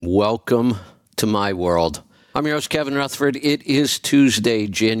welcome to my world. I'm your host, Kevin Rutherford. It is Tuesday,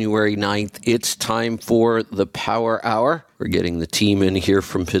 January 9th. It's time for the Power Hour. We're getting the team in here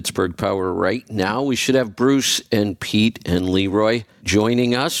from Pittsburgh Power right now. We should have Bruce and Pete and Leroy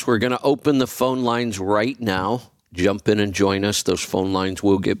joining us. We're going to open the phone lines right now. Jump in and join us. Those phone lines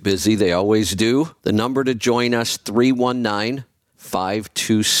will get busy. They always do. The number to join us,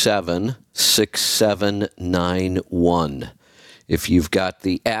 319-527-6791. If you've got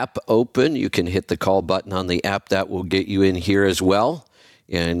the app open, you can hit the call button on the app. That will get you in here as well.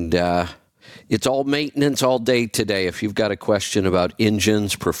 And it's all maintenance all day today. If you've got a question about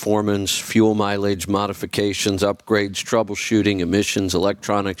engines, performance, fuel mileage, modifications, upgrades, troubleshooting, emissions,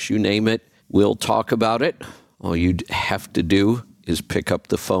 electronics, you name it, we'll talk about it. All you'd have to do is pick up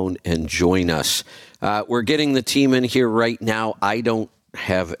the phone and join us. We're getting the team in here right now. I don't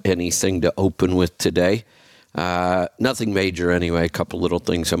have anything to open with today. Nothing major anyway, a couple little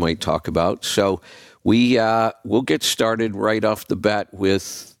things I might talk about. So we'll get started right off the bat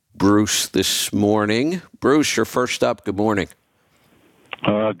with Bruce this morning. Bruce, you're first up. Good morning.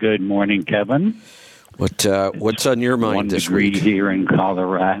 Good morning, Kevin. What's on your mind this week? 1 degree here in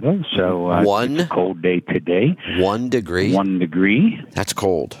Colorado, so it's a cold day today. 1 degree? 1 degree. That's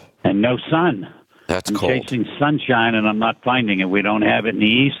cold. And no sun. I'm chasing sunshine, and I'm not finding it. We don't have it in the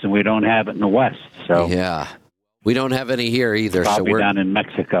east, and we don't have it in the west. So yeah. We don't have any here either. Probably so we're down in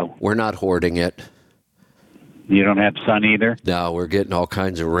Mexico. We're not hoarding it. You don't have sun either? No, we're getting all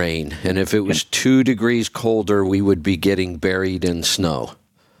kinds of rain. And if it was 2 degrees colder, we would be getting buried in snow.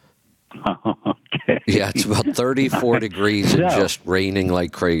 Okay. Yeah, it's about 34 degrees and just raining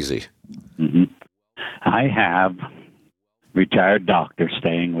like crazy. Mm-hmm. I have retired doctor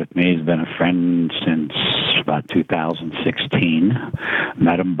staying with me. He's been a friend since about 2016.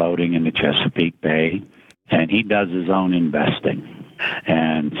 Met him boating in the Chesapeake Bay. And he does his own investing.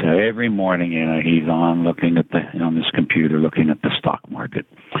 And so every morning, he's on this computer looking at the stock market.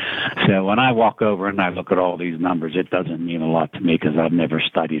 So when I walk over and I look at all these numbers, it doesn't mean a lot to me because I've never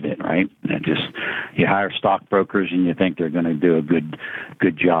studied it, right? You hire stockbrokers and you think they're going to do a good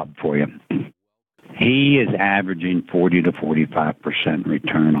job for you. He is averaging 40 to 45%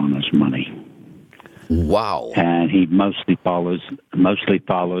 return on his money. Wow. And he mostly follows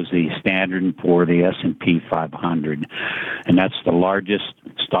the Standard & Poor's, the S&P 500, and that's the largest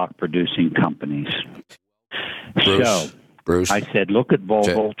stock-producing companies. Bruce, I said, look at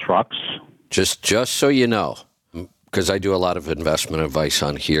Volvo trucks. Just so you know, because I do a lot of investment advice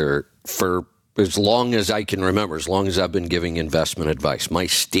on here for as long as I can remember, as long as I've been giving investment advice. My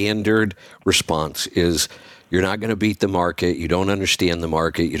standard response is, you're not going to beat the market. You don't understand the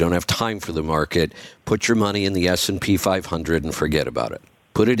market. You don't have time for the market. Put your money in the S&P 500 and forget about it.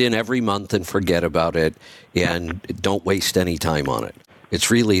 Put it in every month and forget about it, and don't waste any time on it.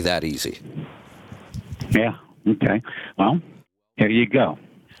 It's really that easy. Yeah, okay. Well, here you go.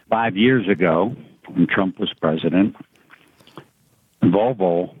 5 years ago, when Trump was president,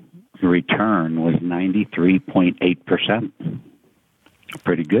 Volvo return was 93.8%.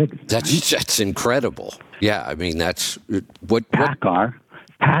 Pretty good. That's incredible. Yeah, I mean, that's what PACCAR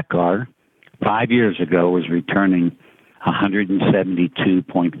 5 years ago was returning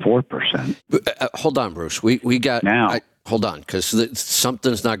 172.4%. Hold on, Bruce. We got now. Hold on, because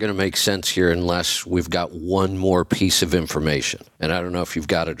something's not going to make sense here unless we've got one more piece of information, and I don't know if you've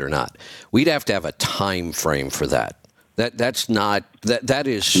got it or not. We'd have to have a time frame for that. That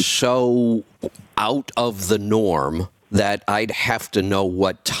is so out of the norm that I'd have to know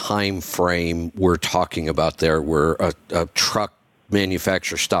what time frame we're talking about there, where a truck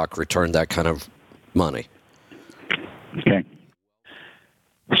manufacturer stock returned that kind of money. Okay.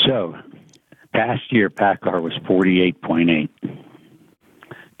 So, past year, PACCAR was 48.8.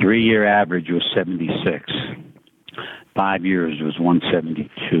 3-year average was 76. 5 years was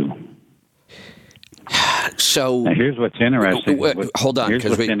 172. So now here's what's interesting. Hold on, here's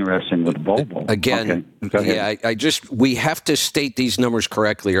what's interesting with Volvo. Again, okay, we have to state these numbers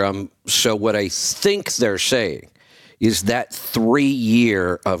correctly. So what I think they're saying is that 3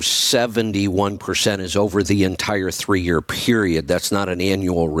 year of 71% is over the entire 3-year period. That's not an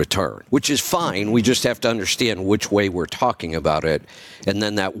annual return, which is fine. We just have to understand which way we're talking about it. And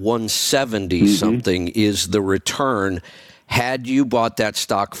then that 170 something is the return had you bought that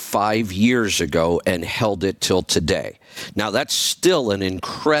stock 5 years ago and held it till today. Now, that's still an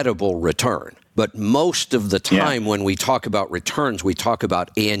incredible return. But most of the time when we talk about returns, we talk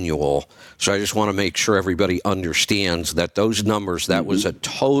about annual. So I just want to make sure everybody understands that those numbers, that was a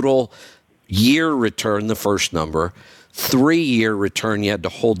total year return, the first number. 3-year return, you had to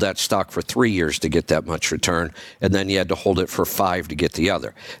hold that stock for 3 years to get that much return, and then you had to hold it for 5 to get the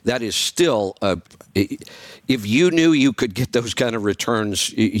other. That is still, if you knew you could get those kind of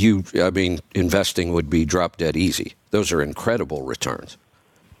returns, investing would be drop dead easy. Those are incredible returns.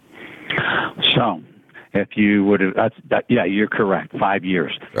 So, if you would have, you're correct, 5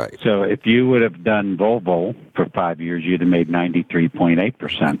 years. Right. So if you would have done Volvo for 5 years, you'd have made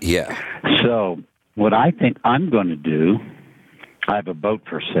 93.8%. Yeah. So what I think I'm going to do, I have a boat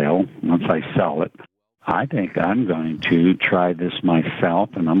for sale. Once I sell it, I think I'm going to try this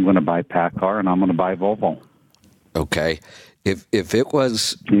myself, and I'm going to buy PACCAR, and I'm going to buy Volvo. Okay. If it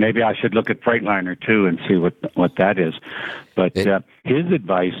was... Maybe I should look at Freightliner, too, and see what that is. But his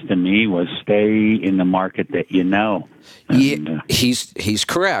advice to me was stay in the market that you know. And, he's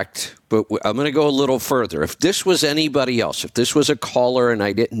correct, but I'm going to go a little further. If this was anybody else, if this was a caller and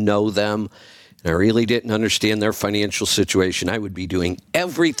I didn't know them, and I really didn't understand their financial situation, I would be doing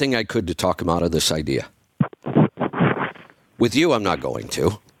everything I could to talk them out of this idea. With you, I'm not going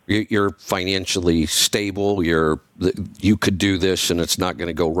to. You're financially stable. You could do this, and it's not going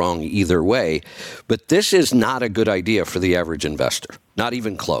to go wrong either way. But this is not a good idea for the average investor, not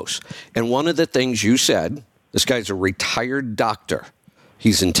even close. And one of the things you said, this guy's a retired doctor.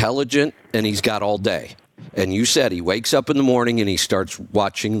 He's intelligent, and he's got all day. And you said he wakes up in the morning and he starts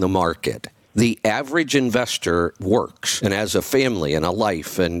watching the market. The average investor works and has a family and a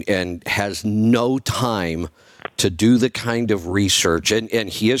life and has no time to do the kind of research. And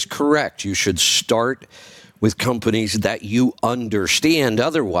he is correct. You should start with companies that you understand.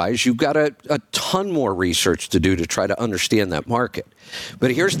 Otherwise, you've got a ton more research to do to try to understand that market.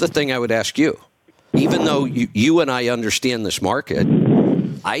 But here's the thing I would ask you. Even though you and I understand this market,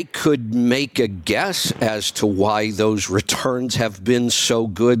 I could make a guess as to why those returns have been so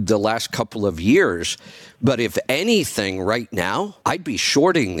good the last couple of years. But if anything, right now, I'd be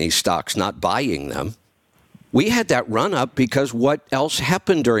shorting these stocks, not buying them. We had that run up because what else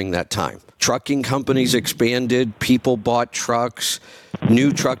happened during that time? Trucking companies expanded, people bought trucks,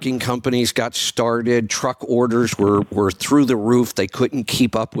 new trucking companies got started, truck orders were through the roof. They couldn't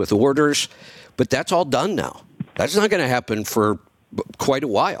keep up with orders. But that's all done now. That's not going to happen for quite a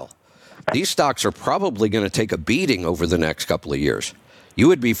while. These stocks are probably going to take a beating over the next couple of years. You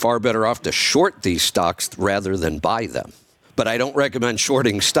would be far better off to short these stocks rather than buy them. But I don't recommend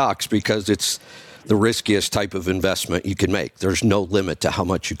shorting stocks because it's the riskiest type of investment you can make. There's no limit to how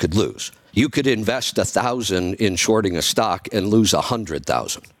much you could lose. You could invest $1,000 in shorting a stock and lose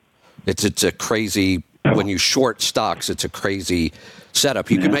 $100,000. It's a crazy, when you short stocks, it's a crazy setup.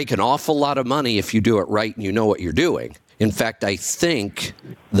 You can make an awful lot of money if you do it right and you know what you're doing. In fact, I think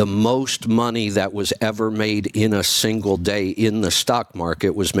the most money that was ever made in a single day in the stock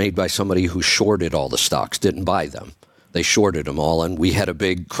market was made by somebody who shorted all the stocks, didn't buy them. They shorted them all, and we had a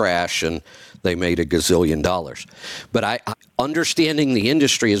big crash, and they made $1 gazillion. But understanding the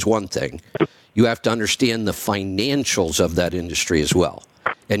industry is one thing. You have to understand the financials of that industry as well.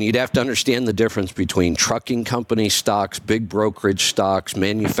 And you'd have to understand the difference between trucking company stocks, big brokerage stocks,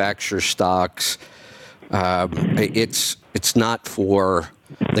 manufacturer stocks. It's not for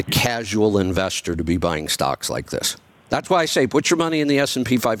the casual investor to be buying stocks like this. That's why I say put your money in the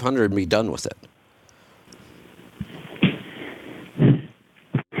S&P 500 and be done with it.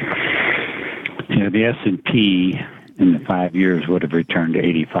 The S&P in the 5 years would have returned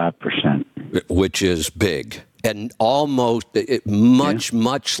 85%. Which is big. And almost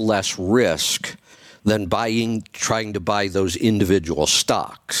much less risk than trying to buy those individual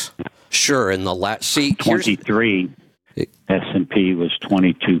stocks. Sure, in the last... 23, S&P was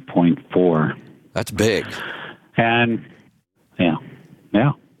 22.4. That's big. And, yeah.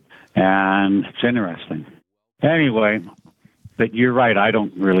 And it's interesting. Anyway, but you're right. I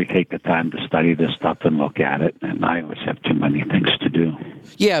don't really take the time to study this stuff and look at it, and I always have too many things to do.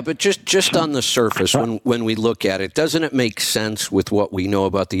 Yeah, but just on the surface, when we look at it, doesn't it make sense with what we know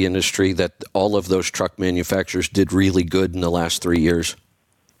about the industry that all of those truck manufacturers did really good in the last 3 years?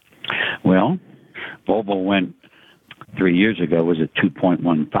 Well, Volvo went 3 years ago was at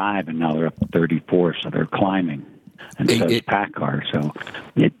 2.15, and now they're up to 34, so they're climbing. And so is PACCAR. So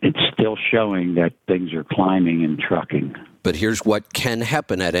it's still showing that things are climbing in trucking. But here's what can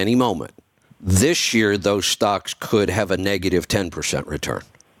happen at any moment. This year, those stocks could have a negative 10% return.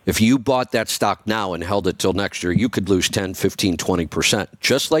 If you bought that stock now and held it till next year, you could lose 10, 15, 20%.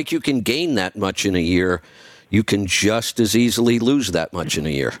 Just like you can gain that much in a year, you can just as easily lose that much in a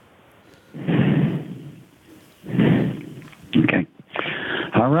year. Okay.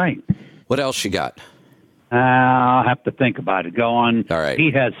 All right. What else you got? I'll have to think about it. Go on. All right.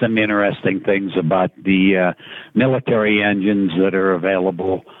 He has some interesting things about the military engines that are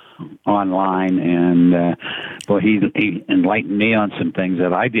available online, and he enlightened me on some things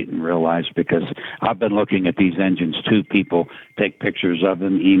that I didn't realize, because I've been looking at these engines too. People take pictures of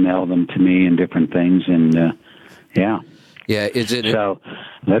them, email them to me, and different things, and yeah. Is it? So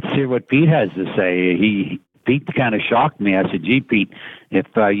let's hear what Pete has to say. Pete kind of shocked me. I said, "Gee, Pete, if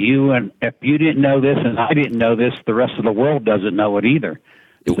you didn't know this and I didn't know this, the rest of the world doesn't know it either."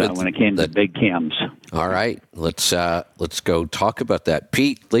 When it came to big cams. All right, let's go talk about that.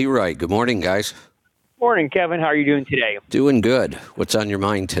 Pete, Leroy, good morning, guys. Morning, Kevin. How are you doing today? Doing good. What's on your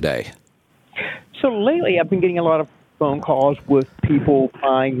mind today? So lately, I've been getting a lot of phone calls with people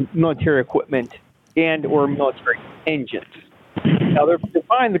buying military equipment and or military engines. Now, they're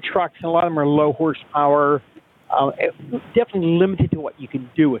buying the trucks, and a lot of them are low horsepower, definitely limited to what you can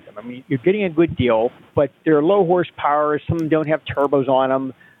do with them. I mean, you're getting a good deal, but they're low horsepower. Some of them don't have turbos on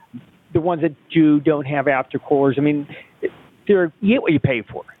them. The ones that do don't have aftercoolers. I mean, you get what you pay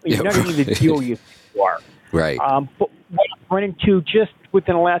for. I mean, you're not getting the deal you think you are. Right. But what I've run into just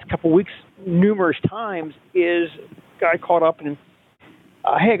within the last couple of weeks numerous times is a guy called up and,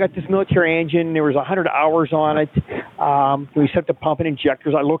 hey, I got this military engine. There was 100 hours on it. We set the pump and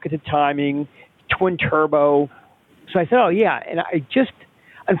injectors. I look at the timing, twin turbo. So I said, oh, yeah. And I just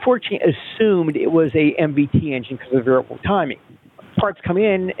unfortunately assumed it was a MVT engine because of variable timing. Parts come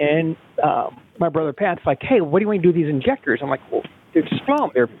in, and my brother Pat's like, hey, what do you want to do with these injectors? I'm like, well, they're just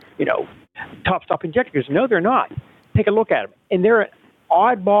slow. They're, top stop injectors. No, they're not. Take a look at them. And they're an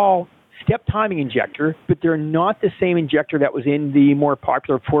oddball step timing injector, but they're not the same injector that was in the more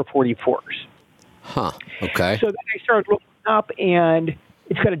popular 444s. Huh. Okay. So then I started looking up, and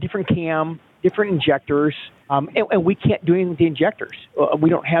it's got a different cam, different injectors, and we can't do anything with the injectors. We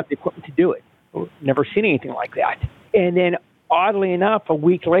don't have the equipment to do it. We've never seen anything like that. And then, oddly enough, a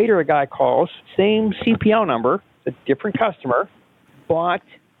week later, a guy calls, same CPL number, a different customer, bought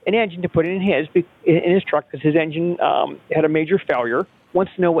an engine to put in his truck because his engine had a major failure,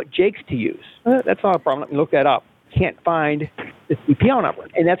 wants to know what jakes to use. That's not a problem. Let me look that up. Can't find the CPL number.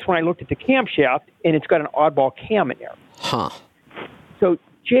 And that's when I looked at the camshaft, and it's got an oddball cam in there. Huh. So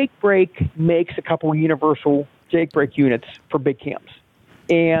Jake Brake makes a couple of universal Jake Brake units for big cams.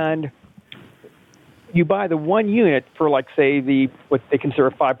 And you buy the one unit for, like, say, what they consider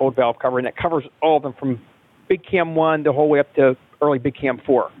a 5-bolt valve cover, and that covers all of them from big cam 1 the whole way up to early big cam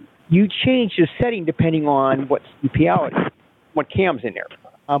 4. You change the setting depending on what CPL it is, what cam's in there.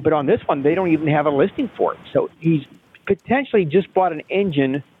 But on this one, they don't even have a listing for it. So he's potentially just bought an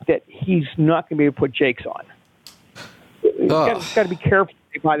engine that he's not going to be able to put jakes on. You've got to be careful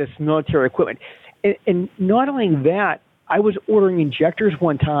to buy this military equipment. And not only that, I was ordering injectors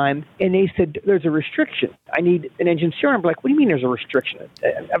one time, and they said, there's a restriction. I need an engine serial. I'm like, what do you mean there's a restriction?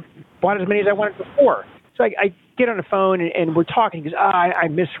 I've bought as many as I wanted before. So I get on the phone, and we're talking. He goes, I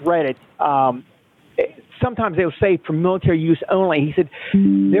misread it. Sometimes they'll say for military use only. He said,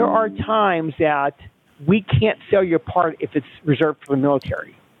 there are times that we can't sell you a part if it's reserved for the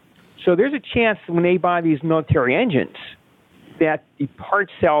military. So there's a chance when they buy these military engines that the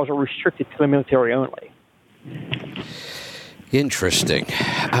part sales are restricted to the military only. Interesting.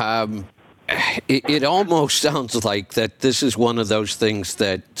 It almost sounds like that this is one of those things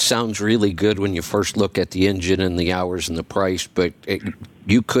that sounds really good when you first look at the engine and the hours and the price, but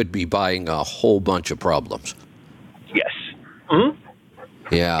you could be buying a whole bunch of problems. Yes.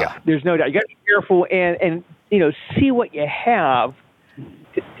 Mm-hmm. Yeah. There's no doubt. You got to be careful and see what you have.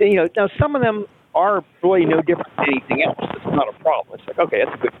 Now some of them are really no different than anything else. It's not a problem. It's like, okay,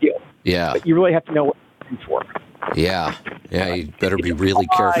 that's a good deal. Yeah. But you really have to know what you're looking for. Yeah. Yeah, you better be really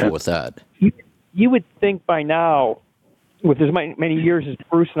careful with that. You would think by now, with as many years as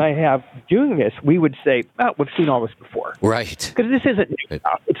Bruce and I have doing this, we would say, oh, we've seen all this before. Right. Because this isn't new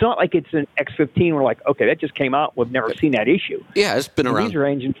stuff. It's not like it's an X15. We're like, okay, that just came out. We've never seen that issue. Yeah, it's been around. These are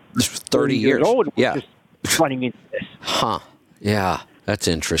engines 30 years old. Yeah. We're just running into this. Huh. Yeah, that's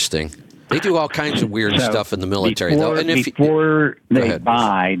interesting. They do all kinds of weird stuff in the military, though. And before they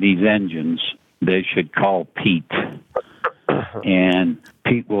buy these engines, they should call Pete. And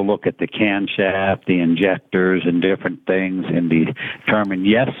Pete will look at the camshaft, the injectors, and different things and determine,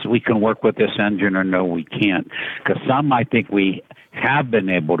 yes, we can work with this engine, or no, we can't. Because some I think we have been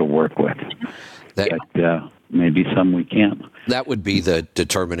able to work with, but maybe some we can't. That would be the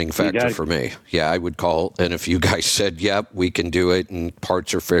determining factor for me. Yeah, I would call, and if you guys said, yep, we can do it, and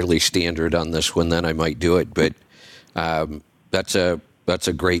parts are fairly standard on this one, then I might do it. But that's a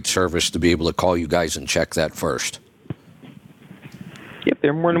great service to be able to call you guys and check that first. Yep,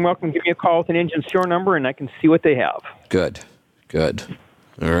 they're more than welcome to give me a call with an engine store number, and I can see what they have. Good.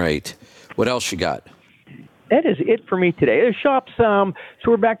 All right. What else you got? That is it for me today. The shop's, so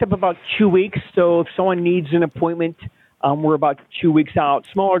we're backed up about 2 weeks, so if someone needs an appointment, we're about 2 weeks out.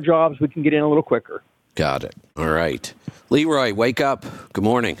 Smaller jobs, we can get in a little quicker. Got it. All right. Leroy, wake up. Good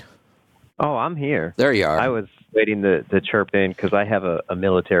morning. Oh, I'm here. There you are. I was waiting to chirp in because I have a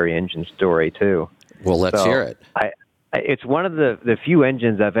military engine story, too. Well, let's hear it. It's one of the few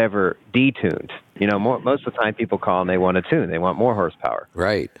engines I've ever detuned. Most of the time people call and they want to tune. They want more horsepower.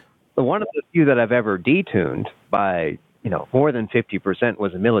 Right. But one of the few that I've ever detuned by, more than 50%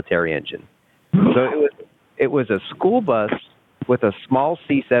 was a military engine. So it was a school bus with a small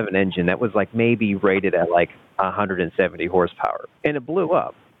C7 engine that was maybe rated at 170 horsepower. And it blew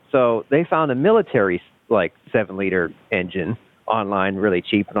up. So they found a military 7-liter engine online really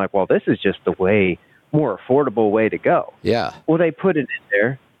cheap. And well, this is just the way more affordable way to go. Yeah. Well, they put it in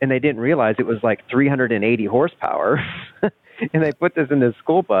there, and they didn't realize it was 380 horsepower. And they put this in this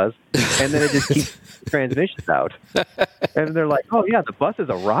school bus, and then it just keeps transmissions out. And they're like, oh, yeah, the bus is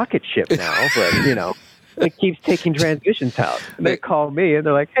a rocket ship now, but, it keeps taking transmissions out. And they call me, and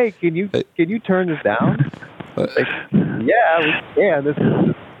they're like, hey, can you turn this down? Yeah, we can. This is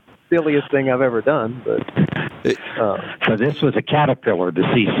the silliest thing I've ever done, but... So this was a Caterpillar, the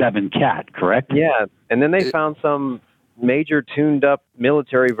C7 Cat, correct? Yeah, and then they found some major tuned-up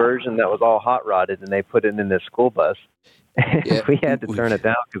military version that was all hot-rodded, and they put it in this school bus. Yeah. We had to turn it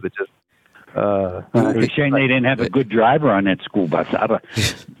down because it just... It's a shame they didn't have a good driver on that school bus. That would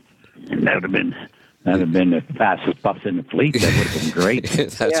have been the fastest bus in the fleet. That would have been great.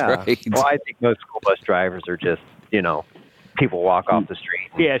 That's right. Well, I think most school bus drivers are just, people walk off the street.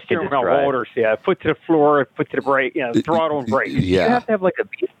 Yeah, steering wheel holders. Yeah, foot to the floor, foot to the brake. Throttle and brake. Yeah. You have to have a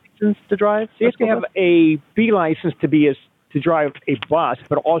B license to drive. So you have to have a B license to drive a bus,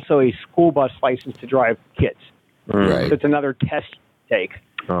 but also a school bus license to drive kids. Right. So it's another test you take.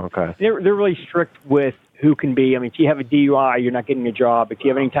 Oh, okay. They're really strict with who can be. I mean, if you have a DUI, you're not getting a job. If you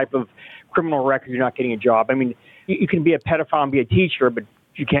have any type of criminal record, you're not getting a job. I mean, you can be a pedophile and be a teacher, but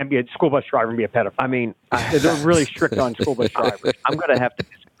you can't be a school bus driver and be a pedophile. I mean, they're really strict on school bus drivers. I'm going to have to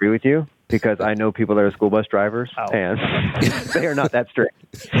disagree with you because I know people that are school bus drivers, and they are not that strict.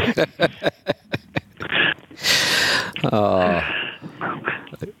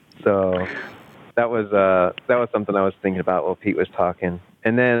 So that was something I was thinking about while Pete was talking.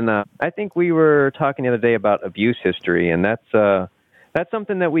 And then I think we were talking the other day about abuse history, and that's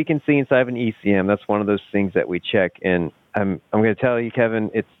something that we can see inside of an ECM. That's one of those things that we check. And I'm going to tell you,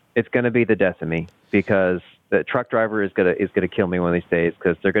 Kevin, it's going to be the death of me because the truck driver is going to kill me one of these days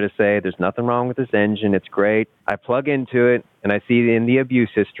because they're going to say there's nothing wrong with this engine. It's great. I plug into it and I see in the abuse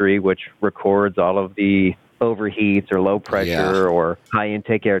history, which records all of the overheats or low pressure or high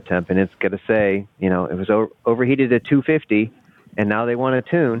intake air temp, and it's going to say, it was overheated at 250, and now they want to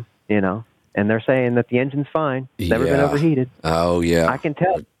tune, and they're saying that the engine's fine. It's never been overheated. Oh, yeah. I can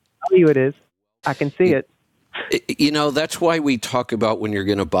tell you it is. I can see it. That's why we talk about when you're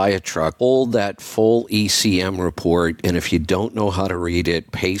going to buy a truck, hold that full ECM report, and if you don't know how to read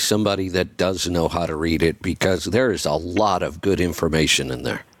it, pay somebody that does know how to read it because there is a lot of good information in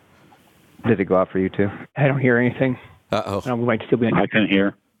there. Did it go out for you too? I don't hear anything. Uh-oh. We might still be on. I can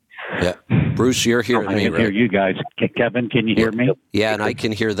hear. Yeah. Bruce, you're hearing me, I can right? hear you guys. Kevin, can you hear me? Yeah, and I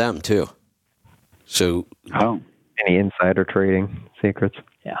can hear them too. So, any insider trading secrets?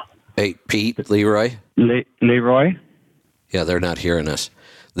 Yeah. Hey, Pete, Leroy? Leroy? Yeah, they're not hearing us.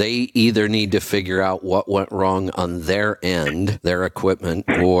 They either need to figure out what went wrong on their end, their equipment,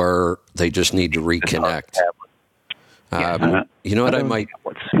 or they just need to reconnect. You know what I might...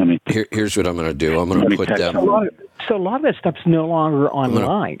 Here's what I'm going to do. I'm going to put them... So a lot of that stuff's no longer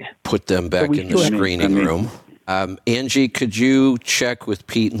online. Put them back in the screening room. Angie, could you check with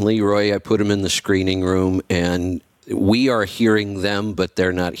Pete and Leroy? I put them in the screening room, and we are hearing them, but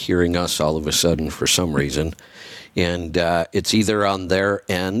they're not hearing us all of a sudden for some reason. And it's either on their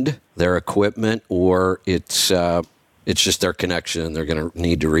end, their equipment, or it's just their connection, and they're going to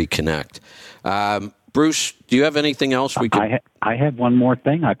need to reconnect. Bruce, do you have anything else we could... I have one more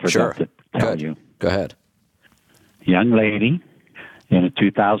thing I forgot to tell you. Go ahead. Young lady in a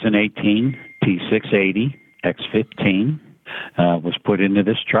 2018 T680 X15 was put into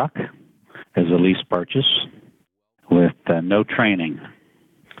this truck as a lease purchase with no training.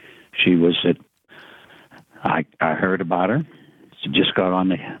 She was at... I heard about her. She just got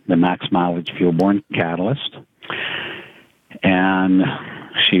on the max mileage fuel-borne catalyst. And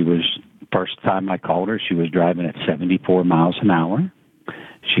she was... First time I called her, she was driving at 74 miles an hour.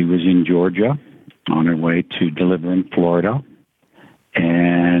 She was in Georgia on her way to deliver in Florida.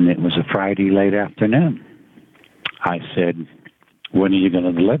 And it was a Friday late afternoon. I said, when are you going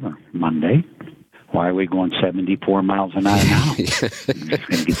to deliver? Monday. Why are we going 74 miles an hour now?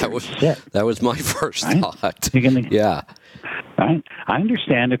 That was my first thought. Yeah. Right? I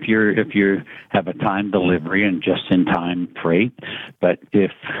understand if you have a time delivery and just-in-time freight, but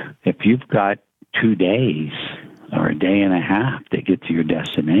if you've got 2 days or a day and a half to get to your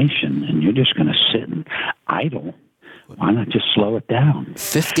destination and you're just going to sit and idle, why not just slow it down?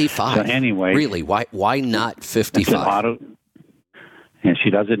 55. So anyway, really, why not 55? It's an auto, and she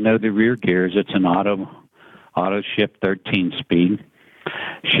doesn't know the rear gears. It's an auto shift 13 speed.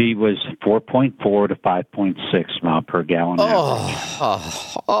 She was 4.4 to 5.6 mile per gallon.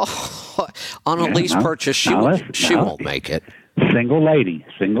 On a lease purchase, she won't make it. Single lady.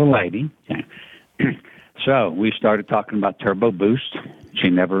 So we started talking about turbo boost. She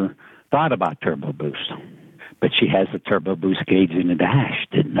never thought about turbo boost, but she has the turbo boost gauge in the dash.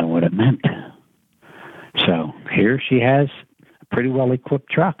 Didn't know what it meant. So here she has a pretty well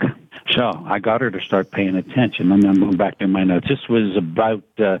equipped truck. So I got her to start paying attention. And I'm going back to my notes. This was about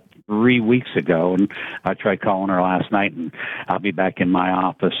 3 weeks ago, and I tried calling her last night, and I'll be back in my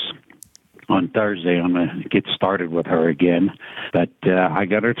office on Thursday. I'm going to get started with her again. But I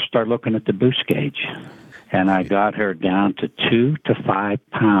got her to start looking at the boost gauge, and I got her down to 2 to 5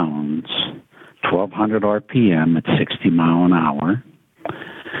 pounds, 1,200 RPM at 60 mile an hour.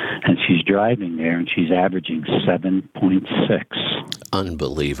 And she's driving there, and she's averaging 7.6.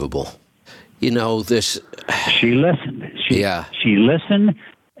 Unbelievable. You know, this... She listened. She listened,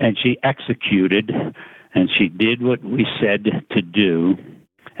 and she executed, and she did what we said to do.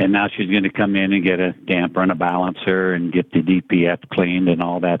 And now she's going to come in and get a damper and a balancer and get the DPF cleaned and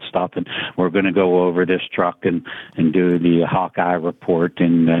all that stuff. And we're going to go over this truck and do the Hawkeye report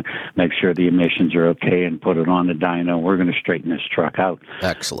and make sure the emissions are okay and put it on the dyno. We're going to straighten this truck out.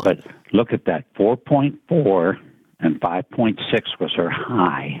 Excellent. But look at that, 4.4 and 5.6 was her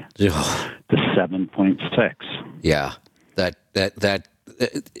high to 7.6. Yeah, that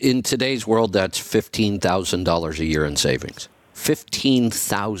in today's world, that's $15,000 a year in savings.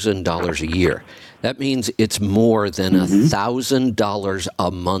 $15,000 a year. That means it's more than $1,000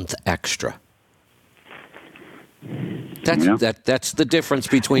 a month extra. That's the difference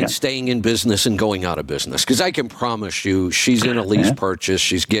between staying in business and going out of business. Because I can promise you, she's in a lease purchase.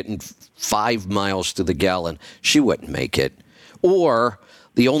 She's getting 5 miles to the gallon. She wouldn't make it. Or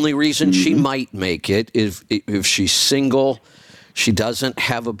the only reason she might make it is if she's single. She doesn't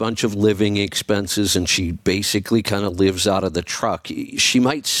have a bunch of living expenses, and she basically kind of lives out of the truck. She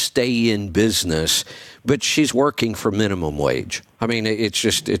might stay in business, but she's working for minimum wage. I mean,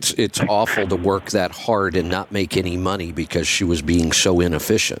 it's awful to work that hard and not make any money because she was being so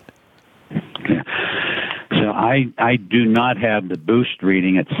inefficient. Yeah. So I do not have the boost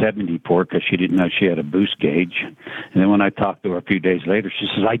reading at 74 because she didn't know she had a boost gauge. And then when I talked to her a few days later, she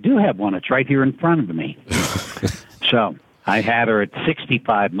says, I do have one. It's right here in front of me. So I had her at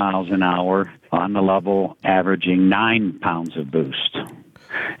 65 miles an hour on the level, averaging 9 pounds of boost.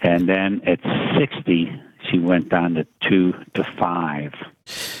 And then at 60, she went down to 2 to 5.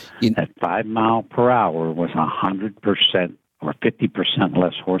 At 5 mile per hour was 100% or 50%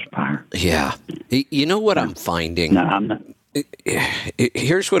 less horsepower. Yeah. You know what I'm finding? No, I'm not.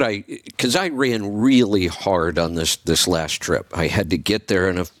 Here's what because I ran really hard on this last trip. I had to get there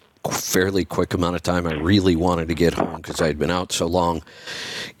in a fairly quick amount of time. I really wanted to get home because I'd been out so long.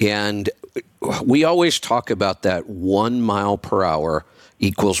 And we always talk about that 1 mile per hour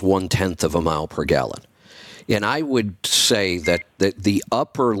equals 1/10 of a mile per gallon. And I would say that the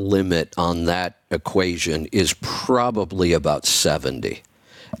upper limit on that equation is probably about 70.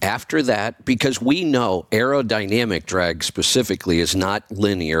 After that, because we know aerodynamic drag specifically is not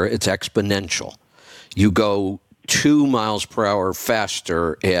linear, it's exponential. You go 2 miles per hour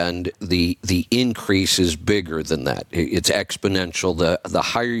faster, and the increase is bigger than that. It's exponential. The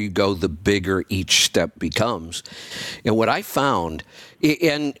higher you go, the bigger each step becomes. And what I found,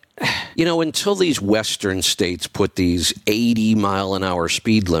 and you know, until these western states put these 80 mile an hour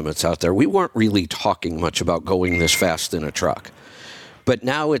speed limits out there, we weren't really talking much about going this fast in a truck. But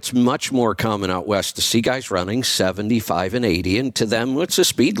now it's much more common out west to see guys running 75 and 80, and to them, what's the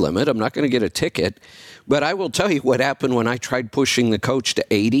speed limit? I'm not going to get a ticket. But I will tell you what happened when I tried pushing the coach to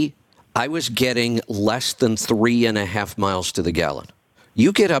 80. I was getting less than 3.5 miles to the gallon.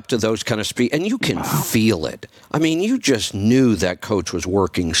 You get up to those kind of speed, and you can feel it. I mean, you just knew that coach was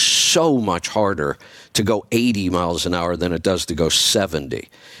working so much harder to go 80 miles an hour than it does to go 70.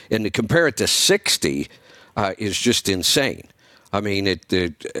 And to compare it to 60 is just insane. I mean,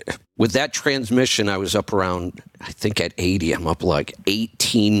 with that transmission, I was up around, I think at 80, I'm up like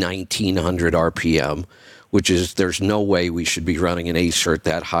 1900 RPM, which is, there's no way we should be running an Acer at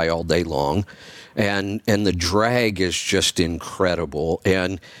that high all day long. And the drag is just incredible.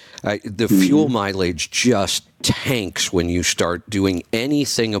 And the fuel mileage just tanks when you start doing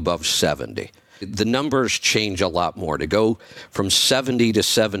anything above 70. The numbers change a lot more. To go from 70 to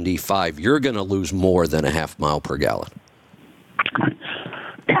 75, you're going to lose more than a half mile per gallon.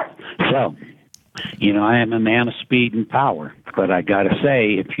 So, I am a man of speed and power, but I got to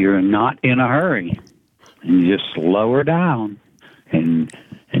say, if you're not in a hurry and you just slow her down and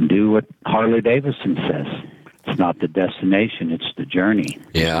do what Harley Davidson says, it's not the destination, it's the journey.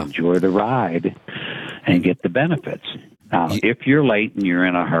 Yeah. Enjoy the ride and get the benefits. Now, if you're late and you're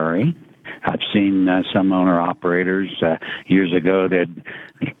in a hurry, I've seen some owner-operators years ago that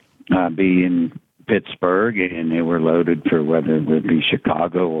be in Pittsburgh, and they were loaded for whether it would be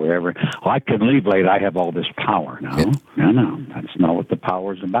Chicago or wherever. I can leave late. I have all this power. No, that's not what the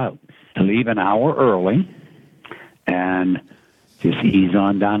power's about. Leave an hour early and just ease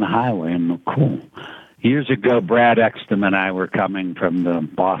on down the highway and look cool. Years ago, Brad Exton and I were coming from the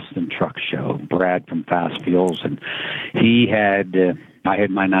Boston Truck Show. Brad from Fast Fuels, and he had. I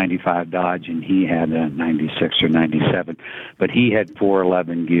had my 95 Dodge, and he had a 96 or 97. But he had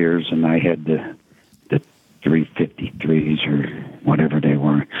 411 gears, and I had the 353s or whatever they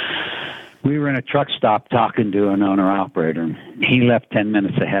were. We were in a truck stop talking to an owner-operator. He left 10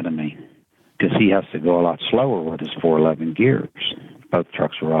 minutes ahead of me because he has to go a lot slower with his 411 gears. Both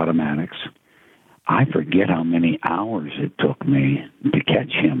trucks were automatics. I forget how many hours it took me to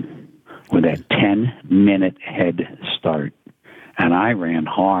catch him with that 10-minute head start. And I ran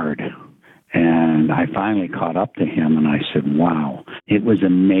hard, and I finally caught up to him, and I said, wow, it was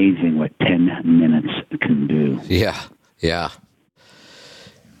amazing what 10 minutes can do. Yeah.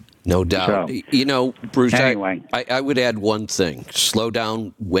 No doubt. So, Bruce, anyway. I would add one thing. Slow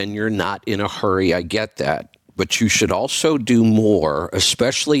down when you're not in a hurry. I get that. But you should also do more,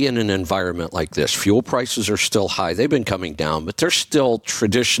 especially in an environment like this. Fuel prices are still high. They've been coming down, but they're still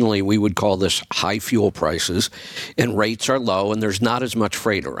traditionally, we would call this high fuel prices, and rates are low, and there's not as much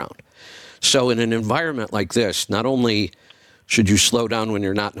freight around. So in an environment like this, not only should you slow down when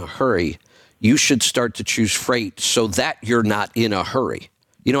you're not in a hurry, you should start to choose freight so that you're not in a hurry.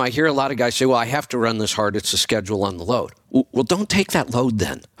 I hear a lot of guys say, well, I have to run this hard. It's a schedule on the load. Well, don't take that load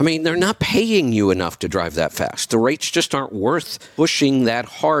then. I mean, they're not paying you enough to drive that fast. The rates just aren't worth pushing that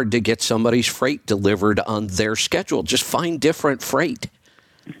hard to get somebody's freight delivered on their schedule. Just find different freight.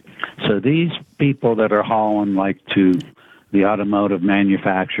 So these people that are hauling like to the automotive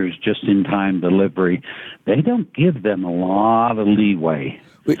manufacturers just-in-time delivery, they don't give them a lot of leeway.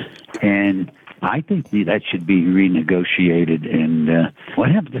 And I think that should be renegotiated. And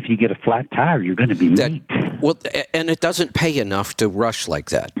what happens if you get a flat tire? You're going to be late. Well, and it doesn't pay enough to rush like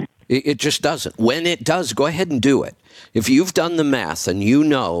that. It just doesn't. When it does, go ahead and do it. If you've done the math and you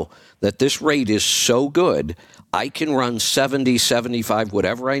know that this rate is so good, I can run 70, 75,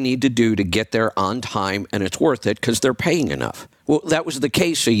 whatever I need to do to get there on time, and it's worth it because they're paying enough. Well, that was the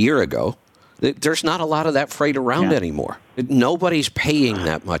case a year ago. There's not a lot of that freight around anymore. Nobody's paying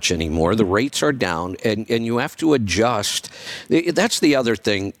that much anymore. The rates are down, and you have to adjust. That's the other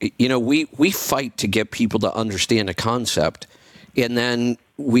thing. We fight to get people to understand a concept, and then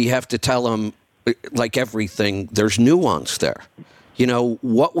we have to tell them, like everything, there's nuance there.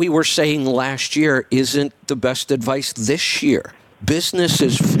 What we were saying last year isn't the best advice this year. Business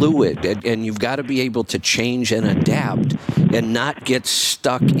is fluid, and you've got to be able to change and adapt and not get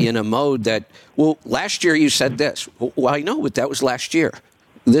stuck in a mode that, well, last year you said this. Well, I know, but that was last year.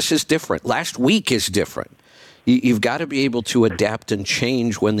 This is different. Last week is different. You've got to be able to adapt and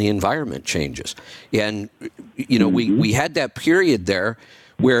change when the environment changes. And, we had that period there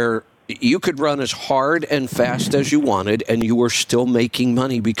where you could run as hard and fast as you wanted, and you were still making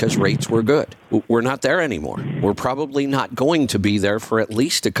money because rates were good. We're not there anymore. We're probably not going to be there for at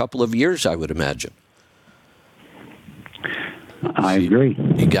least a couple of years, I would imagine. I agree.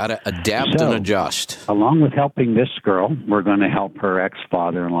 You got to adapt and adjust. Along with helping this girl, we're going to help her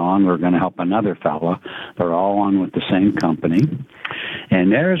ex-father-in-law, and we're going to help another fella. They're all on with the same company. And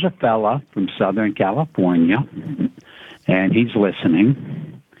there's a fella from Southern California, and he's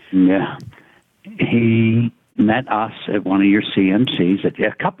listening. Yeah, he met us at one of your CMCs, at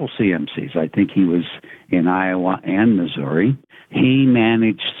a couple CMCs. I think he was in Iowa and Missouri. He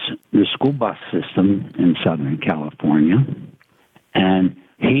managed the school bus system in Southern California, and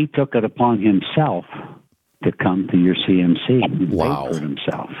he took it upon himself to come to your CMC and pay for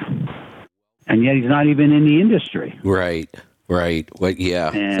himself. And yet he's not even in the industry. Right. Right. Well,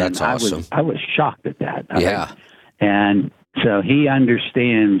 yeah, And that's awesome. I was shocked at that. Yeah. And so he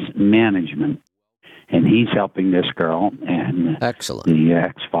understands management, and he's helping this girl and Excellent. the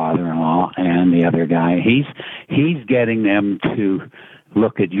ex-father-in-law and the other guy. He's getting them to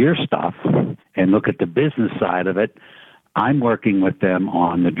look at your stuff and look at the business side of it. I'm working with them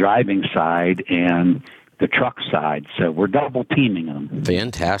on the driving side and the truck side, so we're double teaming them.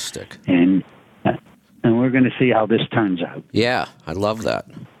 Fantastic. And we're going to see how this turns out. Yeah, I love that.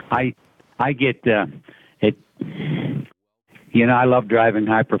 I get it. You know, I love driving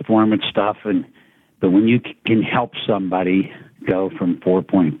high performance stuff, but when you can help somebody go from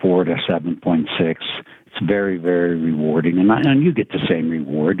 4.4 to 7.6, it's very, very rewarding, and you get the same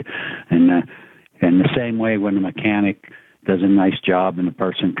reward. And the same way when a mechanic does a nice job and the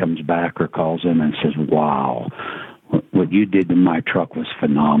person comes back or calls in and says, "Wow, what you did to my truck was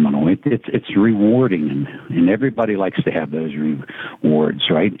phenomenal." It's rewarding, and everybody likes to have those rewards,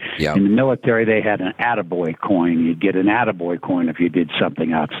 right? Yeah. In the military, they had an attaboy coin. You'd get an attaboy coin if you did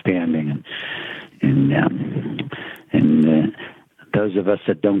something outstanding, and those of us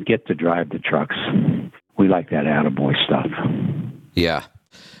that don't get to drive the trucks, we like that attaboy stuff. Yeah.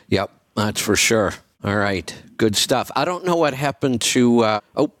 Yep, that's for sure. All right. Good stuff. I don't know what happened to...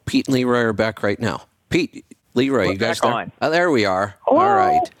 Pete and Leroy are back right now. Pete, Leroy, you guys there? on. Oh, there we are. Hello. All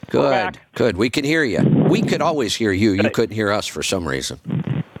right. We're Good. back. Good. We can hear you. We could always hear you. You couldn't hear us for some reason.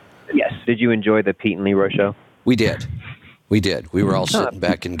 Yes. Did you enjoy the Pete and Leroy show? We did. We were all sitting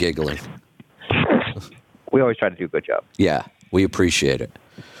back and giggling. We always try to do a good job. Yeah, we appreciate it.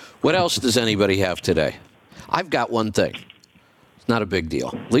 What else does anybody have today? I've got one thing. It's not a big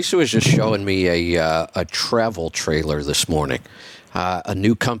deal. Lisa was just showing me a travel trailer this morning, a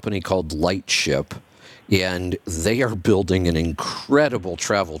new company called Lightship, and they are building an incredible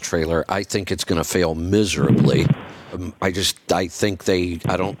travel trailer. I think it's going to fail miserably. I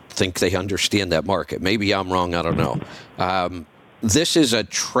don't think they understand that market. Maybe I'm wrong. I don't know. This is a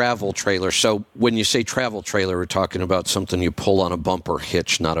travel trailer. So when you say travel trailer, we're talking about something you pull on a bumper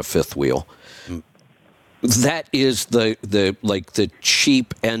hitch, not a fifth wheel. That is the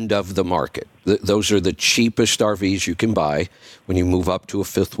cheap end of the market. Those are the cheapest RVs you can buy. When you move up to a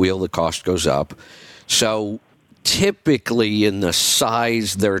fifth wheel, the cost goes up. So typically in the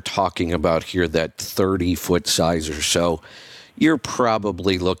size they're talking about here, that 30-foot size or so, you're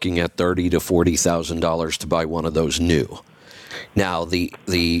probably looking at $30,000 to $40,000 to buy one of those new. Now, the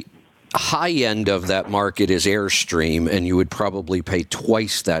high end of that market is Airstream, and you would probably pay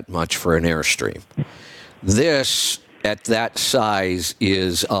twice that much for an Airstream. This, at that size,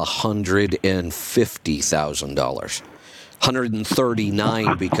 is $150,000.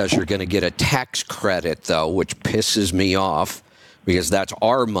 $139,000 because you're going to get a tax credit, though, which pisses me off because that's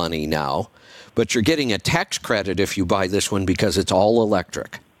our money now. But you're getting a tax credit if you buy this one because it's all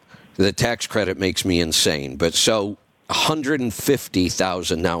electric. The tax credit makes me insane. But so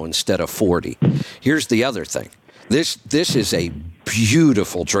 $150,000 now instead of $40,000. Here's the other thing. This is a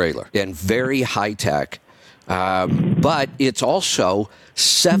beautiful trailer and very high tech, but it's also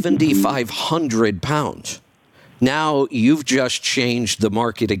 7,500 pounds. Now you've just changed the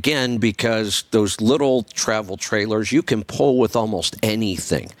market again because those little travel trailers you can pull with almost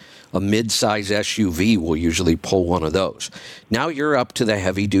anything. A mid-size SUV will usually pull one of those. Now you're up to the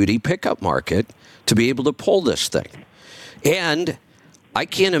heavy-duty pickup market to be able to pull this thing. And I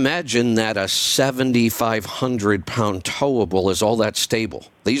can't imagine that a 7,500-pound towable is all that stable.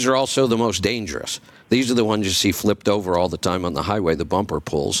 These are also the most dangerous. These are the ones you see flipped over all the time on the highway, the bumper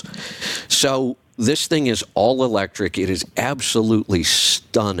pulls. So this thing is all electric. It is absolutely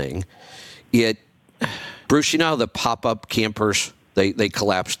stunning. Bruce, you know how the pop-up campers, they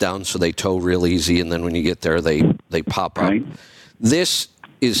collapse down so they tow real easy, and then when you get there, they pop up. Right. This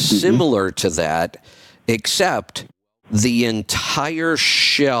is similar to that, except the entire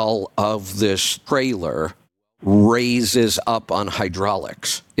shell of this trailer raises up on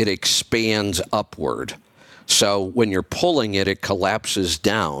hydraulics. It expands upward. So when you're pulling it, it collapses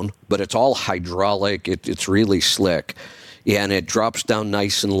down, but it's all hydraulic. It's really slick. And it drops down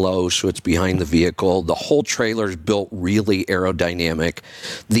nice and low, so it's behind the vehicle. The whole trailer is built really aerodynamic.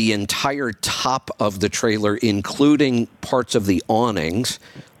 The entire top of the trailer, including parts of the awnings,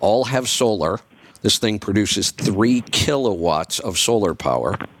 all have solar. This thing produces 3 kilowatts of solar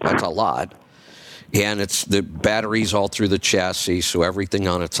power. That's a lot. And it's the batteries all through the chassis, so everything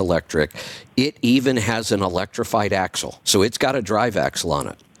on it's electric. It even has an electrified axle. So it's got a drive axle on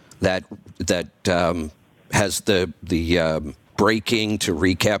it that has the braking to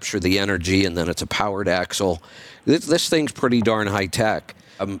recapture the energy, and then it's a powered axle. This thing's pretty darn high tech.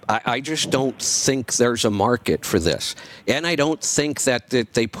 I just don't think there's a market for this. And I don't think that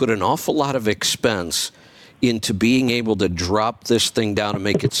they put an awful lot of expense into being able to drop this thing down and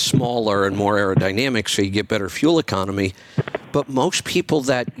make it smaller and more aerodynamic so you get better fuel economy. But most people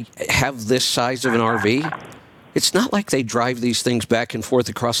that have this size of an RV, it's not like they drive these things back and forth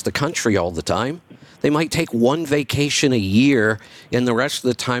across the country all the time. They might take one vacation a year, and the rest of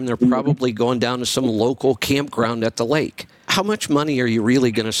the time they're probably going down to some local campground at the lake. How much money are you really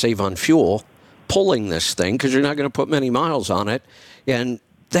going to save on fuel pulling this thing? Because you're not going to put many miles on it. And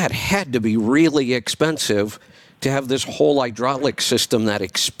that had to be really expensive to have this whole hydraulic system that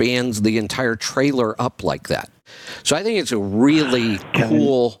expands the entire trailer up like that. So I think it's a really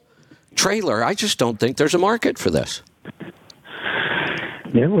cool trailer. I just don't think there's a market for this.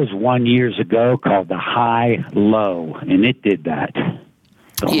 There was one years ago called the High-Low, and it did that.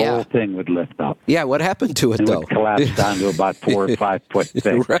 The whole thing would lift up. Yeah, what happened to it, though? It would collapse down to about 4 or 5 foot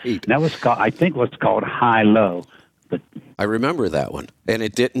thick. Right. And that was called, I think, what's called High-Low. But I remember that one, and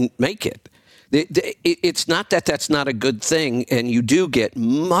it didn't make it. It's not that that's not a good thing, and you do get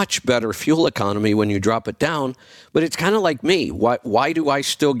much better fuel economy when you drop it down, but it's kind of like me. Why do I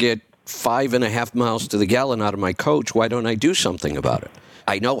still get 5.5 miles to the gallon out of my coach? Why don't I do something about it?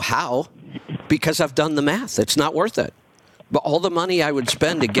 I know how, because I've done the math. It's not worth it. But all the money I would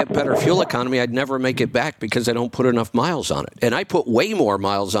spend to get better fuel economy, I'd never make it back because I don't put enough miles on it. And I put way more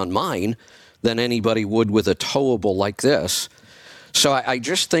miles on mine than anybody would with a towable like this. So I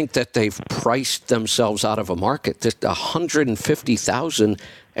just think that they've priced themselves out of a market. Just $150,000,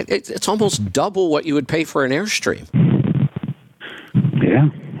 it's almost double what you would pay for an Airstream. yeah,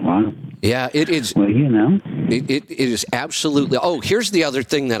 wow. Yeah, it is. Well, you know. It is absolutely. Oh, here's the other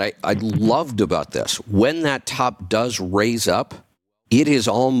thing that I loved about this. When that top does raise up, it is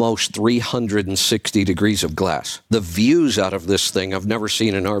almost 360 degrees of glass. The views out of this thing, I've never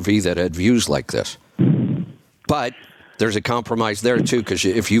seen an RV that had views like this. But there's a compromise there, too, because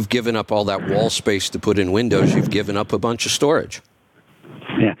if you've given up all that wall space to put in windows, you've given up a bunch of storage.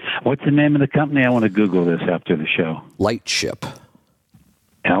 Yeah. What's the name of the company? I want to Google this after the show. Lightship.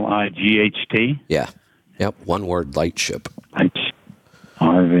 Light? Yeah. Yep. One word, Lightship.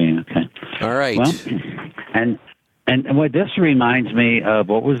 RV, okay. All right. Well, and what this reminds me of,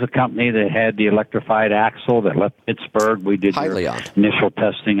 what was the company that had the electrified axle that left Pittsburgh? We did their initial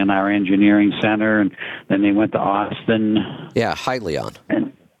testing in our engineering center, and then they went to Austin. Yeah, Hyliion.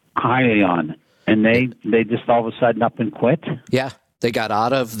 And Hyliion. And they just all of a sudden up and quit? Yeah. They got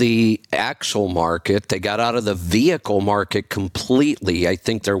out of the axle market. They got out of the vehicle market completely. I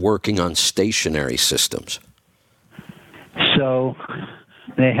think they're working on stationary systems. So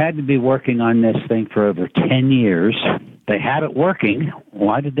they had to be working on this thing for over 10 years. They had it working.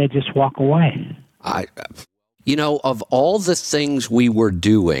 Why did they just walk away? Of all the things we were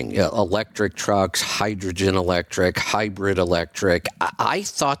doing, electric trucks, hydrogen electric, hybrid electric, I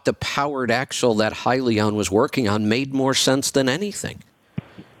thought the powered axle that Hyliion was working on made more sense than anything.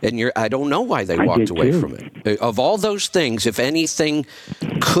 And I don't know why they walked away from it. Of all those things, if anything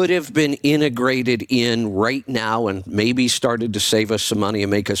could have been integrated in right now and maybe started to save us some money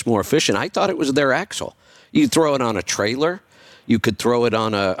and make us more efficient, I thought it was their axle. You throw it on a trailer. You could throw it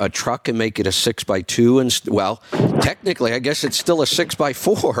on a truck and make it a 6x2. And technically, I guess it's still a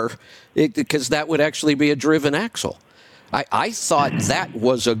 6x4 because that would actually be a driven axle. I thought that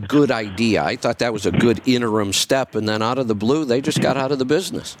was a good idea. I thought that was a good interim step. And then out of the blue, they just got out of the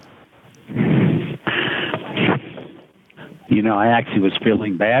business. I actually was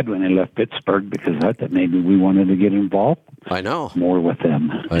feeling bad when they left Pittsburgh because I thought maybe we wanted to get involved. I know. More with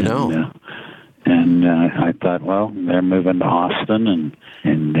them. I know. And I thought, well, they're moving to Austin,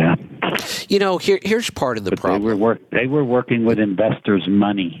 here's part of the problem. They were working with investors'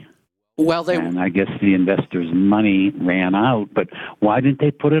 money. Well, and I guess the investors' money ran out. But why didn't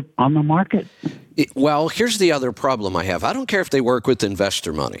they put it on the market? Here's the other problem I have. I don't care if they work with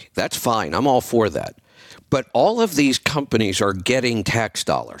investor money. That's fine. I'm all for that. But all of these companies are getting tax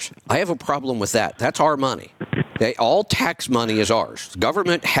dollars. I have a problem with that. That's our money. All tax money is ours. The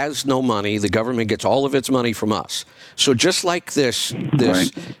government has no money. The government gets all of its money from us. So just like this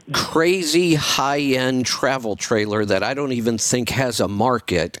crazy high-end travel trailer that I don't even think has a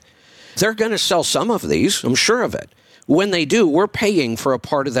market, they're going to sell some of these. I'm sure of it. When they do, we're paying for a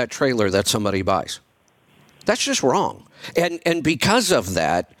part of that trailer that somebody buys. That's just wrong. And because of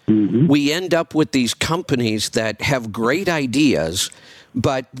that, we end up with these companies that have great ideas,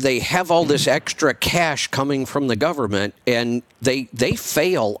 but they have all this extra cash coming from the government, and they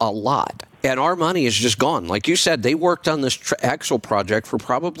fail a lot. And our money is just gone. Like you said, they worked on this axle project for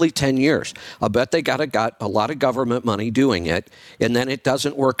probably 10 years. I'll bet they got a lot of government money doing it, and then it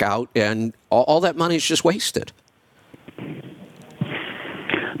doesn't work out, and all that money is just wasted.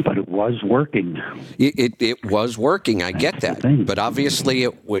 But it was working. It was working. I get that. But obviously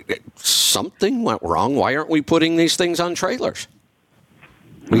something went wrong. Why aren't we putting these things on trailers?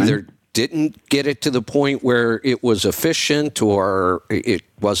 We either didn't get it to the point where it was efficient or it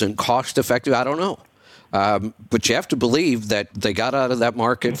wasn't cost effective. I don't know. But you have to believe that they got out of that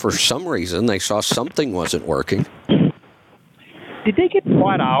market for some reason. They saw something wasn't working. Did they get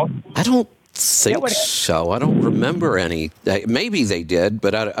bought out? I don't think so. I don't remember any. Maybe they did,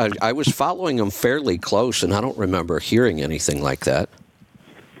 but I was following them fairly close, and I don't remember hearing anything like that.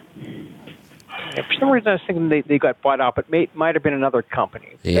 For some reason, I was thinking they got bought out, but might have been another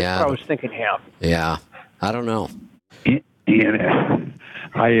company. Yeah. That's what I was thinking. Yeah. I don't know.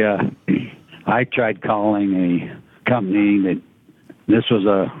 I tried calling a company that this was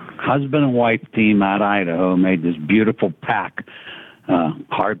a husband and wife team out of Idaho, made this beautiful pack,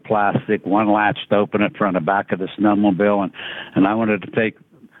 hard plastic, one latch to open it front and back of the snowmobile, and I wanted to take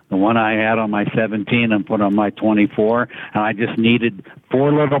the one I had on my 17 and put on my 24, and I just needed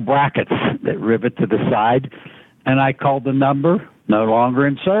 4 little brackets that rivet to the side, and I called the number, no longer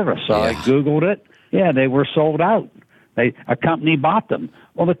in service. So I Googled it. Yeah, they were sold out. A company bought them.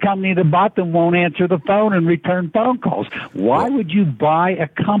 Well, the company that bought them won't answer the phone and return phone calls. Why would you buy a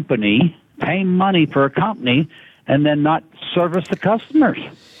company, pay money for a company, and then not service the customers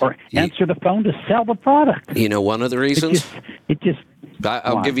or answer the phone to sell the product? You know, one of the reasons?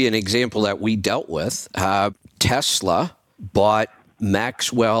 I'll give you an example that we dealt with. Tesla bought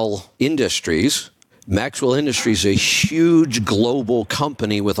Maxwell Industries. Maxwell Industries is a huge global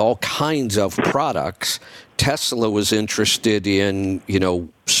company with all kinds of products. Tesla was interested in,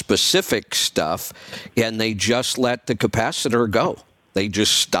 specific stuff, and they just let the capacitor go. They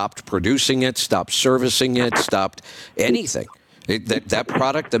just stopped producing it, stopped servicing it, stopped anything. That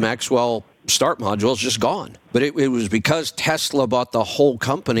product, the Maxwell start module, is just gone. But it was because Tesla bought the whole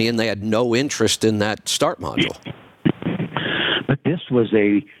company and they had no interest in that start module. But this was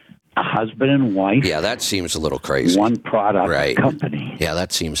a husband and wife. Yeah, that seems a little crazy. One product company. Yeah,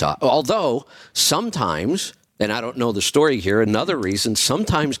 that seems odd. Although sometimes, and I don't know the story here, another reason,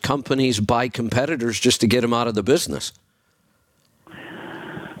 sometimes companies buy competitors just to get them out of the business.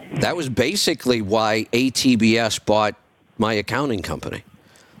 That was basically why ATBS bought my accounting company.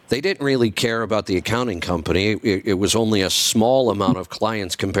 They didn't really care about the accounting company. It was only a small amount of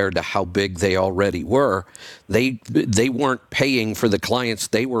clients compared to how big they already were. They weren't paying for the clients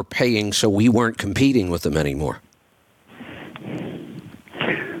they were paying, so we weren't competing with them anymore.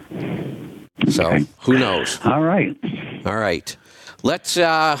 So who knows? All right. Let's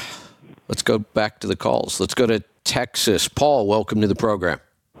go back to the calls. Let's go to Texas. Paul, welcome to the program.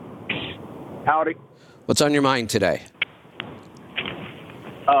 Howdy. What's on your mind today?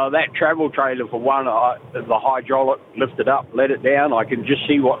 That travel trailer, for one, the hydraulic lifted up, let it down. I can just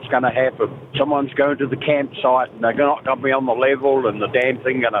see what's going to happen. Someone's going to the campsite, and they're not going to be on the level, and the damn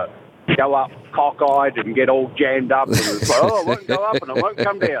thing going to go up cockeyed and get all jammed up. And it's like, it won't go up and it won't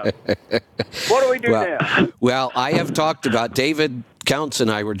come down. What do we do now? Well, I have talked about, David Counts and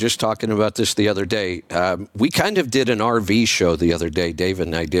I were just talking about this the other day. We kind of did an RV show the other day, David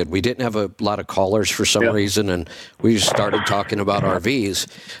and I did. We didn't have a lot of callers for some reason, and we just started talking about RVs.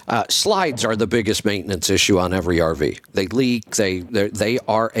 Slides are the biggest maintenance issue on every RV. They leak. They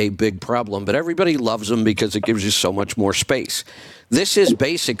are a big problem, but everybody loves them because it gives you so much more space. This is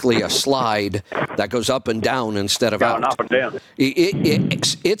basically a slide that goes up and down instead of out. Up and down.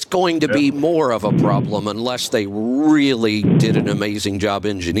 It's going to be more of a problem unless they really did an amazing job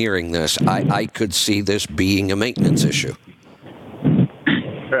engineering this. I could see this being a maintenance issue.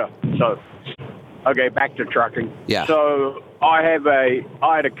 Yeah. So, okay, back to trucking. Yeah. So I had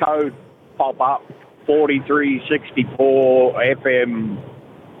a code pop up, 4364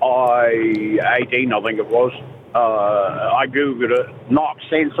 FMI18, I think it was. I Googled it, NOx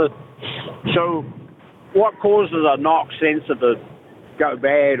sensor. So what causes a NOx sensor to go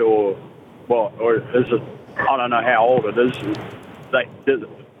bad, or is it, I don't know how old it is,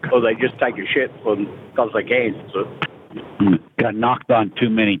 or they just take a shit because they can. So. Got knocked on too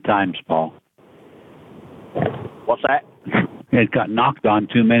many times, Paul. What's that? It got knocked on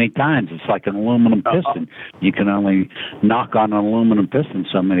too many times. It's like an aluminum piston. You can only knock on an aluminum piston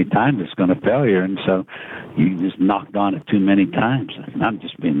so many times it's going to failure, and so you just knocked on it too many times. I'm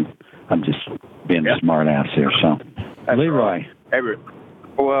just being a smart ass here. So, That's Leroy. Right.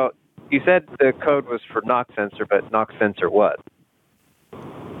 Well, you said the code was for NOx sensor, but NOx sensor what?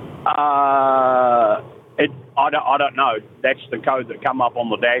 I don't know. That's the code that come up on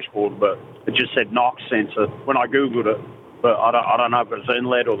the dashboard, but it just said NOx sensor when I googled it. But I don't know if it's the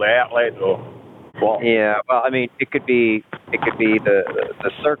inlet or the outlet or what. Yeah, well, I mean, it could be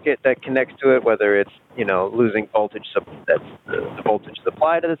the circuit that connects to it, whether it's losing voltage. That's the voltage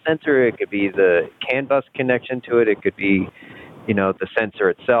supply to the sensor. It could be the CAN bus connection to it. It could be the sensor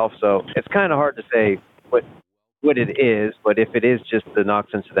itself. So it's kind of hard to say what it is, but if it is just the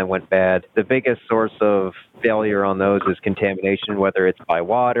NOx sensor that went bad, the biggest source of failure on those is contamination, whether it's by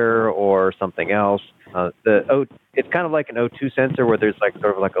water or something else. It's kind of like an O2 sensor where there's like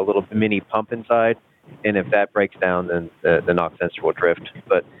sort of like a little mini pump inside, and if that breaks down, then the NOx sensor will drift.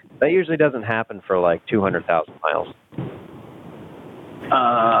 But that usually doesn't happen for like 200,000 miles.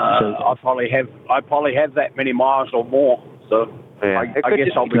 I probably have that many miles or more. So yeah. I guess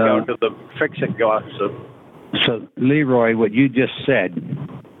I'll be going to the fix-it guy. So, Leroy, what you just said,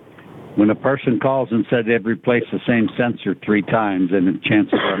 when a person calls and said they've replaced the same sensor 3 times, and the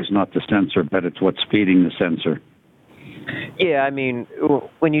chances are it's not the sensor, but it's what's feeding the sensor. Yeah, I mean,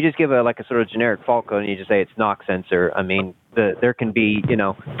 when you just give a sort of generic fault code and you just say it's NOx sensor, I mean, there can be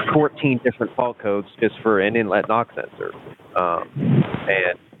 14 different fault codes just for an inlet NOx sensor,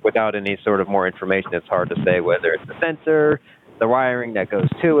 and without any sort of more information, it's hard to say whether it's the sensor, the wiring that goes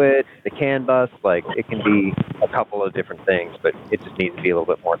to it, the CAN bus. Like, it can be a couple of different things, but it just needs to be a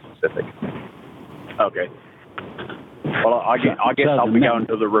little bit more specific. Okay. Well, I guess I'll be going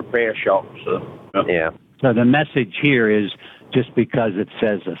to the repair shop. So yeah. So the message here is just because it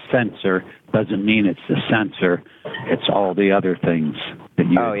says a sensor doesn't mean it's the sensor. It's all the other things that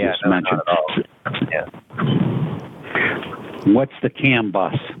you just mentioned. Yeah. What's the CAN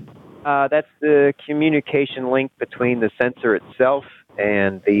bus? That's the communication link between the sensor itself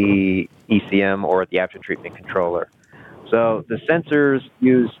and the ECM or the after treatment controller. So the sensors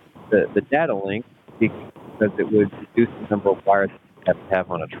use the data link because it would reduce the number of wires you have to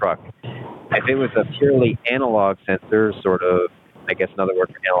have on a truck. If it was a purely analog sensor, sort of, I guess another word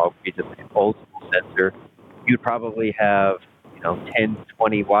for analog would be just an old school sensor, you'd probably have 10,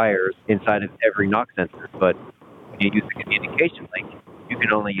 20 wires inside of every NOx sensor. But when you use the communication link, you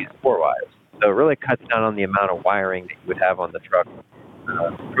can only use 4 wires. So it really cuts down on the amount of wiring that you would have on the truck.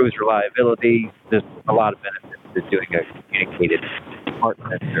 Improves reliability. There's a lot of benefits to doing a communicated smart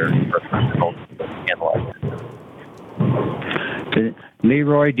sensor versus an old analog sensor.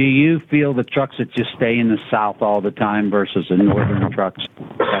 Leroy, do you feel the trucks that just stay in the south all the time versus the northern trucks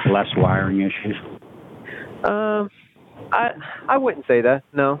have less wiring issues? I wouldn't say that.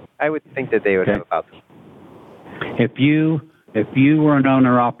 No, I would think that they would have about this. If you were an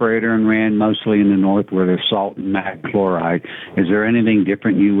owner-operator and ran mostly in the north where there's salt and mag chloride, is there anything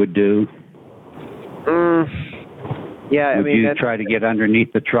different you would do? Yeah, would you try to get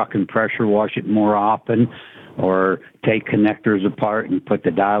underneath the truck and pressure wash it more often, or take connectors apart and put the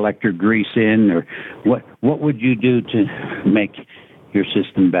dielectric grease in, or what would you do to make your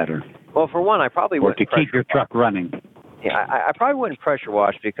system better? Well, for one, I probably wouldn't. Or to keep your truck running. Yeah, I probably wouldn't pressure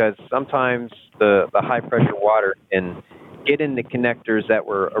wash because sometimes the high pressure water can get in the connectors that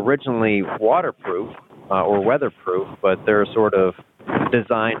were originally waterproof or weatherproof, but they're sort of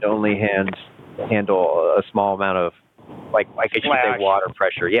designed to only handle a small amount of, like I guess you could say, water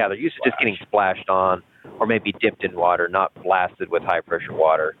pressure. Yeah, they're used to just getting splashed on or maybe dipped in water, not blasted with high pressure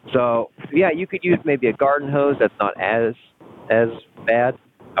water. So yeah, you could use maybe a garden hose that's not as bad.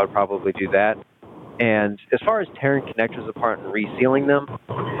 I would probably do that. And as far as tearing connectors apart and resealing them,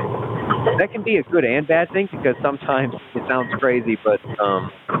 that can be a good and bad thing because sometimes it sounds crazy, but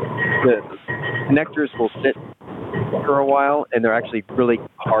the connectors will sit for a while and they're actually really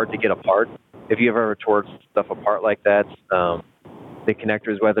hard to get apart. If you've ever tore stuff apart like that, the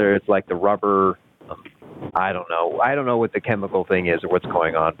connectors, whether it's like the rubber, I don't know what the chemical thing is or what's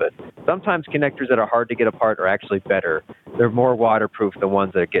going on, but sometimes connectors that are hard to get apart are actually better. They're more waterproof than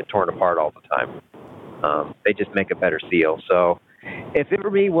ones that get torn apart all the time. They just make a better seal. So if it were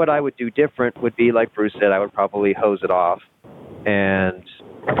me, what I would do different would be, like Bruce said, I would probably hose it off. And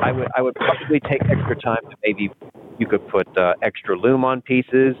I would probably take extra time to maybe you could put extra lume on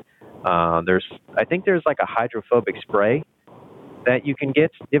pieces. I think there's like a hydrophobic spray that you can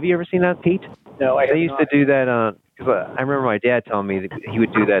get. Have you ever seen that, Pete? No, I have They used to do that because I remember my dad telling me that he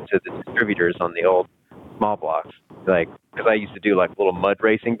would do that to the distributors on the old small blocks. Like, because I used to do like little mud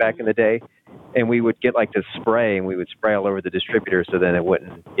racing back in the day, and we would get like this spray and we would spray all over the distributor so then it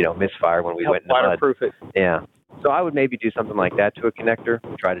wouldn't, misfire when we went in the mud. Waterproof it. Yeah. So I would maybe do something like that to a connector,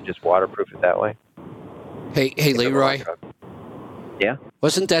 try to just waterproof it that way. Hey, Leroy. Yeah?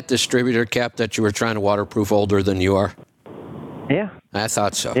 Wasn't that distributor cap that you were trying to waterproof older than you are? Yeah. I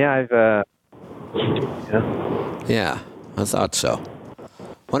thought so. Yeah, Yeah, I thought so.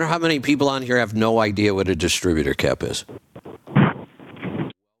 Wonder how many people on here have no idea what a distributor cap is.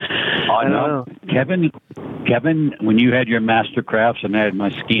 I know. Kevin, when you had your Master Crafts and I had my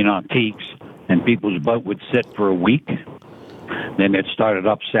Ski Nautiques, and people's boat would sit for a week, then it started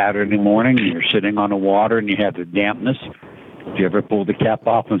up Saturday morning, and you're sitting on the water, and you had the dampness. Did you ever pull the cap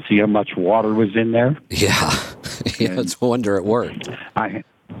off and see how much water was in there? Yeah, yeah. It's a wonder it worked.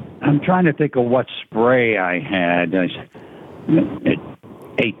 I'm trying to think of what spray I had. It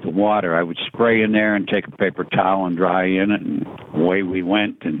ate the water. I would spray in there and take a paper towel and dry in it, and away we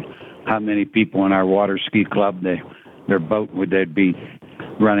went. And how many people in our water ski club, their boat they'd be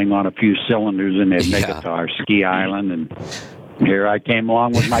running on a few cylinders, and they'd make it to our ski island. And here I came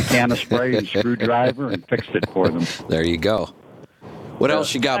along with my can of spray and screwdriver and fixed it for them. There you go. What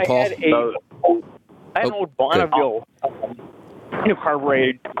else you got, Paul? I had an old Bonneville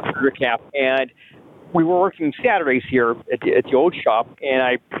carbureted distributor cap, and we were working Saturdays here at the old shop, and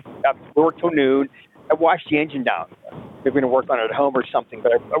I worked till noon. I washed the engine down. They're going to work on it at home or something,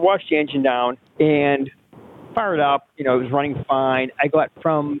 but I washed the engine down and fired up. It was running fine. I got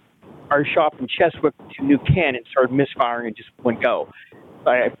from our shop in Cheswick to New Kent and started misfiring and just wouldn't go.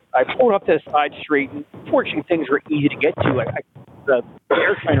 I pulled up to the side street, and fortunately things were easy to get to. The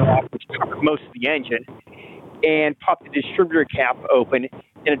air cleaner off, which covered most of the engine, and popped the distributor cap open,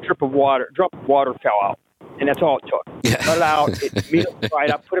 and a drop of water fell out. And that's all it took. Cut it out, it immediately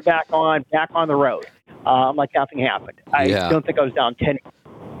dried up, put it back on the road. Like nothing happened. I don't think I was down 10.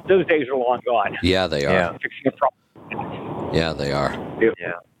 Those days are long gone. Yeah, they are. Yeah. Fixing a problem. Yeah, they are.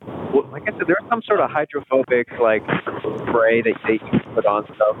 Yeah. Well, like I said, there's some sort of hydrophobic spray that you can put on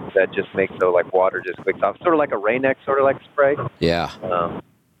stuff that just makes the water just wicks off, sort of like a Rain-X sort of spray. Yeah.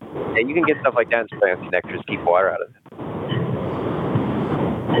 And you can get stuff like that and spray on connectors, keep water out of it.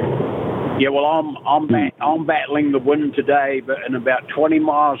 Yeah, well, I'm battling the wind today, but in about 20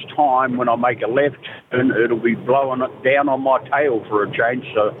 miles time, when I make a left turn, it'll be blowing it down on my tail for a change.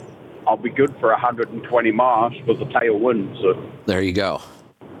 So I'll be good for 120 miles with the tailwind. So there you go.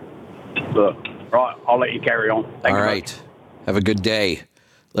 Right, I'll let you carry on. Thank you, right. Have a good day.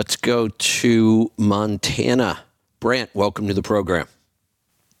 Let's go to Montana. Brant, welcome to the program.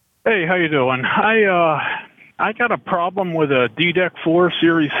 Hey, how you doing? I got a problem with a DDEC 4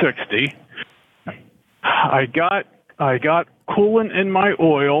 Series 60. I got coolant in my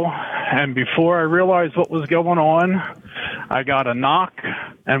oil, and before I realized what was going on, I got a knock,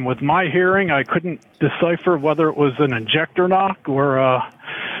 and with my hearing, I couldn't decipher whether it was an injector knock or a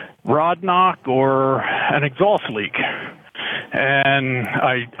rod knock or an exhaust leak. And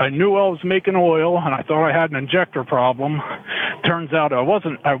I knew I was making oil, and I thought I had an injector problem. Turns out I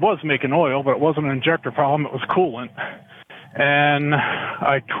was making oil, but it wasn't an injector problem, it was coolant. And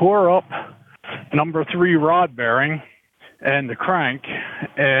I tore up number 3 rod bearing and the crank,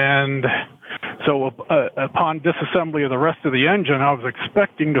 and so upon disassembly of the rest of the engine, I was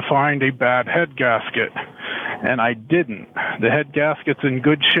expecting to find a bad head gasket, and I didn't. The head gasket's in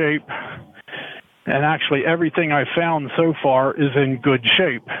good shape, and actually everything I found so far is in good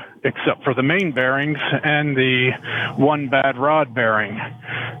shape, except for the main bearings and the one bad rod bearing.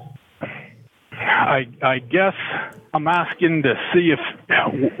 I guess I'm asking to see if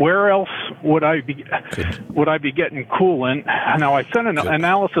where else would I be getting coolant. Now, I sent an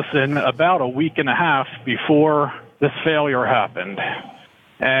analysis in about a week and a half before this failure happened,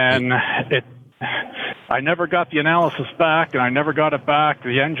 and I never got the analysis back, and I never got it back.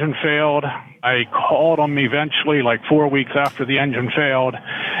 The engine failed. I called them eventually, 4 weeks after the engine failed,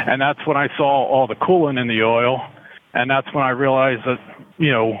 and that's when I saw all the coolant in the oil, and that's when I realized that,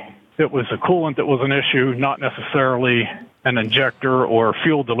 it was a coolant that was an issue, not necessarily an injector or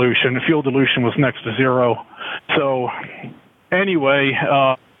fuel dilution. Fuel dilution was next to zero. So anyway,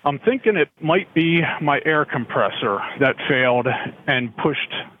 I'm thinking it might be my air compressor that failed and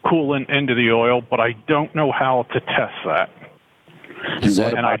pushed coolant into the oil, but I don't know how to test that.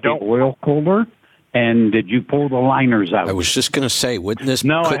 And I don't. The oil cooler? And did you pull the liners out? I was just going to say, wouldn't this?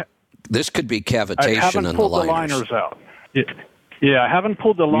 This could be cavitation I haven't on pulled the liners out. Yeah, I haven't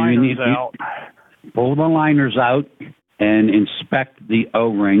pulled the liners out. Pull the liners out and inspect the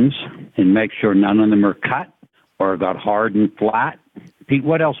O-rings and make sure none of them are cut or got hard and flat. Pete,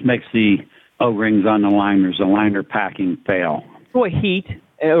 what else makes the O-rings on the liners, the liner packing, fail? Well, heat.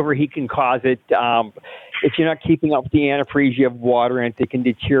 Overheat can cause it. If you're not keeping up with the antifreeze, you have water in it that can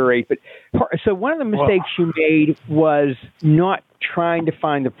deteriorate. So one of the mistakes you made was not trying to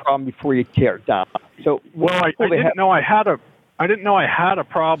find the problem before you tear it down. So I didn't know I had I didn't know I had a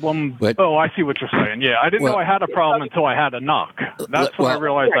problem. But- Oh, I see what you're saying. Yeah, I didn't know I had a problem until I had a knock. That's when I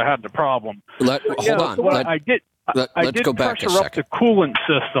realized I had the problem. Hold on. Well, I did Let's go back a pressure up second. the coolant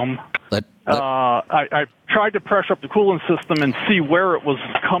system. I tried to pressure up the coolant system and see where it was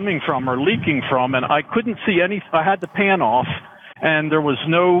coming from or leaking from, and I couldn't see any. I had the pan off, and there was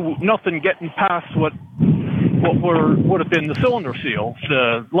nothing getting past what would have been the cylinder seals,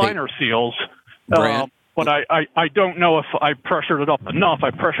 the liner seals. Brant? But I don't know if I pressured it up enough.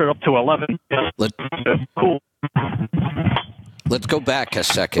 I pressured up to 11. Cool. Let's go back a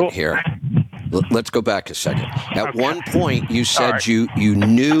second here. Let's go back a second. At one point, you said you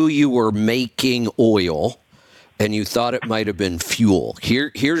knew you were making oil, and you thought it might have been fuel.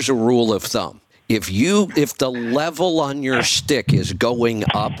 Here's a rule of thumb: if the level on your stick is going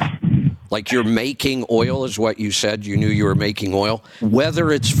up, like you're making oil, is what you said. You knew you were making oil,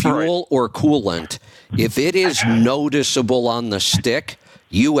 whether it's fuel or coolant. If it is noticeable on the stick,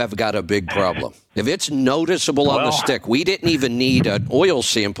 you have got a big problem. If it's noticeable on the stick, we didn't even need an oil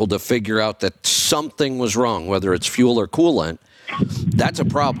sample to figure out that something was wrong, whether it's fuel or coolant. That's a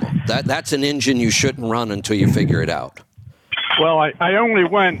problem. That's an engine you shouldn't run until you figure it out. Well, I only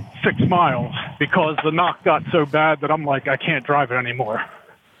went 6 miles because the knock got so bad that I'm like, I can't drive it anymore.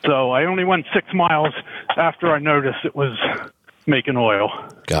 So I only went 6 miles after I noticed it was making oil.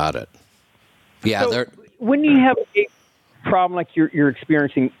 Got it. Yeah. So when you have a problem like you're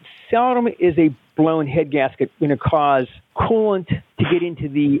experiencing, seldom is a blown head gasket going to cause coolant to get into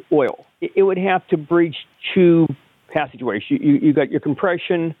the oil. It would have to breach 2 passageways. You got your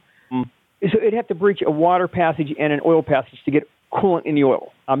compression. So it'd have to breach a water passage and an oil passage to get coolant in the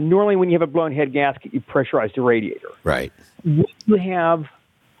oil. Normally, when you have a blown head gasket, you pressurize the radiator. Right. When you have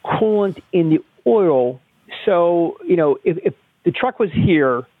coolant in the oil, so, if the truck was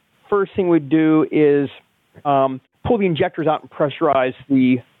here, first thing we'd do is pull the injectors out and pressurize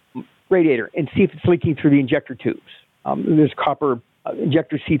the radiator and see if it's leaking through the injector tubes. There's copper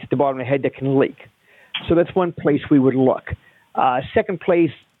injector seats at the bottom of the head that can leak. So that's one place we would look. Second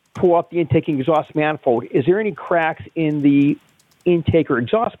place, pull out the intake and exhaust manifold. Is there any cracks in the intake or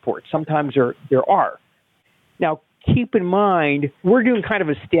exhaust port? Sometimes there are. Now, keep in mind, we're doing kind of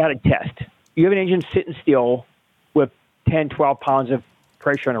a static test. You have an engine sitting still with 10, 12 pounds of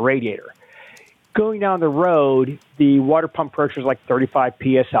pressure on a radiator. Going down the road, the water pump pressure is like 35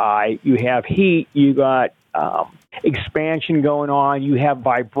 psi. You have heat. You got expansion going on. You have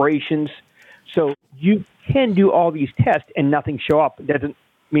vibrations. So you can do all these tests and nothing show up. It doesn't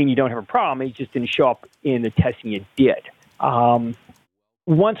mean you don't have a problem. It just didn't show up in the testing you did.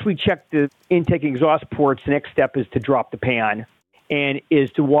 Once we check the intake and exhaust ports, the next step is to drop the pan. And is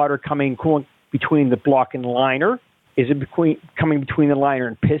the water coming coolant between the block and liner? Is it coming between the liner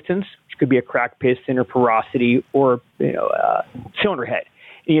and pistons, which could be a cracked piston or porosity or cylinder head?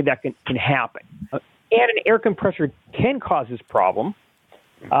 Any of that can happen. And an air compressor can cause this problem,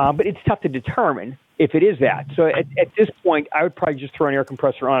 but it's tough to determine if it is that. So at this point, I would probably just throw an air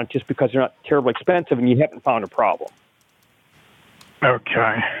compressor on it just because they're not terribly expensive and you haven't found a problem.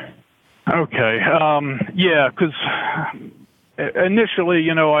 Okay. Yeah, because initially,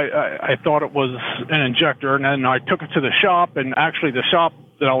 I thought it was an injector, and then I took it to the shop, and actually the shop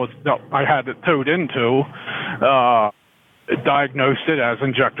that I had it towed into diagnosed it as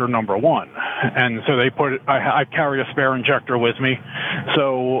injector number 1, and so they put it. I carry a spare injector with me,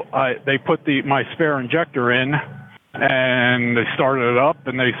 so they put my spare injector in, and they started it up,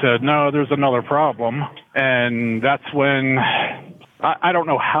 and they said, no, there's another problem, and that's when I don't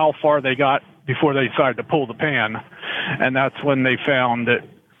know how far they got before they decided to pull the pan. And that's when they found that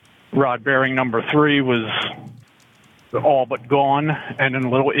rod bearing number 3 was all but gone and in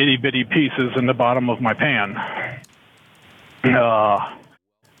little itty-bitty pieces in the bottom of my pan. And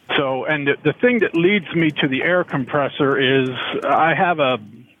the thing that leads me to the air compressor is I have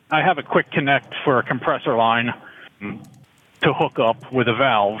a quick connect for a compressor line to hook up with a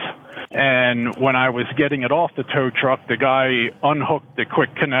valve. And when I was getting it off the tow truck, the guy unhooked the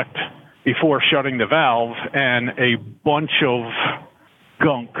quick connect before shutting the valve, and a bunch of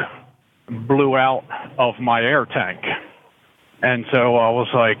gunk blew out of my air tank. And so I was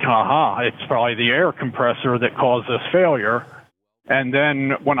like, it's probably the air compressor that caused this failure. And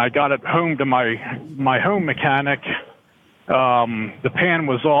then when I got it home to my home mechanic, the pan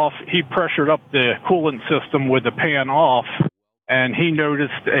was off. He pressured up the coolant system with the pan off, and he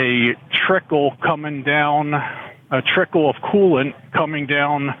noticed a trickle of coolant coming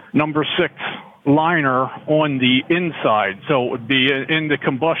down number 6 liner on the inside. So it would be in the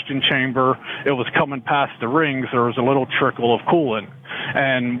combustion chamber. It was coming past the rings. There was a little trickle of coolant.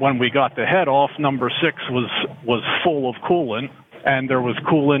 And when we got the head off, number 6 was was full of coolant, and there was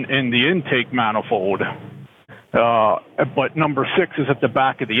coolant in the intake manifold. But number 6 is at the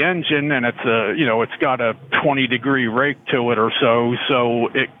back of the engine, and it's got a 20-degree rake to it or so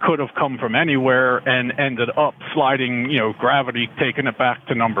it could have come from anywhere and ended up sliding, gravity taking it back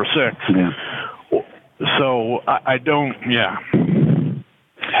to number 6. Yeah. So I don't, yeah.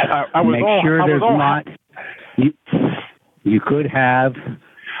 I was Make all, sure I there's was all not. You could have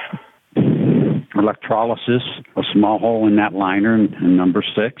electrolysis, a small hole in that liner in number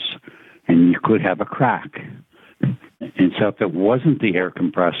 6, and you could have a crack. And so if it wasn't the air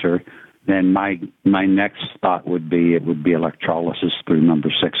compressor, then my next thought would be electrolysis through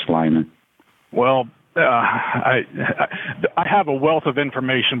number 6 liner. Well, I have a wealth of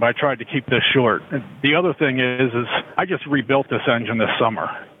information, but I tried to keep this short. The other thing is I just rebuilt this engine this summer.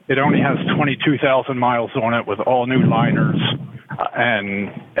 It only has 22,000 miles on it with all new liners. And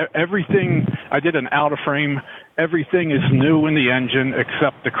everything, I did an out of frame, everything is new in the engine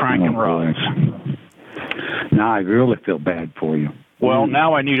except the crank and rods. Now I really feel bad for you. Well,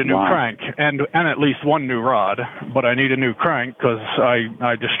 now I need a new Wow. crank and at least one new rod, but I need a new crank because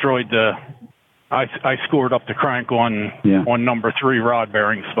I destroyed I scored up the crank on number 3 rod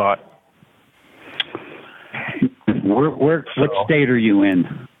bearing spot. What state are you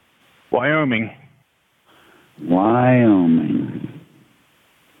in? Wyoming. Wyoming.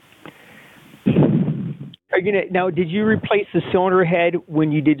 Now, did you replace the cylinder head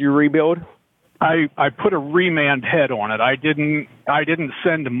when you did your rebuild? I put a remand head on it. I didn't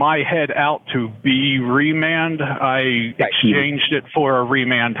send my head out to be remand. I exchanged it for a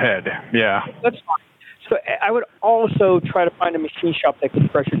remand head. Yeah. That's fine. So I would also try to find a machine shop that can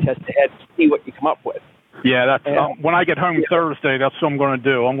pressure test the head to see what you come up with. Yeah, that's when I get home Thursday, that's what I'm going to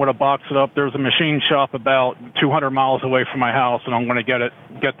do. I'm going to box it up. There's a machine shop about 200 miles away from my house, and I'm going to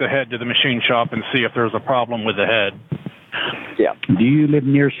get the head to the machine shop and see if there's a problem with the head. Yeah. Do you live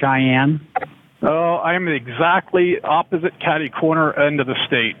near Cheyenne? I am exactly opposite catty corner end of the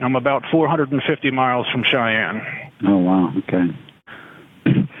state. I'm about 450 miles from Cheyenne. Oh, wow. Okay.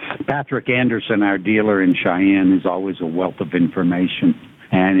 Patrick Anderson, our dealer in Cheyenne, is always a wealth of information,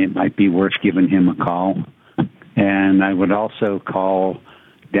 and it might be worth giving him a call. And I would also call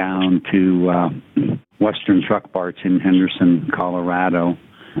down to Western Truck Parts in Henderson, Colorado,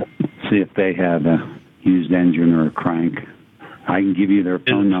 see if they have a used engine or a crank. I can give you their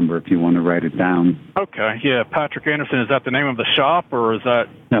phone number if you want to write it down. Okay, yeah. Patrick Anderson, is that the name of the shop, or is that...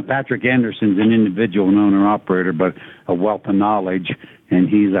 No, Patrick Anderson's an individual and owner-operator, but a wealth of knowledge, and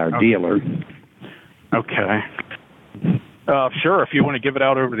he's our dealer. Okay. Sure, if you want to give it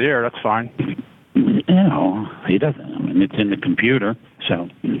out over the air, that's fine. He doesn't. I mean, it's in the computer, so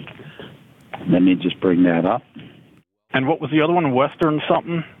let me just bring that up. And what was the other one? Western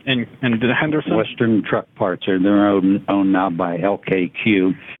something in Henderson? Western Truck Parts. They're owned now by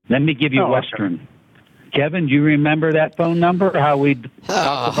LKQ. Let me give you Western. Okay. Kevin, do you remember that phone number? How we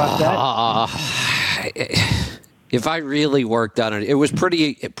talked about that? If I really worked on it, it was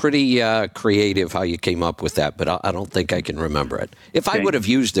pretty creative how you came up with that, but I don't think I can remember it. If I would have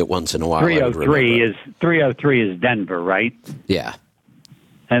used it once in a while, 303 is Denver, right? Yeah.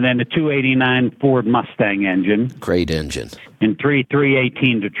 And then the 289 Ford Mustang engine. Great engine. And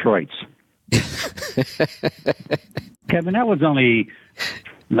 318 Detroit's. Kevin, that was only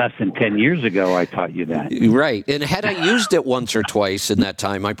less than 10 years ago I taught you that. Right. And had I used it once or twice in that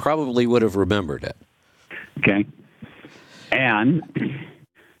time, I probably would have remembered it. Okay. And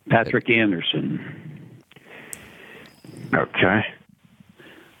Patrick Anderson. Okay.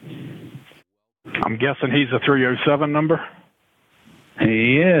 I'm guessing he's a 307 number?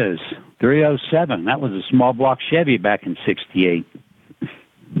 He is. 307. That was a small block Chevy back in '68.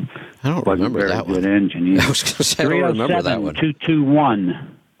 I don't remember that one. Good engine. I was going to say, I don't remember that one. 221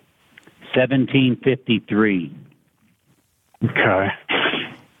 1753. Okay.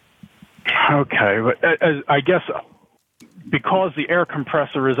 Okay, but I guess because the air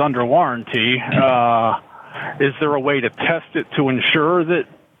compressor is under warranty, is there a way to test it to ensure that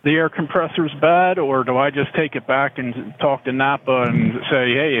the air compressor is bad, or do I just take it back and talk to Napa and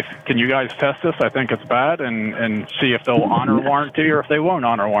say, hey, can you guys test this? I think it's bad, and see if they'll honor warranty or if they won't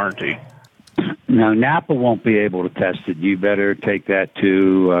honor warranty. No, Napa won't be able to test it. You better take that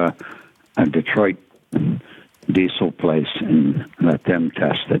to a Detroit diesel place and let them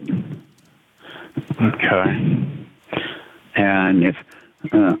test it. Okay. And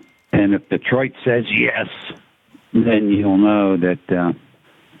if Detroit says yes, then you'll know that.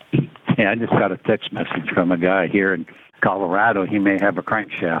 I just got a text message from a guy here in Colorado. He may have a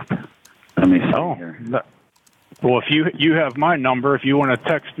crankshaft. Let me see here. Well, if you have my number, if you want to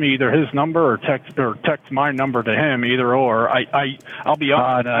text me either his number or text my number to him, either or. I'll be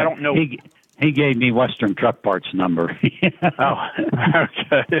honest, I don't know. He gave me Western Truck Parts number. Oh,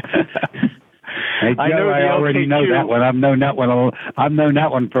 okay. Hey, Joe, I already know that one. I've known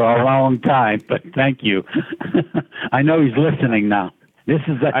that one for a long time. But thank you. I know he's listening now. This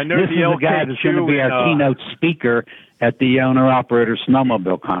is the guy that's going to be our keynote speaker at the Owner-Operator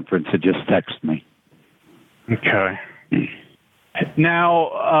Snowmobile Conference that just texted me. Okay.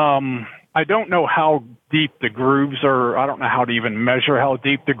 Now, I don't know how deep the grooves are. I don't know how to even measure how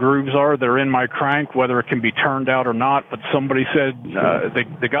deep the grooves are. They're in my crank, whether it can be turned out or not. But somebody said,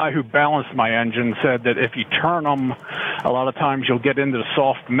 the guy who balanced my engine said that if you turn them, a lot of times you'll get into the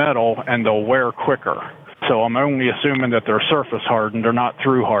soft metal and they'll wear quicker. So I'm only assuming that they're surface hardened. They're not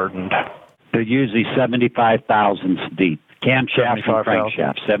through hardened. They're usually 75 thousandths deep. Camshafts and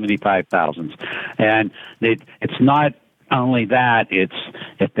crankshafts, 75 thousandths. And it's not only that, it's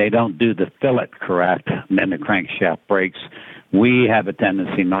if they don't do the fillet correct, then the crankshaft breaks. We have a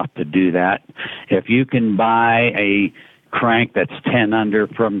tendency not to do that. If you can buy a crank that's 10 under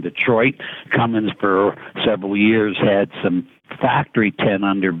from Detroit, Cummins for several years had some factory 10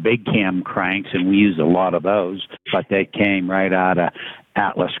 under big cam cranks, and we use a lot of those, but they came right out of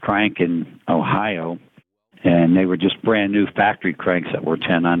Atlas Crank in Ohio. And they were just brand new factory cranks that were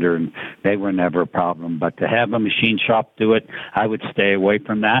 10 under, and they were never a problem. But to have a machine shop do it, I would stay away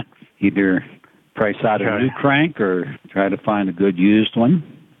from that. Either price out a new crank or try to find a good used one.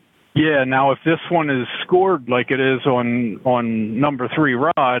 Yeah. Now, if this one is scored like it is on number 3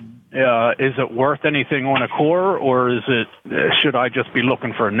 rod, is it worth anything on a core, or should I just be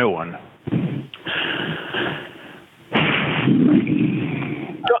looking for a new one?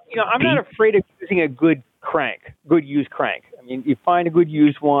 I'm not afraid of using a good used crank. I mean, you find a good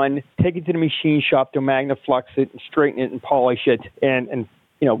used one, take it to the machine shop, to Magnaflux it and straighten it and polish it. And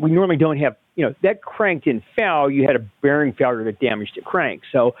we normally don't have, that crank didn't foul. You had a bearing failure that damaged the crank.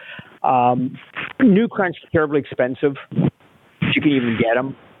 So new cranks are terribly expensive. You can even get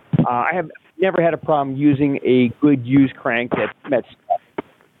them. I have never had a problem using a good used crank that's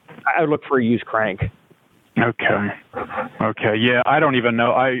I would look for a used crank. Okay. Yeah, I don't even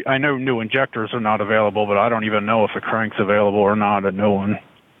know. I know new injectors are not available, but I don't even know if a crank's available or not, a new one.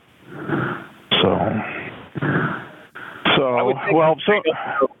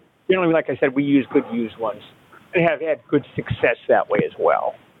 Generally, like I said, we use good used ones and have had good success that way as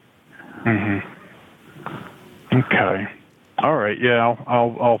well. Mm-hmm. Okay. All right. Yeah,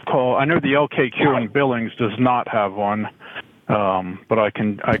 I'll call. I know the LKQ in Billings does not have one, but I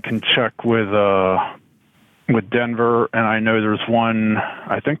can check with Denver, and I know there's one.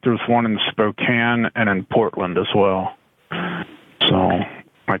 I think there's one in Spokane and in Portland as well. So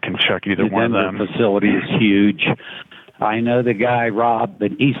I can check either one of them. The Denver facility is huge. I know the guy Rob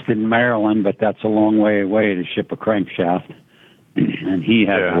in Easton, Maryland, but that's a long way away to ship a crankshaft, and he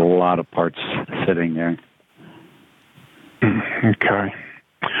has a lot of parts sitting there. Okay.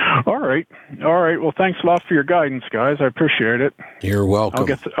 All right. Well, thanks a lot for your guidance, guys. I appreciate it. You're welcome.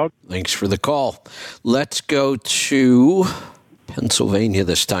 Thanks for the call. Let's go to Pennsylvania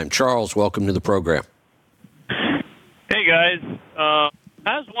this time. Charles, welcome to the program. Hey, guys. I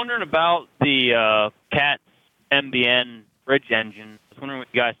was wondering about the CAT MBN bridge engine. I was wondering what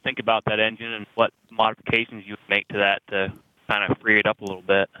you guys think about that engine and what modifications you would make to that to kind of free it up a little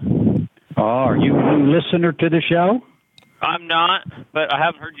bit. Oh, are you a new listener to the show? I'm not, but I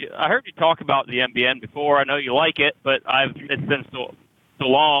haven't heard you. I heard you talk about the MBN before. I know you like it, but it's been so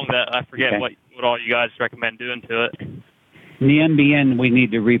long that I forget what all you guys recommend doing to it. The MBN, we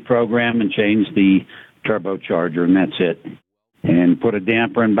need to reprogram and change the turbocharger, and that's it. And put a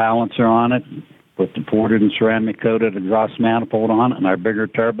damper and balancer on it, put the ported and ceramic coated exhaust manifold on it, and our bigger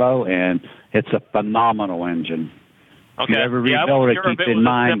turbo, and it's a phenomenal engine. Okay. If you ever rebuild it, keep in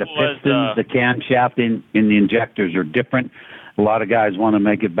mind the pistons, the camshaft in the injectors are different. A lot of guys want to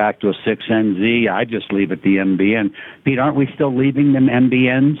make it back to a 6NZ. I just leave it the MBN. Pete, aren't we still leaving them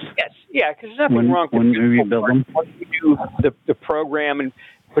MBNs? Yes. Yeah, because there's nothing wrong with when we rebuild them. Once we do the program and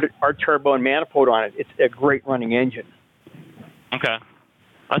put our turbo and manifold on it, it's a great running engine. Okay.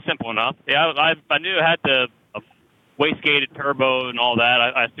 That's simple enough. Yeah, I knew it had the wastegated turbo and all that.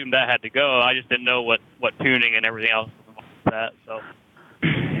 I assumed that had to go. I just didn't know what tuning and everything else was involved with that. So.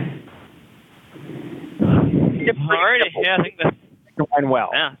 Alrighty. Yeah, I think that's going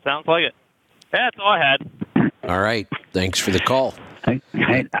well. Yeah, sounds like it. Yeah, that's all I had. All right. Thanks for the call.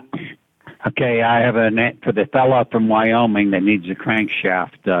 Okay, I have a net for the fellow from Wyoming that needs a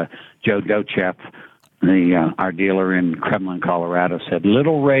crankshaft, Joe Dochef. our dealer in Kremlin, Colorado, said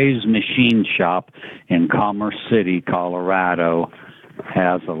Little Ray's Machine Shop in Commerce City, Colorado,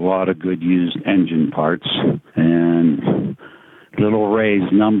 has a lot of good used engine parts. And Little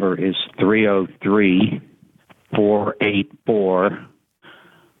Ray's number is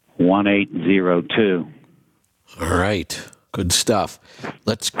 303-484-1802. All right. Good stuff.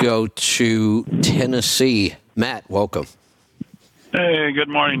 Let's go to Tennessee. Matt, welcome. Hey, good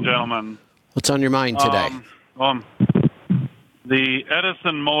morning, gentlemen. What's on your mind today? The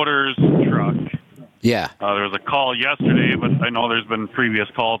Edison Motors truck. Yeah. There was a call yesterday, but I know there's been previous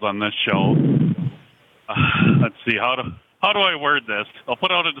calls on this show. Let's see, how do I word this? I'll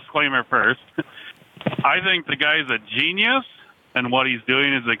put out a disclaimer first. I think the guy's a genius, and what he's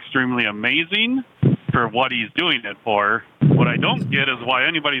doing is extremely amazing for what he's doing it for. What I don't get is why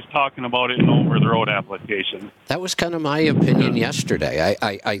anybody's talking about it in over-the-road application. That was kind of my opinion yesterday.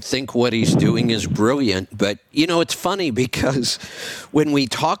 I think what he's doing is brilliant, but, it's funny because when we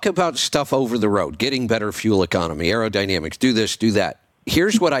talk about stuff over the road, getting better fuel economy, aerodynamics, do this, do that,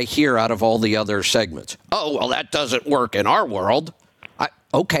 here's what I hear out of all the other segments. Oh, well, that doesn't work in our world.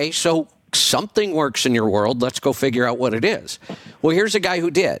 Okay, so something works in your world. Let's go figure out what it is. Well, here's a guy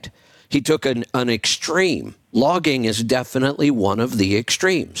who did. He took an extreme. Logging is definitely one of the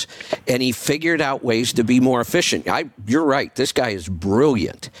extremes. And he figured out ways to be more efficient. You're right. This guy is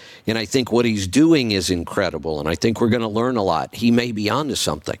brilliant. And I think what he's doing is incredible. And I think we're going to learn a lot. He may be onto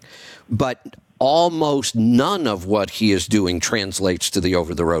something. But almost none of what he is doing translates to the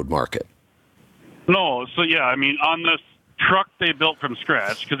over-the-road market. No. So, yeah, I mean, on this truck they built from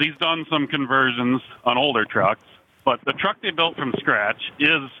scratch, because he's done some conversions on older trucks, but the truck they built from scratch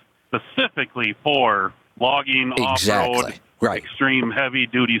is specifically for logging, off-road, right, extreme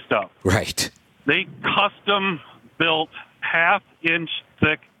heavy-duty stuff. Right. They custom-built half-inch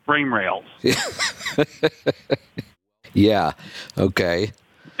thick frame rails. Yeah, okay.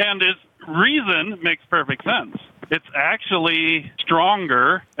 And his reason makes perfect sense. It's actually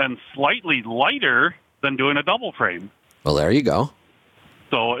stronger and slightly lighter than doing a double frame. Well, there you go.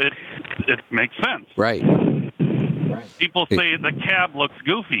 So it makes sense. Right. People say the cab looks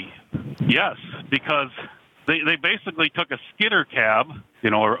goofy. Yes, because they basically took a skidder cab,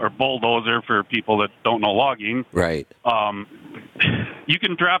 or bulldozer for people that don't know logging. Right. You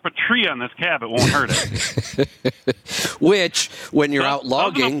can drop a tree on this cab; it won't hurt it. Which, when you're out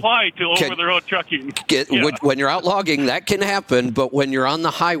logging, doesn't apply to over-the-road trucking. When you're out logging, that can happen, but when you're on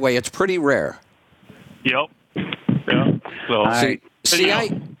the highway, it's pretty rare. Yep. Yeah. So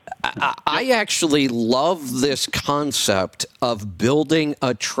I actually love this concept of building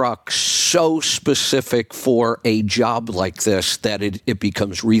a truck so specific for a job like this that it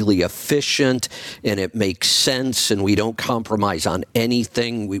becomes really efficient and it makes sense and we don't compromise on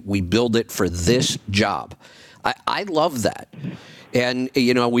anything. We build it for this job. I love that. And,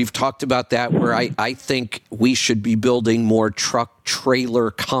 we've talked about that where I think we should be building more truck-trailer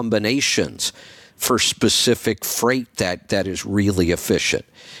combinations for specific freight that is really efficient.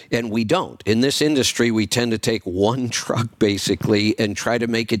 And we don't. In this industry, we tend to take one truck, basically, and try to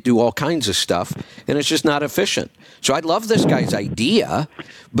make it do all kinds of stuff, and it's just not efficient. So I love this guy's idea,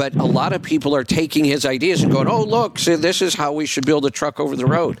 but a lot of people are taking his ideas and going, oh, look, so this is how we should build a truck over the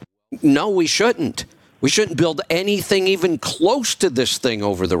road. No, we shouldn't. We shouldn't build anything even close to this thing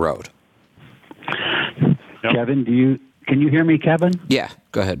over the road. Kevin, can you hear me, Kevin? Yeah,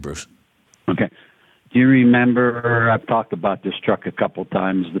 go ahead, Bruce. Okay. Do you remember, I've talked about this truck a couple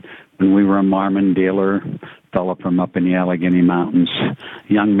times, when we were a Marmon dealer, fellow from up in the Allegheny Mountains,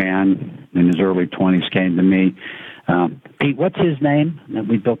 young man in his early 20s came to me. Pete, what's his name?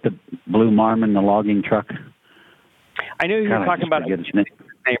 We built the blue Marmon, the logging truck. I know you're talking about his name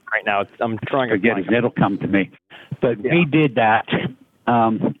right now. I'm trying to forget it. It'll come to me. But we did that,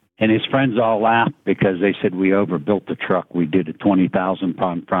 and his friends all laughed because they said we overbuilt the truck. We did a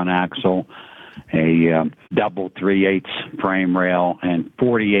 20,000-pound front axle, a double 3/8 frame rail, and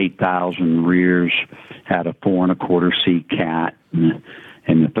 48,000 rears. Had a 4 1/4 seat cat and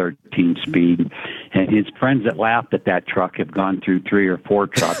the 13-speed. And his friends that laughed at that truck have gone through 3 or 4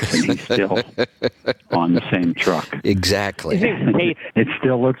 trucks, and he's still on the same truck. Exactly. It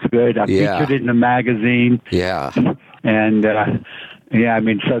still looks good. I featured it in the magazine. Yeah. And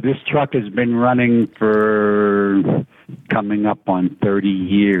so this truck has been running for coming up on 30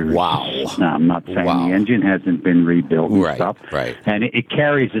 years. Wow. Now, I'm not saying the engine hasn't been rebuilt and stuff. Right. And it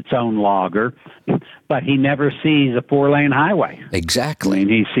carries its own logger, but he never sees a 4-lane highway. Exactly. I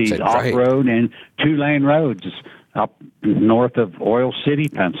mean, he sees off-road and 2-lane roads up north of Oil City,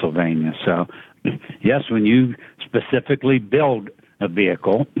 Pennsylvania. So, yes, when you specifically build a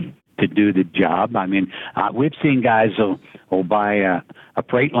vehicle to do the job. I mean, we've seen guys who'll buy a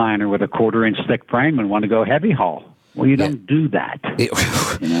Freightliner with a 1/4-inch thick frame and want to go heavy haul. Well, you don't do that.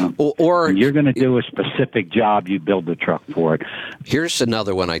 You know? Or you're going to do a specific job, you build the truck for it. Here's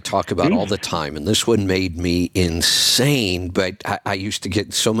another one I talk about all the time, and this one made me insane, but I used to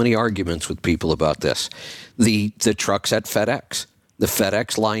get so many arguments with people about this. The trucks at FedEx, the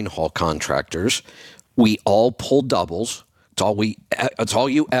FedEx line haul contractors, we all pull doubles. It's all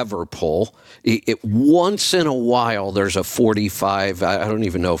you ever pull. Once in a while, there's a 45. I don't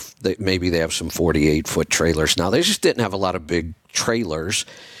even know if maybe they have some 48-foot trailers now. They just didn't have a lot of big trailers.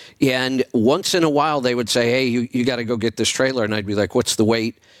 And once in a while, they would say, hey, you got to go get this trailer. And I'd be like, what's the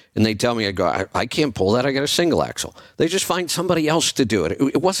weight? And they'd tell me, I'd go, I can't pull that. I got a single axle. They just find somebody else to do it.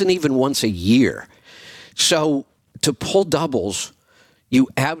 It wasn't even once a year. So to pull doubles,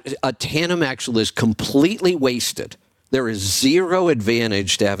 a tandem axle is completely wasted. There is zero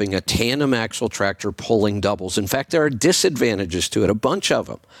advantage to having a tandem axle tractor pulling doubles. In fact, there are disadvantages to it, a bunch of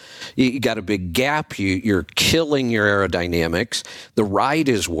them. You got a big gap. You're killing your aerodynamics. The ride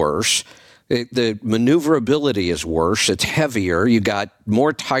is worse. The maneuverability is worse. It's heavier. You got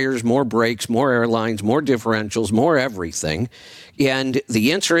more tires, more brakes, more airlines, more differentials, more everything. And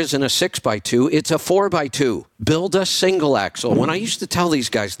the answer isn't a 6x2, it's a 4x2. Build a single axle. When I used to tell these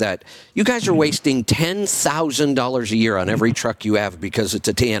guys that, you guys are wasting $10,000 a year on every truck you have because it's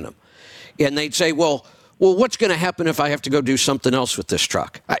a tandem. And they'd say, well, what's going to happen if I have to go do something else with this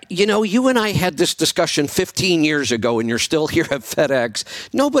truck? You and I had this discussion 15 years ago, and you're still here at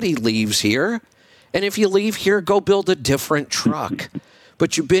FedEx. Nobody leaves here. And if you leave here, go build a different truck.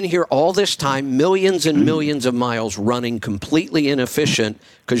 But you've been here all this time, millions and millions of miles running completely inefficient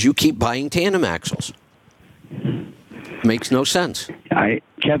because you keep buying tandem axles. Makes no sense.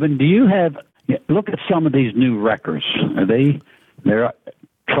 Kevin, do you look at some of these new wreckers. They're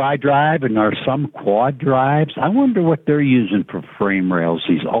tri-drive and are some quad drives. I wonder what they're using for frame rails,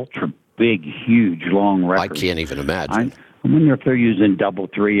 these ultra big, huge, long wreckers. I can't even imagine. I wonder if they're using double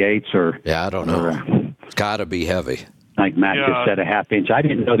 3/8 or... Yeah, I don't know. It's got to be heavy. Like Matt just said, a 1/2 inch. I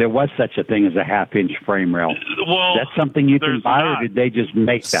didn't know there was such a thing as a 1/2 inch frame rail. Well, that's something you can buy, or did they just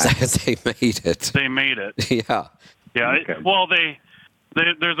make that? They made it. They made it. Yeah. Yeah. Okay.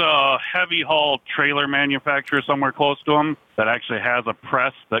 There's a heavy haul trailer manufacturer somewhere close to them that actually has a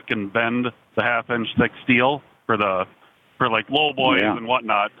press that can bend the 1/2 inch thick steel for like low boys and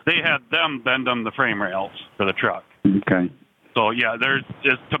whatnot. They had them bend them the frame rails for the truck. Okay. So yeah,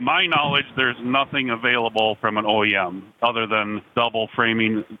 to my knowledge, there's nothing available from an OEM other than double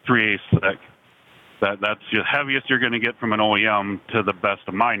framing 3/8 thick. That's the heaviest you're going to get from an OEM, to the best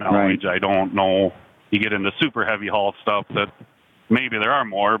of my knowledge. Right. I don't know. You get into super heavy haul stuff that maybe there are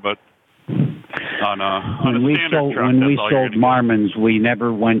more, but on a standard truck, when we sold Marmons, we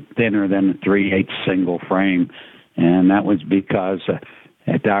never went thinner than a 3/8 single frame, and that was because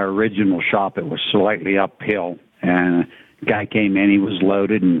at our original shop it was slightly uphill, and guy came in, he was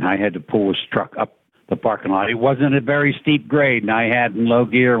loaded, and I had to pull his truck up the parking lot. It wasn't a very steep grade, and I had in low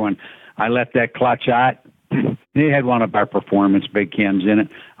gear when I let that clutch out. It had one of our performance big cams in it.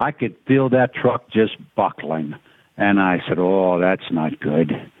 I could feel that truck just buckling. And I said, oh, that's not good.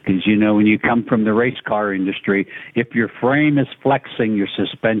 Because, when you come from the race car industry, if your frame is flexing, your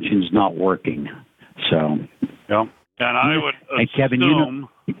suspension's not working. So. Yeah. And I would assume... Kevin,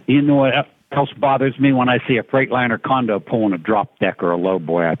 you know what else bothers me? When I see a Freightliner condo pulling a drop deck or a low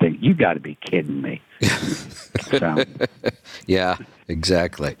boy, I think, you got to be kidding me. So. Yeah,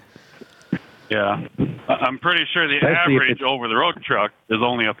 exactly. Yeah. I'm pretty sure the average over-the-road truck is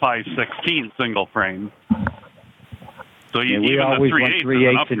only a 5/16 single frame. So we always went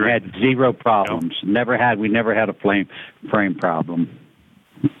 3/8 and had zero problems. Yep. We never had a frame problem.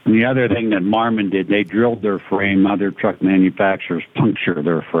 And the other thing that Marmon did, they drilled their frame. Other truck manufacturers puncture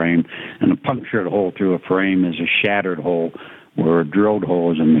their frame, and a punctured hole through a frame is a shattered hole, where a drilled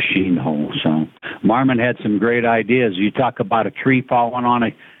hole is a machined hole. So Marmon had some great ideas. You talk about a tree falling on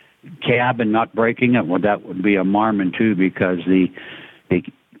a cab and not breaking it. Well, that would be a Marmon too, because the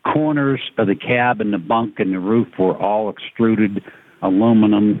corners of the cab and the bunk and the roof were all extruded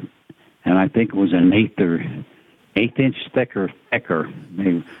aluminum, and I think it was an eighth inch thicker.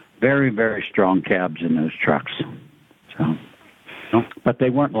 They very, very strong cabs in those trucks. So, but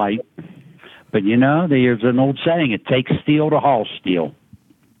they weren't light. But there's an old saying: it takes steel to haul steel.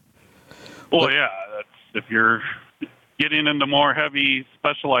 Well, yeah, if you're getting into more heavy,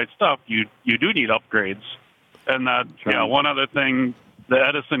 specialized stuff, you do need upgrades. And one other thing the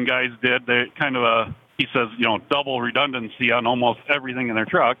Edison guys did, they kind of he says, double redundancy on almost everything in their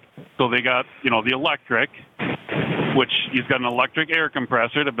truck. So they got, the electric, which he's got an electric air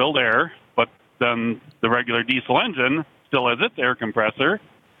compressor to build air, but then the regular diesel engine still has its air compressor.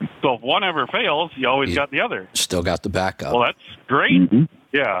 So if one ever fails, you always got the other. Still got the backup. Well, that's great. Mm-hmm.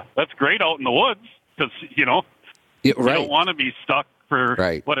 Yeah, that's great out in the woods because, Yeah, you right. don't want to be stuck for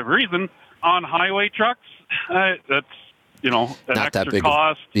Right. whatever reason. On highway trucks, that's, an Not that extra big.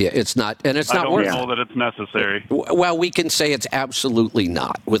 cost. Yeah, it's not, and it's I not don't worth know that it's necessary. Well, we can say it's absolutely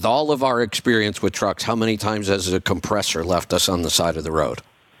not. With all of our experience with trucks, how many times has a compressor left us on the side of the road?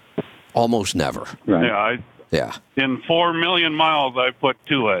 Almost never. Right. Yeah, Yeah. in 4 million miles, I put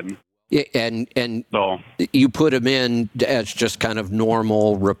 2 in. Yeah, and So you put them in as just kind of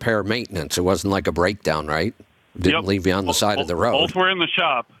normal repair maintenance. It wasn't like a breakdown, right? Didn't Yep. leave you on the side of the road. Both were in the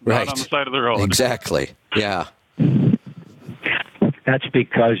shop, Right. not on the side of the road. Exactly. Yeah. That's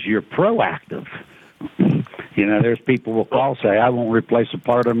because you're proactive. There's people will call, say, I won't replace a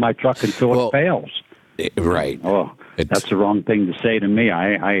part of my truck until Well, it fails. Right. Oh, that's the wrong thing to say to me.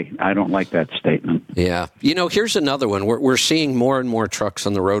 I don't like that statement. Yeah. Here's another one. We're seeing more and more trucks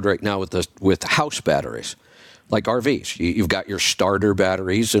on the road right now with house batteries, like RVs. You've got your starter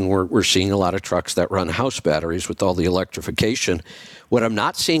batteries, and we're seeing a lot of trucks that run house batteries with all the electrification. What I'm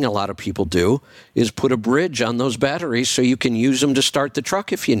not seeing a lot of people do is put a bridge on those batteries so you can use them to start the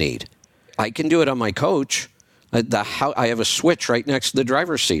truck if you need. I can do it on my coach. I have a switch right next to the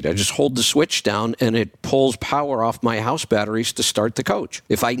driver's seat. I just hold the switch down, and it pulls power off my house batteries to start the coach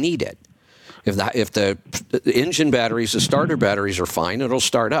if I need it. If the engine batteries, the starter batteries are fine, it'll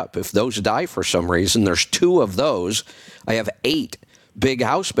start up. If those die for some reason, there's 2 of those. I have 8 big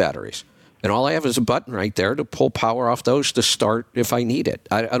house batteries. And all I have is a button right there to pull power off those to start if I need it.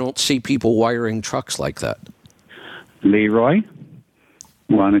 I don't see people wiring trucks like that. Leroy,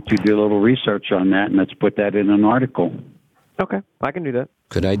 why don't you do a little research on that, and let's put that in an article. Okay, I can do that.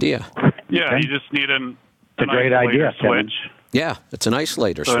 Good idea. Yeah, Okay. you just need an a great isolator idea, Kevin. switch. Yeah, it's an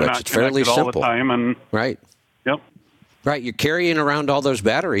isolator So they're switch. not It's fairly connected all simple. the time, and Right. yep. Right. You're carrying around all those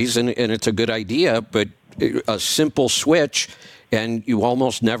batteries, and it's a good idea, but a simple switch, and you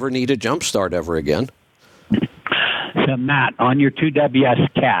almost never need a jump start ever again. So, Matt, on your 2WS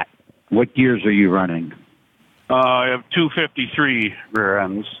Cat, what gears are you running? I have 253 rear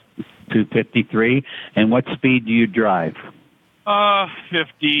ends. 253. And what speed do you drive?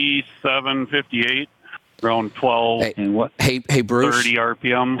 57, 58, around 12, Hey, And what? Hey, Bruce. 30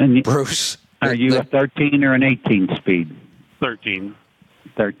 RPM, And Bruce. are you a 13 or an 18 speed? 13.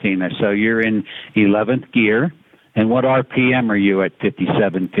 13. So you're in 11th gear. And what RPM are you at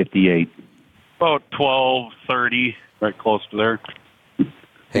 57, 58? About 12, 30, right close to there.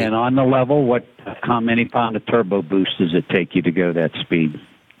 Hey. And on the level, how many pound of turbo boost does it take you to go that speed?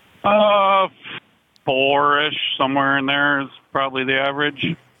 4-ish, somewhere in there is probably the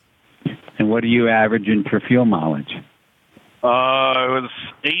average. And what are you averaging for fuel mileage? It was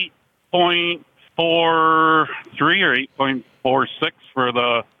 8.43 or 8.46 for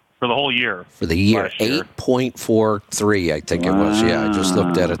the whole year. For the year, Last year. 8.43, I think it was. Yeah, I just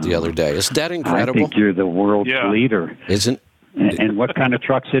looked at it the other day. Isn't that I incredible? think you're the world's Yeah. leader. Isn't? And what kind of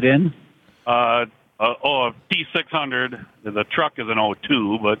truck's it in? A T600. The truck is an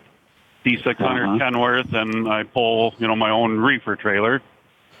 02, but T600 Kenworth, and I pull, my own reefer trailer.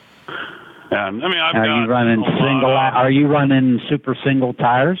 And I mean, I've got Are you running a lot single? of- Are you running super single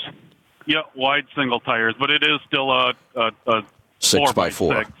tires? Yeah, wide single tires, but it is still a 6x4.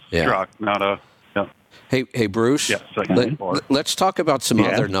 4x6 Yeah. truck, not a. Yeah. Hey, Bruce. Yeah, 6x4. Let's talk about some Yeah.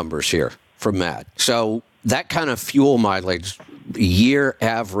 other numbers here from Matt. So that kind of fuel mileage, year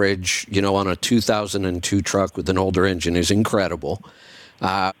average, on a 2002 truck with an older engine is incredible.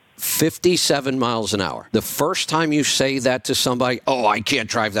 57 miles an hour. The first time you say that to somebody, oh, I can't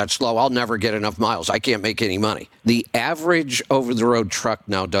drive that slow. I'll never get enough miles. I can't make any money. The average over-the-road truck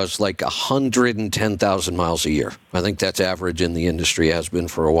now does like 110,000 miles a year. I think that's average in the industry, has been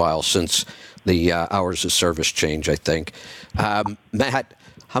for a while since the hours of service change, I think. Matt,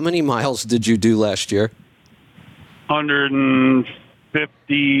 how many miles did you do last year?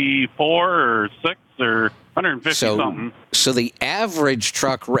 154 or 6 or 150 something. So the average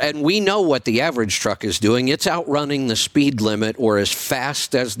truck, and we know what the average truck is doing, it's outrunning the speed limit or as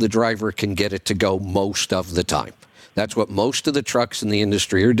fast as the driver can get it to go most of the time. That's what most of the trucks in the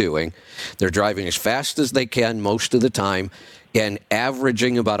industry are doing. They're driving as fast as they can most of the time and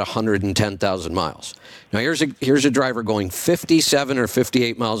averaging about 110,000 miles. Now, here's a driver going 57 or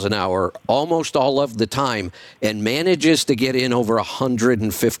 58 miles an hour almost all of the time and manages to get in over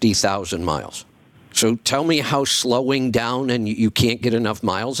 150,000 miles. So tell me how slowing down and you can't get enough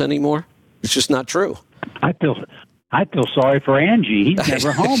miles anymore? It's just not true. I feel sorry for Angie. He's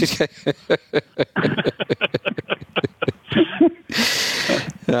never home.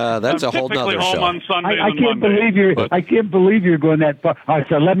 That's I'm a whole typically nother home show. on Sundays I and can't Mondays. believe you're. I can't believe you're going that far. All right,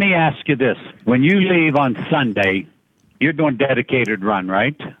 so let me ask you this: when you leave on Sunday, you're doing dedicated run,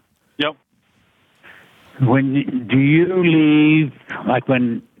 right? Yep. When do you leave? Like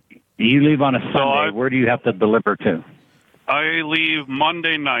when you leave on a Sunday, where do you have to deliver to? I leave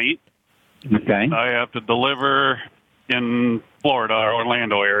Monday night. Okay. I have to deliver in Florida,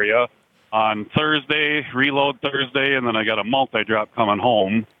 Orlando area. On Thursday, reload Thursday, and then I got a multi-drop coming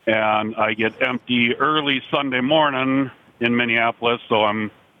home. And I get empty early Sunday morning in Minneapolis, so I'm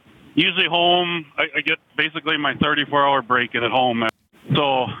usually home. I get basically my 34-hour break in at home.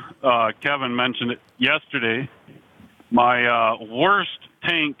 So Kevin mentioned it yesterday. My worst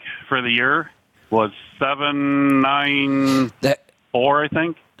tank for the year was 794, I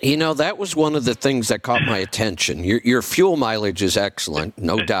think. You know, that was one of the things that caught my attention. Your fuel mileage is excellent,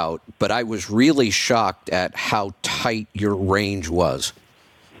 no doubt, but I was really shocked at how tight your range was.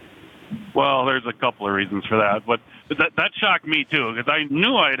 Well, there's a couple of reasons for that, but that shocked me too because I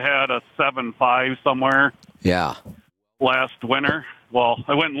knew I'd had a 7.5 somewhere. Yeah. Last winter. Well,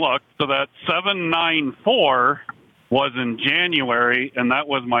 I went and looked. So that 794 was in January, and that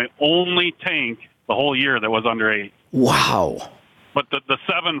was my only tank the whole year that was under 8. Wow. But the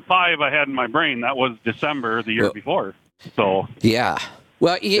 7.5 I had in my brain, that was December the year before. So yeah.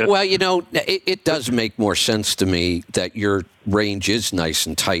 Well, you know, it does make more sense to me that your range is nice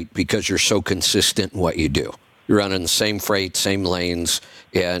and tight because you're so consistent in what you do. You're running the same freight, same lanes,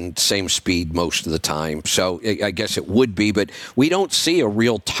 and same speed most of the time. So I guess it would be, but we don't see a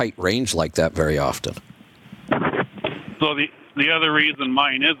real tight range like that very often. So the other reason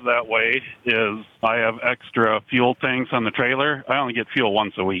mine is that way is I have extra fuel tanks on the trailer. I only get fuel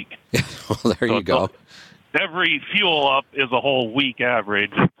once a week. Well, there you go. Every fuel up is a whole week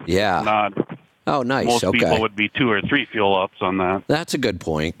average. Yeah. Not. Oh, nice. Most okay. people would be 2 or 3 fuel ups on that. That's a good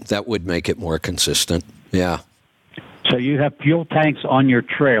point. That would make it more consistent. Yeah. So you have fuel tanks on your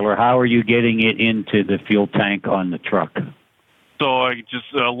trailer. How are you getting it into the fuel tank on the truck? So I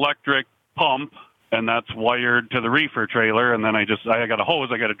just electric pump, and that's wired to the reefer trailer, and then I got a hose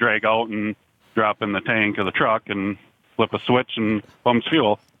I got to drag out and drop in the tank of the truck and flip a switch and pumps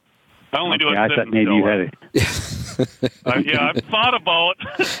fuel. I only do it. I thought maybe you had it. Yeah, I've thought about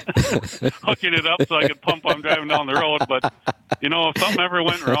hooking it up so I could pump while I'm driving down the road, but you know, if something ever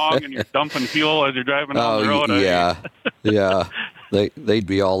went wrong and you're dumping fuel as you're driving down the road, yeah, they'd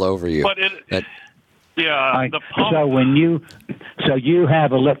be all over you. But the pump. So you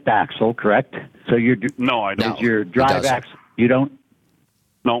have a lift axle, correct? So no, I don't. Is your drive axle? You don't?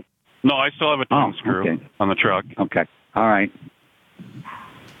 No, I still have a tongue screw on the truck. Okay, all right.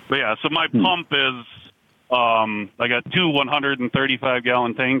 But yeah, so my pump is, I got 2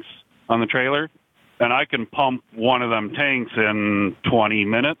 135-gallon tanks on the trailer, and I can pump one of them tanks in 20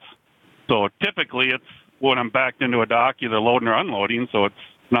 minutes. So typically it's when I'm backed into a dock, either loading or unloading, so it's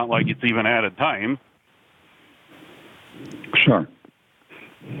not like it's even added time. Sure.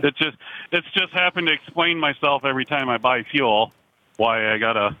 It's just happened to explain myself every time I buy fuel, why I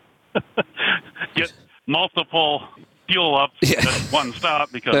got to get multiple fuel ups at one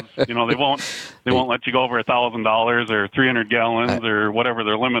stop because you know they won't let you go over $1,000 or 300 gallons or whatever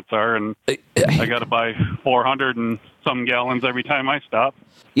their limits are, and I got to buy 400 and some gallons every time I stop.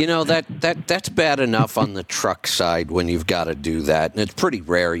 You know that's bad enough on the truck side when you've got to do that, and it's pretty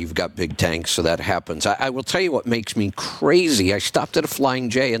rare you've got big tanks, so that happens. I will tell you what makes me crazy. I stopped at a Flying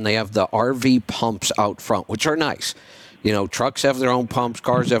J, and they have the RV pumps out front, which are nice. You know, trucks have their own pumps,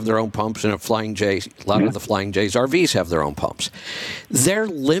 cars have their own pumps, and a Flying J, a lot of the Flying J's, RVs have their own pumps. Their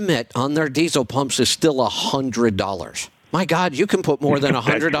limit on their diesel pumps is still $100. My God, you can put more than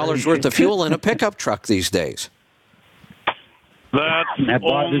 $100 worth of fuel in a pickup truck these days. That's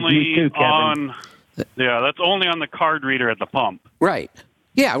only on the card reader at the pump. Right.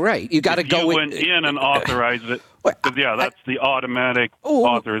 Yeah, right. You got to go in. You went in and authorized it. That's the automatic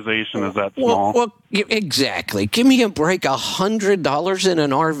authorization is that small. Well, exactly. Give me a break. $100 in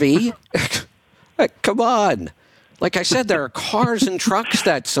an RV? Come on. Like I said, there are cars and trucks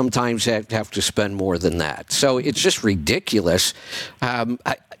that sometimes have to spend more than that. So it's just ridiculous. I'm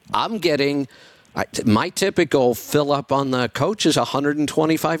getting my typical fill up on the coach is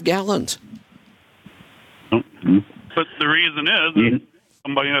 125 gallons. But the reason is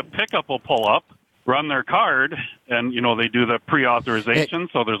somebody in a pickup will pull up, run their card, and, you know, they do the pre-authorization,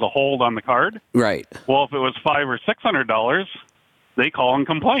 so there's a hold on the card. Right. Well, if it was $500 or $600, they call and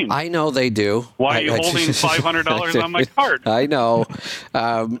complain. I know they do. Why are you holding $500 on my card? I know.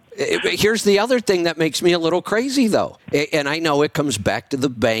 Here's the other thing that makes me a little crazy, though. And I know it comes back to the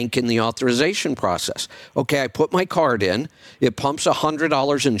bank and the authorization process. Okay, I put my card in. It pumps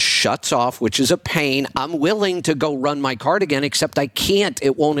 $100 and shuts off, which is a pain. I'm willing to go run my card again, except I can't.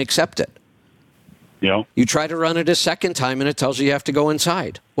 It won't accept it. Yeah. You try to run it a second time, and it tells you have to go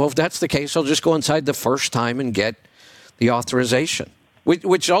inside. Well, if that's the case, I'll just go inside the first time and get the authorization,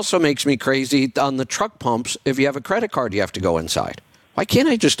 which also makes me crazy on the truck pumps. If you have a credit card, you have to go inside. Why can't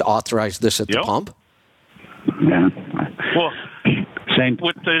I just authorize this at the pump? Yeah. Well, same.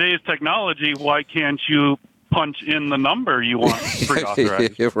 With today's technology, why can't you punch in the number you want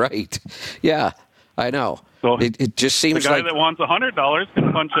pre-authorized? Right. Yeah, I know. So it just seems the guy like that wants $100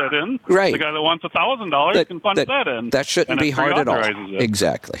 can punch that in. Right. The guy that wants $1,000 can punch that in. That shouldn't be hard at all. It.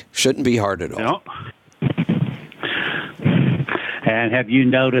 Exactly. Shouldn't be hard at all. And have you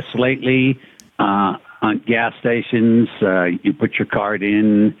noticed lately on gas stations, you put your card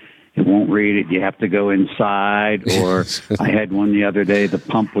in, it won't read it, you have to go inside? Or I had one the other day, the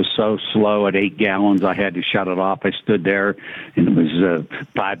pump was so slow at 8 gallons, I had to shut it off. I stood there, and it was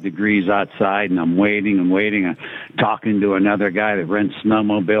 5 degrees outside, and I'm waiting. I'm talking to another guy that rents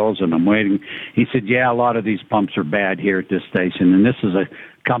snowmobiles, and I'm waiting. He said, yeah, a lot of these pumps are bad here at this station, and this is a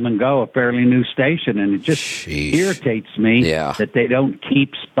come and go, a fairly new station, and it just irritates me that they don't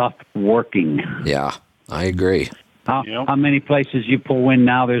keep stuff working. Yeah, I agree. How many places you pull in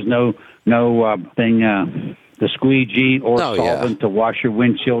now? There's no thing, the squeegee or solvent to wash your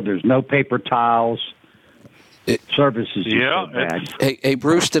windshield. There's no paper towels. Services are so bad. Hey,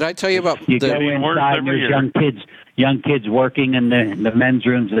 Bruce, did I tell you about you go inside and there's young kids working in the men's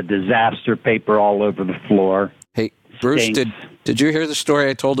rooms, a disaster, paper all over the floor. Hey, Bruce, Stinks. did you hear the story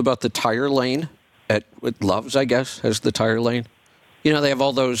I told about the tire lane at Love's, I guess, has the tire lane? You know, they have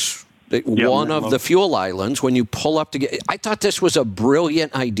all those... One of the fuel islands, when you pull up to get... I thought this was a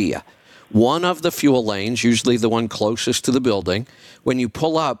brilliant idea. One of the fuel lanes, usually the one closest to the building, when you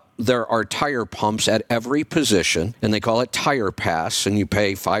pull up, there are tire pumps at every position, and they call it Tire Pass, and you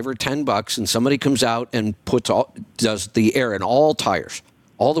pay $5 or $10, and somebody comes out and does the air in all tires,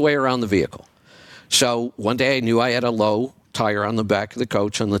 all the way around the vehicle. So one day I knew I had a low tire on the back of the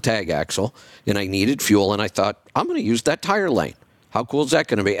coach on the tag axle, and I needed fuel, and I thought, I'm going to use that tire lane. How cool is that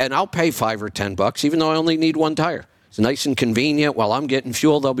going to be? And I'll pay $5 or $10, even though I only need one tire. It's nice and convenient. While I'm getting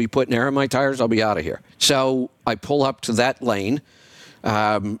fuel, they'll be putting air in my tires. I'll be out of here. So I pull up to that lane.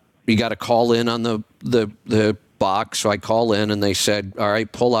 You got to call in on the box. So I call in, and they said, all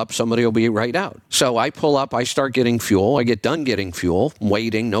right, pull up. Somebody will be right out. So I pull up. I start getting fuel. I get done getting fuel. I'm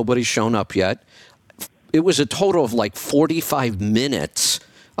waiting. Nobody's shown up yet. It was a total of like 45 minutes.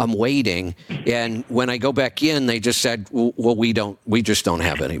 I'm waiting, and when I go back in, they just said, well, we just don't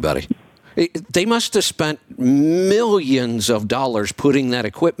have anybody. They must have spent millions of dollars putting that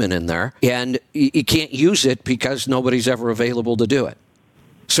equipment in there, and you can't use it because nobody's ever available to do it.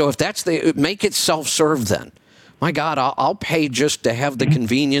 So if that's make it self-serve then. My God, I'll pay just to have the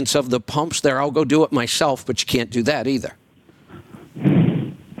convenience of the pumps there. I'll go do it myself, but you can't do that either.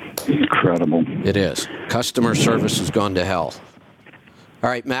 Incredible. It is. Customer service has gone to hell. All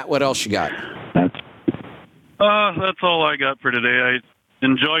right, Matt, what else you got? That's all I got for today. I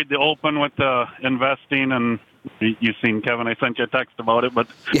enjoyed the open with the investing, and you've seen, Kevin, I sent you a text about it, but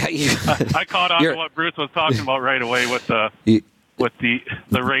I caught on to what Bruce was talking about right away with the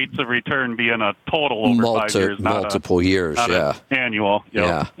rates of return being a total over 5 years. Multiple years, not annual.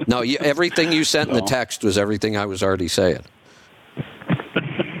 Yeah. No, everything you sent in the text was everything I was already saying.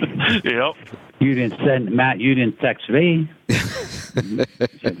 Yep. You didn't text me.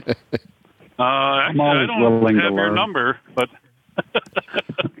 I don't have your number, but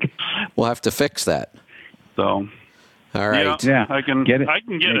We'll have to fix that. So, all right. Yeah, I can get it. I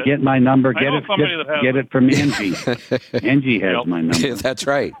can get it. Get my number. Get it from Angie. Angie has my number. Yeah, that's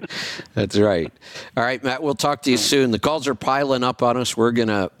right. That's right. All right, Matt, we'll talk to you soon. The calls are piling up on us. We're going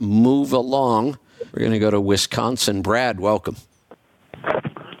to move along. We're going to go to Wisconsin. Brad, welcome.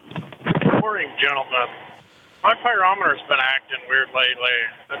 Good morning, gentlemen. My pyrometer's been acting weird lately.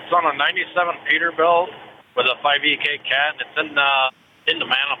 It's on a 97 Peterbilt with a 5EK cat, and it's in the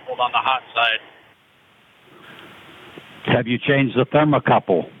manifold on the hot side. Have you changed the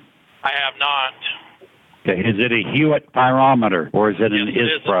thermocouple? I have not. Okay. Is it a Hewitt pyrometer, or is it an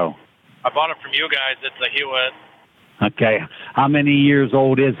ISPRO? I bought it from you guys. It's a Hewitt. Okay. How many years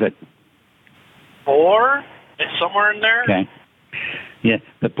old is it? 4? It's somewhere in there. Okay. Yeah.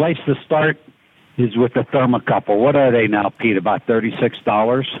 The place to start is with the thermocouple. What are they now, Pete? About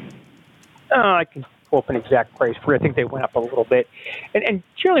 $36? I can pull up an exact price for it. I think they went up a little bit. And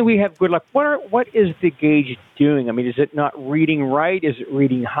generally we have good luck. What is the gauge doing? I mean, is it not reading right? Is it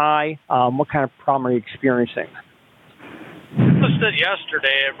reading high? What kind of problem are you experiencing? Listed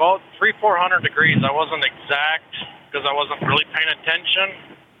yesterday about 300-400 degrees. I wasn't exact because I wasn't really paying attention,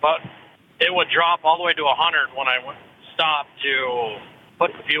 but it would drop all the way to 100 when I stopped to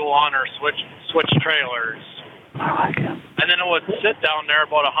put the fuel on or switch trailers. And then it would sit down there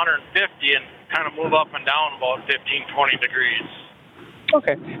about 150 and kind of move up and down about 15-20 degrees.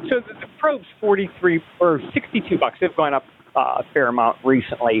 Okay, so the probe's $43 or $62. They've gone up a fair amount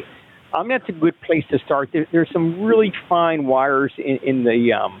recently. That's a good place to start. There's some really fine wires in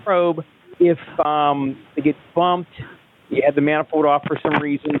the probe. If they get bumped, you have the manifold off for some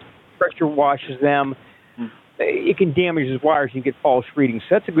reason, pressure washes them, it can damage those wires and you get false readings.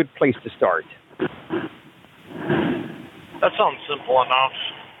 So that's a good place to start. That sounds simple enough.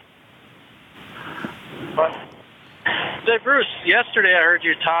 But, say, Bruce, yesterday I heard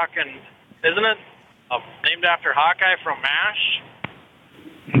you talking, isn't it named after Hawkeye from MASH?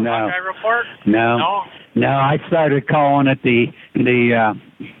 No. Hawkeye Report? No. I started calling it the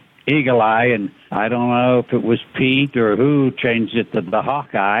Eagle Eye, and I don't know if it was Pete or who changed it to the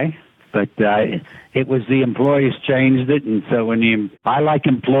Hawkeye, but it was the employees changed it, and so I like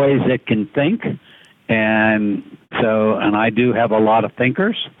employees that can think, and I do have a lot of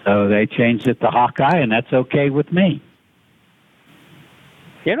thinkers, so they changed it to Hawkeye, and that's okay with me.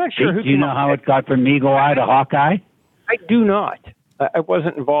 Yeah, I'm not sure Pete, do you know how it got from Eagle Eye to Hawkeye? I do not. I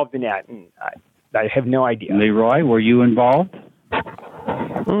wasn't involved in that, and I have no idea. Leroy, were you involved?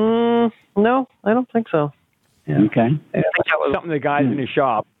 No, I don't think so. Yeah. Okay. I think that was something the guys in the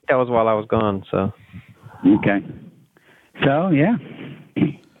shop. That was while I was gone, so. Okay. So, yeah.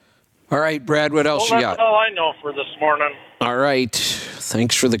 All right, Brad, what else you got? That's all I know for this morning. All right.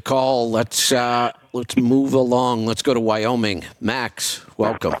 Thanks for the call. Let's move along. Let's go to Wyoming. Max,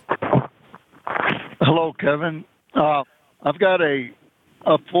 welcome. Hello, Kevin. I've got a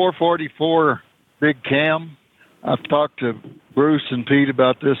 444 big cam. I've talked to Bruce and Pete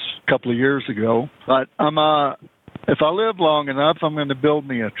about this a couple of years ago, but if I live long enough, I'm going to build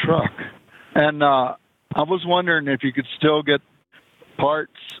me a truck. And I was wondering if you could still get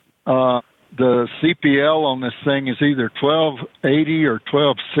parts. The CPL on this thing is either 1280 or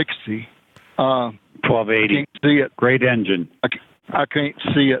 1260. 1280. Can't see it. Great engine. I can't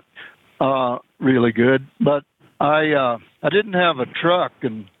see it really good, but I didn't have a truck,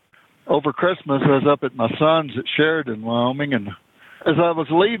 and over Christmas I was up at my son's at Sheridan, Wyoming, and as I was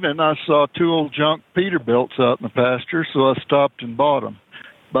leaving, I saw two old junk Peterbilts out in the pasture, so I stopped and bought them.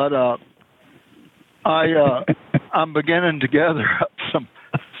 But I'm beginning to gather up some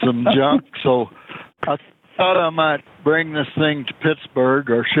junk, so I thought I might bring this thing to Pittsburgh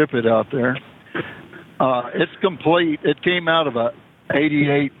or ship it out there. It's complete. It came out of a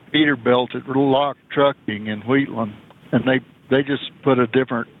 88 Peterbilt at Lock Trucking in Wheatland, and they just put a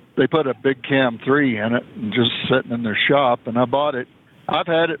big cam 3 in it and just sitting in their shop, and I bought it. I've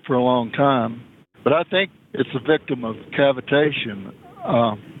had it for a long time, but I think it's a victim of cavitation.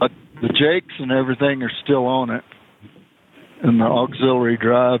 But the jakes and everything are still on it, and the auxiliary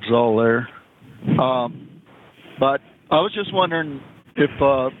drive's all there. But I was just wondering if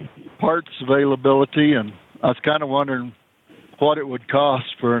parts availability, and I was kind of wondering what it would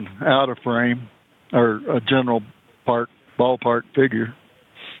cost for an out-of-frame or a general ballpark figure.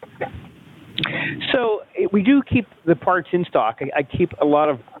 So we do keep the parts in stock. I keep a lot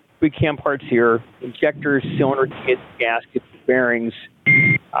of big cam parts here: injectors, cylinder kits, gaskets, bearings,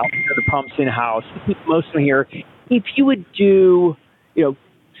 the pumps in-house. We keep most of them here. If you would do,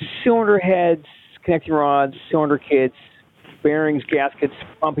 cylinder heads, connecting rods, cylinder kits, bearings, gaskets,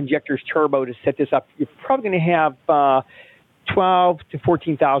 pump injectors, turbo to set this up, you're probably going to have 12 to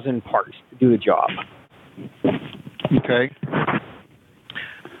 14,000 parts to do the job. Okay.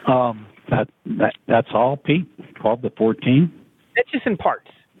 That's all, Pete? 12 to 14? That's just in parts.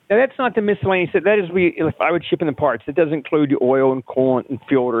 Now, that's not the miscellaneous. That is if I would ship in the parts. It doesn't include the oil and coolant and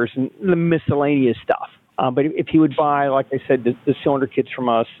filters and the miscellaneous stuff. But if he would buy, like I said, the cylinder kits from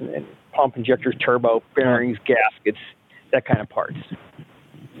us and pump injectors, turbo, bearings, gaskets, that kind of parts.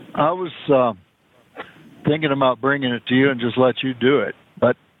 I was thinking about bringing it to you and just let you do it.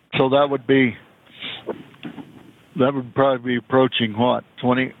 But so that would probably be approaching what,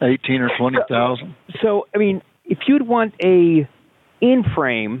 18 or 20,000? So I mean, if you'd want a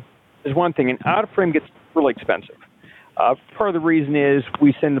in-frame is one thing, and out-of-frame gets really expensive. Part of the reason is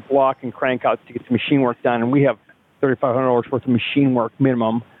we send the block and crank out to get the machine work done, and we have $3,500 worth of machine work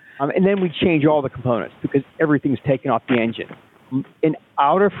minimum. And then we change all the components because everything's taken off the engine. An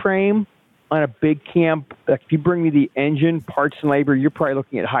outer frame on a big camp, like if you bring me the engine, parts and labor, you're probably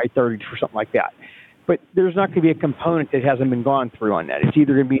looking at high 30s for something like that. But there's not going to be a component that hasn't been gone through on that. It's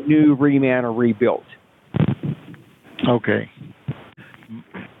either going to be new, reman, or rebuilt. Okay.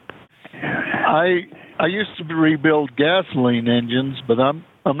 I used to rebuild gasoline engines, but I'm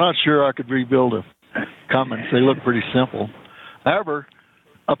not sure I could rebuild a Cummins. They look pretty simple. However,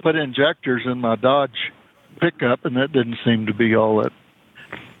 I put injectors in my Dodge pickup, and that didn't seem to be all that.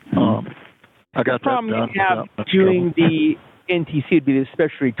 I got that done. The problem you have doing the NTC would be the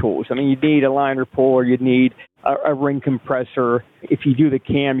specialty tools. I mean, you'd need a liner puller, you'd need a ring compressor. If you do the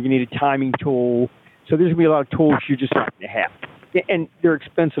cam, you need a timing tool. So there's going to be a lot of tools you're just not going to have. And they're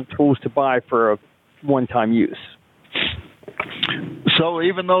expensive tools to buy for a one-time use. So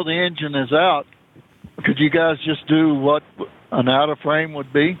even though the engine is out, could you guys just do what an out-of-frame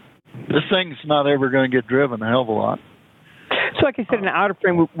would be? This thing's not ever going to get driven a hell of a lot. So like I said, an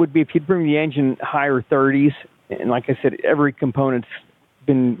out-of-frame would be if you'd bring the engine higher 30s, and like I said, every component's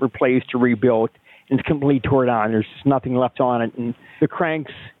been replaced or rebuilt, and it's completely torn on. There's just nothing left on it. And the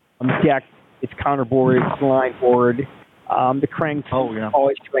cranks on the deck, it's counterboard, it's line board. The cranks,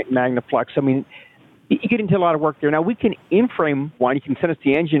 always straight Magnaflex. I mean, you get into a lot of work there. Now, we can in-frame one. You can send us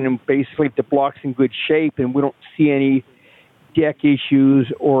the engine, and basically, if the block's in good shape and we don't see any deck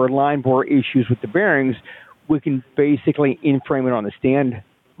issues or line bore issues with the bearings, we can basically in-frame it on the stand,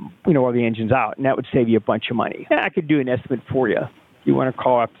 while the engine's out, and that would save you a bunch of money. I could do an estimate for you. If you want to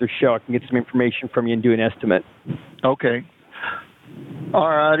call after the show, I can get some information from you and do an estimate. Okay. All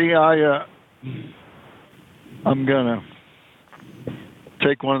righty. I'm going to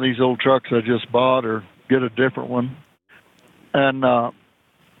take one of these old trucks I just bought or get a different one and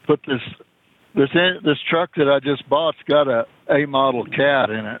put this truck that I just bought's got a A-model Cat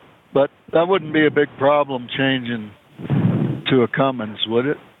in it. But that wouldn't be a big problem changing to a Cummins, would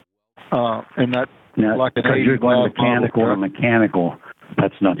it? And that like an because you're going mechanical to mechanical,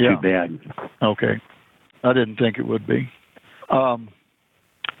 that's not too bad. Okay. I didn't think it would be.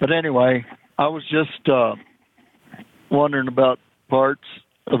 But anyway, I was just wondering about parts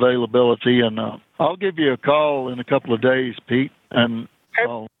availability, and I'll give you a call in a couple of days, Pete, and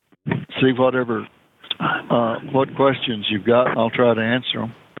I'll see what questions you've got, and I'll try to answer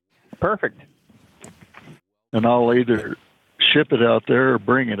them. Perfect. And I'll either ship it out there or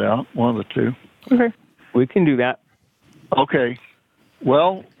bring it out, one of the two. Okay. We can do that. Okay.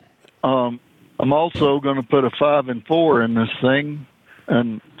 Well, I'm also going to put a 5 and 4 in this thing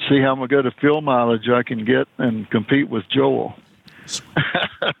and see how good a fuel mileage I can get and compete with Joel.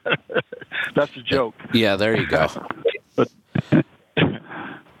 That's a joke. Yeah, there you go. But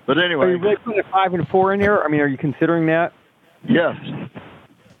anyway. Are you really putting a 5 and 4 in there? I mean, are you considering that? Yes.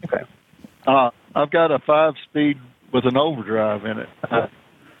 Okay. I've got a 5-speed with an overdrive in it. And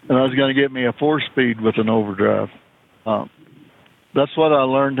I was going to get me a 4-speed with an overdrive. That's what I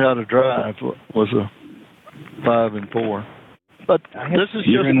learned how to drive, was a 5 and 4. But this is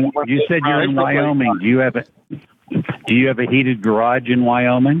you said you're in Wyoming. Do you have a heated garage in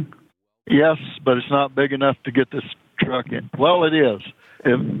Wyoming? Yes, but it's not big enough to get this truck in. Well, it is.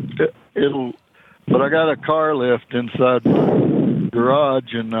 But I got a car lift inside the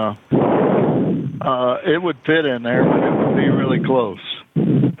garage, and it would fit in there, but it would be really close.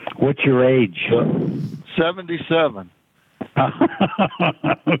 What's your age? 77.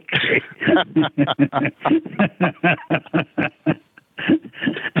 Okay.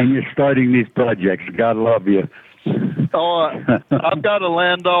 And you're starting these projects. God love you. Oh, I've got a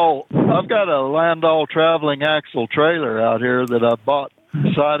Landau traveling axle trailer out here that I bought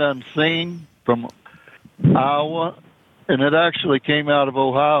sight unseen from Iowa, and it actually came out of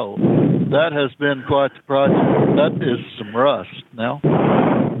Ohio. That has been quite the project. That is some rust now,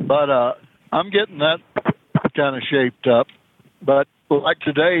 but I'm getting that kind of shaped up. But like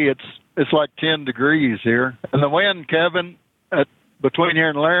today, it's like 10 degrees here, and the wind, Kevin, between here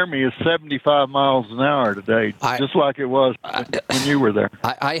and Laramie is 75 miles an hour today, just like it was when you were there.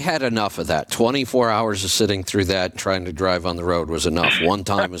 I had enough of that. 24 hours of sitting through that, trying to drive on the road was enough. One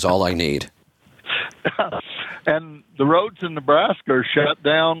time is all I need. And the roads in Nebraska are shut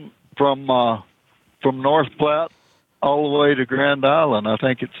down from North Platte all the way to Grand Island, I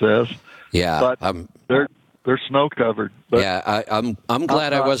think it says. Yeah, but they're snow covered. Yeah, I'm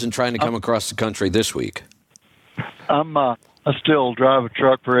glad I wasn't trying to come across the country this week. I still drive a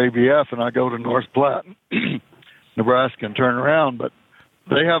truck for ABF, and I go to North Platte, Nebraska, and turn around. But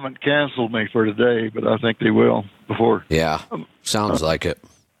they haven't canceled me for today, but I think they will before. Yeah, sounds like it.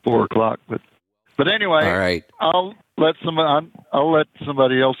 4 o'clock. But anyway, all right. I'll I'll let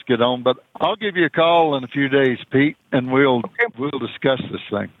somebody else get on, but I'll give you a call in a few days, Pete, and we'll discuss this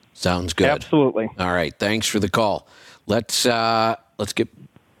thing. Sounds good. Absolutely. All right. Thanks for the call. Let's get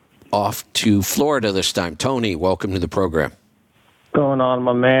off to Florida this time. Tony, welcome to the program. Going on,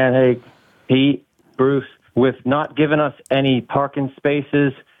 my man? Hey, Pete, Bruce, with not giving us any parking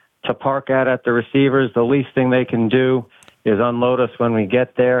spaces to park at the receivers, the least thing they can do is unload us when we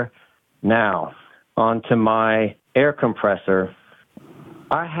get there. Now, onto my air compressor.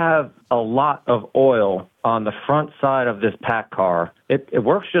 I have a lot of oil on the front side of this pack car. It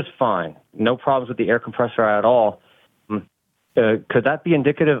works just fine. No problems with the air compressor at all. Could that be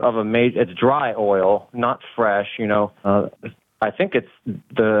indicative of it's dry oil, not fresh, I think it's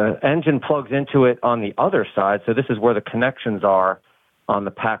the engine plugs into it on the other side. So this is where the connections are on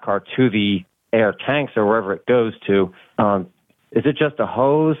the pack car to the air tanks or wherever it goes to. Is it just a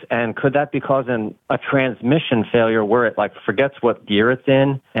hose? And could that be causing a transmission failure where it forgets what gear it's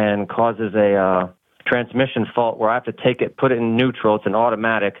in and causes a transmission fault where I have to take it, put it in neutral? It's an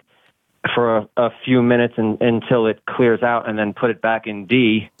automatic for a few minutes until it clears out and then put it back in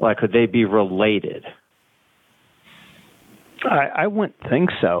D. Could they be related? I wouldn't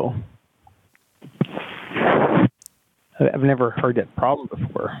think so. I've never heard that problem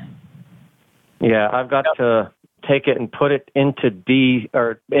before. Yeah, I've got to take it and put it into D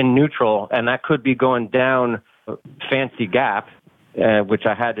or in neutral, and that could be going down Fancy Gap, which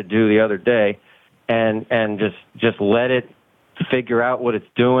I had to do the other day, and just let it figure out what it's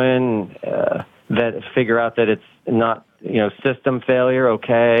doing. Figure out that it's not system failure.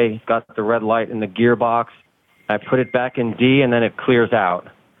 Okay, got the red light in the gearbox. I put it back in D, and then it clears out.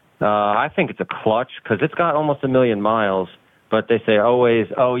 I think it's a clutch because it's got almost 1 million miles. But they say always,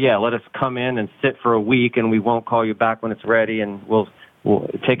 let us come in and sit for a week, and we won't call you back when it's ready, and we'll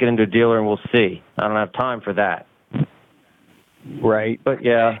take it into a dealer and we'll see. I don't have time for that. Right. But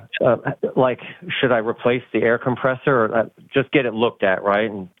yeah, should I replace the air compressor or just get it looked at, right?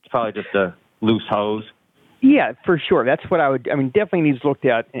 And it's probably just a loose hose. Yeah, for sure. That's what I would. I mean, definitely needs looked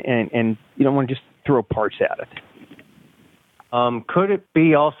at, and you don't want to just throw parts at it. Could it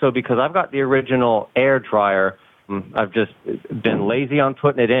be also because I've got the original air dryer? I've just been lazy on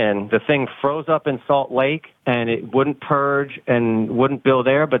putting it in. The thing froze up in Salt Lake, and it wouldn't purge and wouldn't build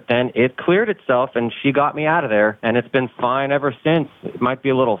air, but then it cleared itself, and she got me out of there, and it's been fine ever since. It might be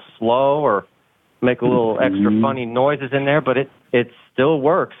a little slow or make a little extra funny noises in there, but it still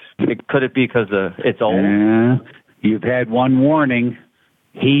works. Could it be because it's old? Yeah. You've had one warning.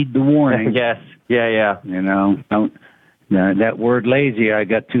 Heed the warning. Yes. Yeah. Don't. That word lazy, I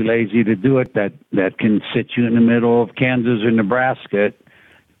got too lazy to do it. That can sit you in the middle of Kansas or Nebraska at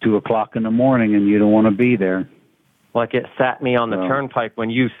 2 o'clock in the morning, and you don't want to be there. Like it sat me on the turnpike when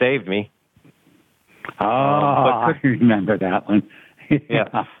you saved me. I remember that one.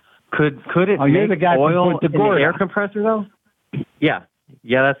 Yeah. Could it make the guy oil the in the air compressor, though? Yeah,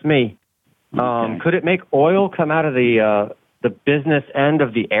 that's me. Okay. Could it make oil come out of the business end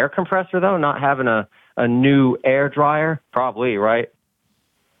of the air compressor, though, not having a new air dryer? Probably, right?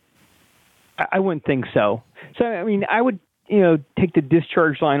 I wouldn't think so. So, I mean, I would, take the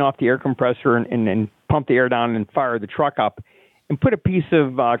discharge line off the air compressor and pump the air down and fire the truck up and put a piece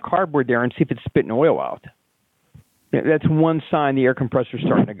of cardboard there and see if it's spitting oil out. That's one sign the air compressor's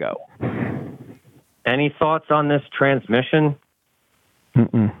starting to go. Any thoughts on this transmission?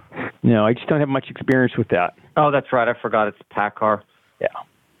 Mm-mm. No, I just don't have much experience with that. Oh, that's right. I forgot it's a pack car. Yeah.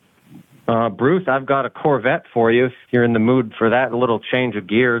 Bruce, I've got a Corvette for you if you're in the mood for that, a little change of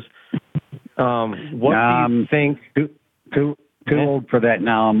gears. What do you think? Too old for that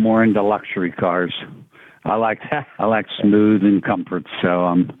now. I'm more into luxury cars. I like smooth and comfort.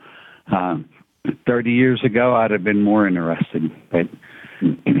 So 30 years ago, I'd have been more interested. But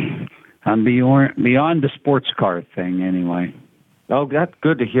I'm beyond the sports car thing anyway. Oh, that's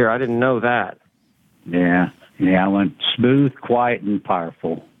good to hear. I didn't know that. Yeah. I went smooth, quiet, and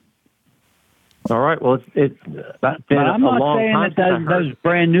powerful. All right. Well, it's but been I'm a not long saying time that those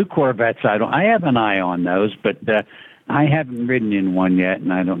brand new Corvettes. I have an eye on those, but I haven't ridden in one yet,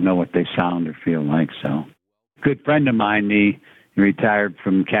 and I don't know what they sound or feel like. So, good friend of mine, he retired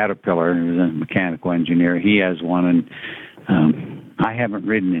from Caterpillar. He was a mechanical engineer. He has one, and I haven't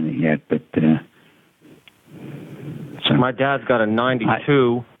ridden in it yet. But so my dad's got a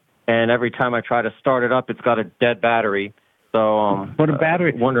 '92, and every time I try to start it up, it's got a dead battery. So put a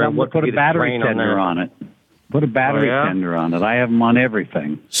battery. Put a battery tender on it. Put a battery tender on it. I have them on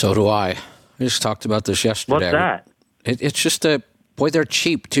everything. So do I. I just talked about this yesterday. What's that? It's just they're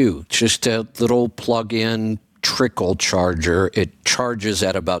cheap too. It's just a little plug-in trickle charger. It charges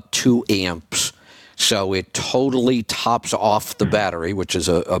at about 2 amps. So it totally tops off the battery, which is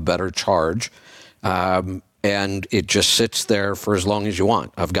a better charge. And it just sits there for as long as you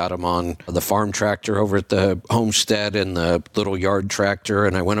want. I've got them on the farm tractor over at the homestead and the little yard tractor.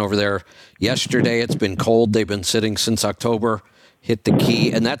 And I went over there yesterday. It's been cold. They've been sitting since October. Hit the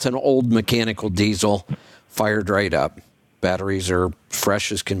key. And that's an old mechanical diesel, fired right up. Batteries are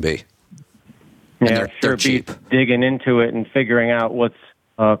fresh as can be. And yeah, they're cheap. Digging into it and figuring out what's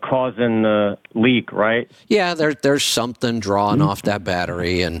causing the leak, right? Yeah, there's something drawing off that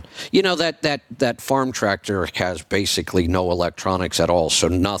battery. And, you know, that farm tractor has basically no electronics at all, so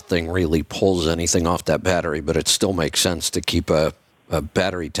nothing really pulls anything off that battery, but it still makes sense to keep a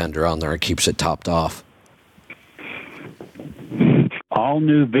battery tender on there. It keeps it topped off. All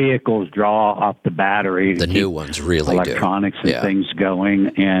new vehicles draw off the battery. The new ones really electronics do. and things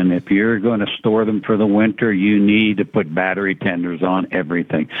going. And if you're going to store them for the winter, you need to put battery tenders on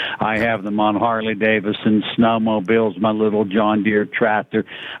everything. I have them on Harley Davidson, snowmobiles, my little John Deere tractor.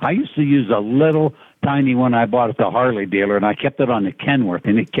 I used to use a little tiny one I bought at the Harley dealer, and I kept it on the Kenworth,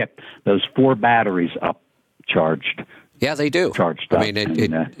 and it kept those 4 batteries up charged. Yeah, they do. Charged up. I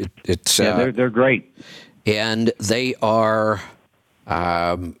mean, it's they're great. And they are.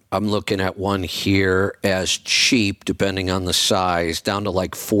 I'm looking at one here as cheap, depending on the size, down to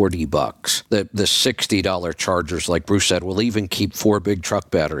like $40. The $60 chargers, like Bruce said, will even keep 4 big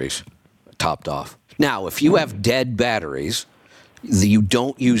truck batteries topped off. Now, if you have dead batteries, you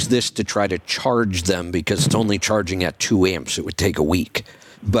don't use this to try to charge them because it's only charging at 2 amps. It would take a week.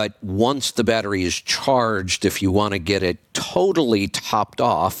 But once the battery is charged, if you want to get it totally topped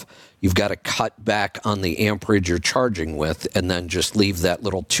off, you've got to cut back on the amperage you're charging with and then just leave that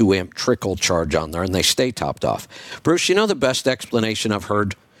little 2 amp trickle charge on there and they stay topped off. Bruce, you know the best explanation I've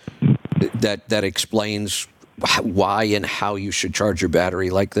heard that explains why and how you should charge your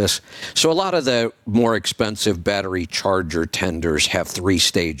battery like this? So a lot of the more expensive battery charger tenders have 3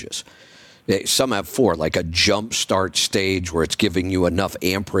 stages. Some have 4, like a jump start stage where it's giving you enough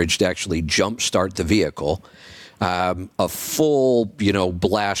amperage to actually jump start the vehicle. A full,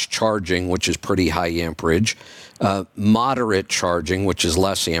 blast charging, which is pretty high amperage, moderate charging, which is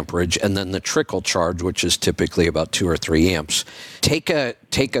less amperage, and then the trickle charge, which is typically about 2 or 3 amps. Take a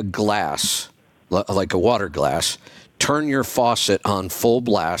glass, like a water glass, turn your faucet on full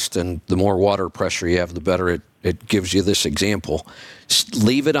blast, and the more water pressure you have, the better it gives you this example.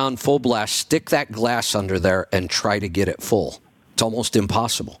 Leave it on full blast, stick that glass under there, and try to get it full. It's almost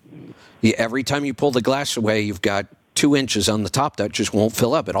impossible. Every time you pull the glass away, you've got 2 inches on the top that just won't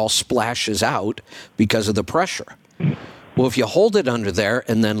fill up. It all splashes out because of the pressure. Well, if you hold it under there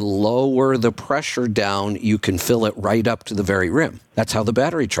and then lower the pressure down, you can fill it right up to the very rim. That's how the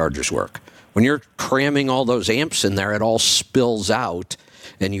battery chargers work. When you're cramming all those amps in there, it all spills out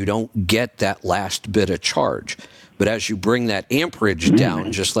and you don't get that last bit of charge. But as you bring that amperage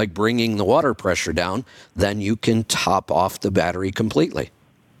down, just like bringing the water pressure down, then you can top off the battery completely.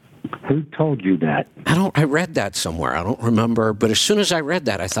 Who told you that? I read that somewhere. I don't remember. But as soon as I read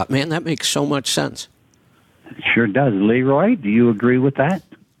that, I thought, man, that makes so much sense. It sure does. Leroy, do you agree with that?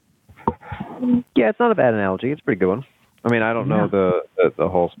 Yeah, it's not a bad analogy. It's a pretty good one. I mean, I don't know the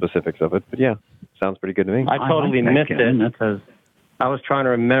whole specifics of it, but yeah, sounds pretty good to me. I totally missed it because I was trying to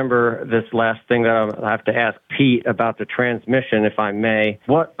remember this last thing that I have to ask Pete about the transmission, if I may.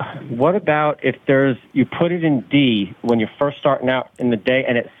 What about if you put it in D when you're first starting out in the day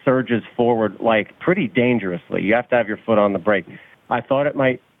and it surges forward like pretty dangerously? You have to have your foot on the brake. I thought it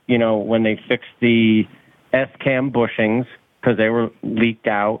might, when they fixed the S-cam bushings because they were leaked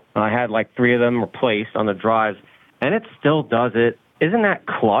out. I had like 3 of them replaced on the drives, and it still does it. Isn't that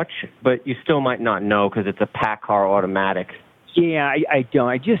clutch? But you still might not know because it's a PACCAR automatic. Yeah, I don't.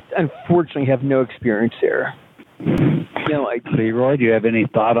 I just unfortunately have no experience there. Leroy, do you have any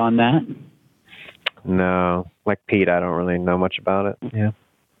thought on that? No. Like Pete, I don't really know much about it. Yeah.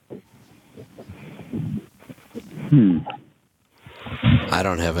 I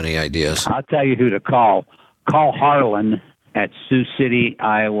don't have any ideas. I'll tell you who to call. Call Harlan at Sioux City,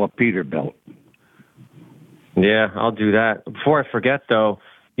 Iowa, Peterbilt. Yeah, I'll do that. Before I forget, though,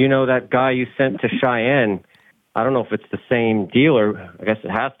 that guy you sent to Cheyenne, I don't know if it's the same dealer. I guess it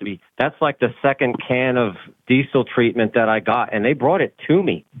has to be. That's like the second can of diesel treatment that I got, and they brought it to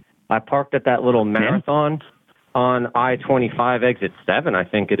me. I parked at that little marathon on I-25 exit 7, I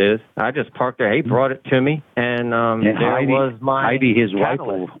think it is. I just parked there. He brought it to me, and there was my Heidi, his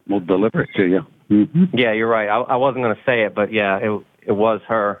catalyst. wife, will deliver it to you. Mm-hmm. Yeah, you're right. I wasn't going to say it, but yeah, it was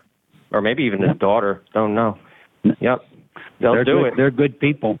her, or maybe even his daughter. Don't know. Yep, they'll do it. They're good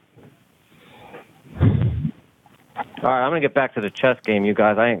people. All right, I'm going to get back to the chess game, you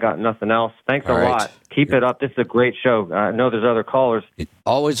guys. I ain't got nothing else. Thanks a All right. lot. Keep it up. This is a great show. I know there's other callers.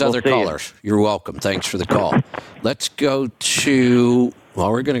 Always We'll other see you. callers. You're welcome. Thanks for the call. Let's go to, well,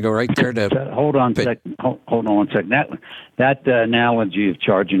 we're going to go right there to. Hold on a second. Hold on one second. That analogy of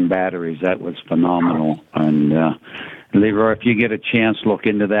charging batteries, that was phenomenal. And Leroy, if you get a chance, look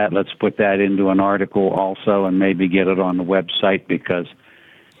into that. Let's put that into an article also and maybe get it on the website, because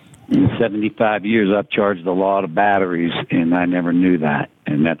in 75 years I've charged a lot of batteries and I never knew that.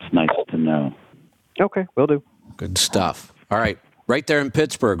 And that's nice to know. Okay, will do. Good stuff. All right. Right there in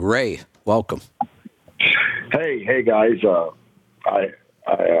Pittsburgh. Ray, welcome. Hey guys.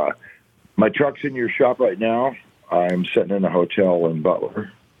 My truck's in your shop right now. I'm sitting in a hotel in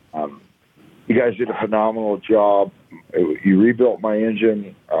Butler. You guys did a phenomenal job. You rebuilt my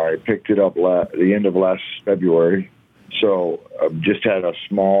engine. I picked it up the end of last February. So just had a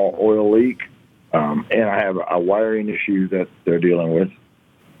small oil leak, and I have a wiring issue that they're dealing with.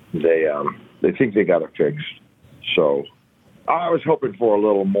 They think they got it fixed. So I was hoping for a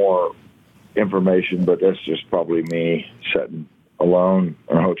little more information, but that's just probably me sitting alone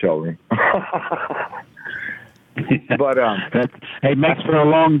in a hotel room. But it makes for a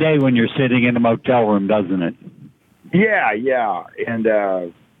long day when you're sitting in a motel room, doesn't it? Yeah. And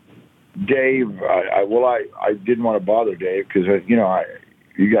Dave, I didn't want to bother Dave because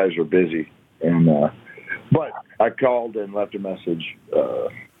you guys are busy, and but I called and left a message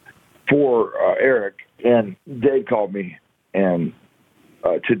for Eric, and Dave called me, and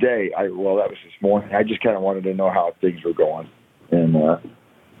today, that was this morning. I just kind of wanted to know how things were going, and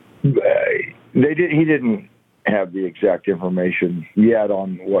he didn't have the exact information yet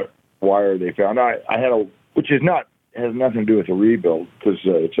on what wire they found. I had has nothing to do with the rebuild, because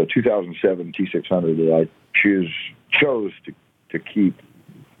it's a 2007 T600 that I chose to keep.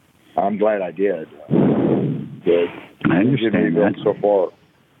 I'm glad I did. The engine rebuild so far,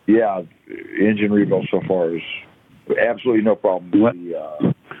 engine rebuild so far is absolutely no problem.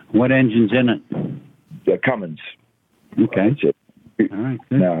 What engine's in it? The Cummins. Okay. All right.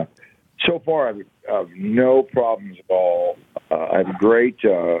 Good. So far, I've no problems at all. I have great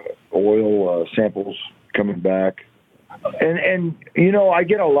oil samples coming back. And I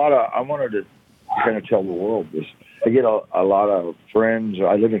get a lot of, I wanted to kind of tell the world this. I get a lot of friends.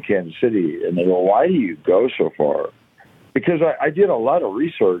 I live in Kansas City, and they go, "Why do you go so far?" Because I did a lot of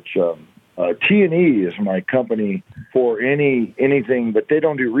research. T&E is my company for anything, but they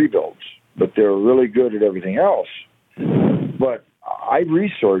don't do rebuilds. But they're really good at everything else. But I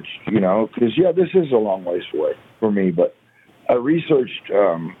researched, because, this is a long ways away for me, but I researched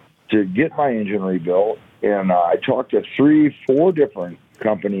to get my engine rebuilt, and I talked to 3-4 different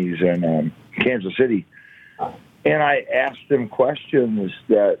companies in Kansas City, and I asked them questions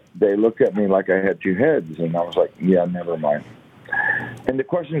that they looked at me like I had two heads, and I was like, yeah, never mind. And the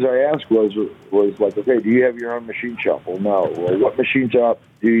questions I asked was like, okay, do you have your own machine shop? Well, no. Well, what machine shop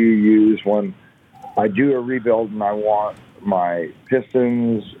do you use when I do a rebuild and I want my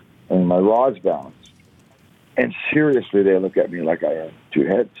pistons and my rods balanced? And seriously, they look at me like I have two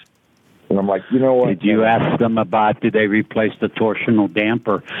heads. And I'm like, you know what? Did you ask them about, did they replace the torsional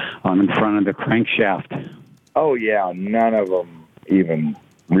damper on in front of the crankshaft? Oh, yeah. None of them even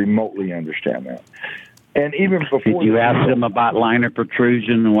remotely understand that. And even before... Did you ask them about liner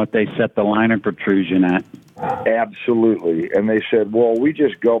protrusion and what they set the liner protrusion at? Absolutely. And they said, well, we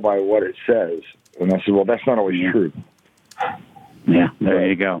just go by what it says. And I said, well, that's not always true. Yeah, there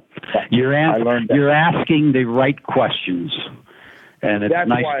you go. You're asking the right questions. And it's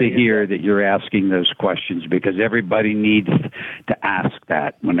nice to hear that you're asking those questions, because everybody needs to ask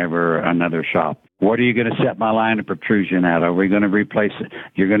that whenever another shop. What are you going to set my line of protrusion at? Are we going to replace it?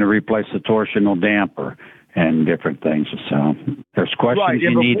 You're going to replace the torsional damper and different things. So there's questions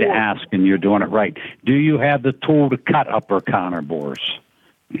you need to ask, and you're doing it right. Do you have the tool to cut upper counterbores?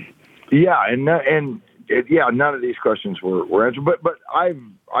 Yeah, none of these questions were answered. But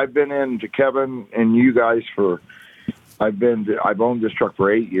I've been into Kevin and you guys I've owned this truck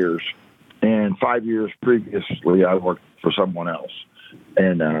for 8 years, and 5 years previously I worked for someone else,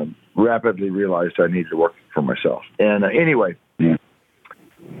 and rapidly realized I needed to work for myself. And anyway,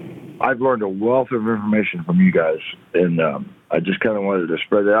 I've learned a wealth of information from you guys, and I just kind of wanted to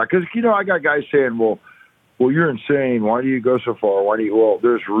spread that out, because I got guys saying, well, you're insane. Why do you go so far? Well,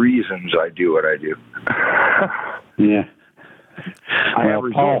 there's reasons I do what I do. Yeah.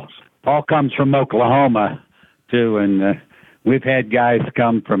 Paul comes from Oklahoma too, and we've had guys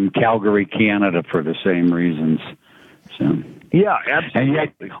come from Calgary, Canada, for the same reasons. So Yeah, absolutely. And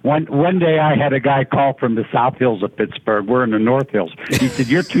yet, one day I had a guy call from the South Hills of Pittsburgh. We're in the North Hills. He said,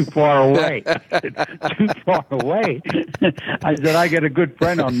 "You're too far away." I said, "Too far away?" I said, "I got a good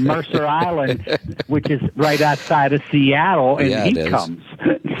friend on Mercer Island, which is right outside of Seattle, and Yeah, he it is. comes."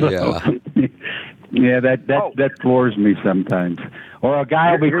 So, Yeah. that floors me sometimes. Or a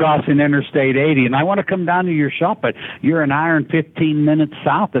guy will be crossing Interstate 80, and I want to come down to your shop, but you're an hour and 15 minutes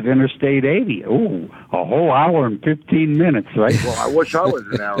south of Interstate 80. Oh, a whole hour and 15 minutes, right? Well, I wish I was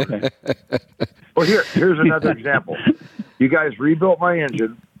an hour. Well, here's another example. You guys rebuilt my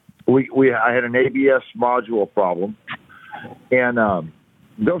engine. I had an ABS module problem, and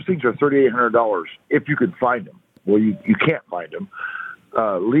those things are $3,800 if you could find them. Well, you can't find them.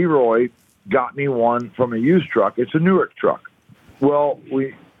 Leroy got me one from a used truck. It's a Newark truck. Well,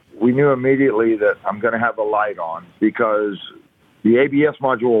 we knew immediately that I'm going to have a light on because the ABS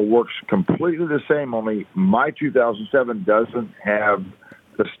module works completely the same, only my 2007 doesn't have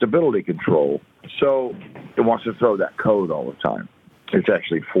the stability control. So it wants to throw that code all the time. It's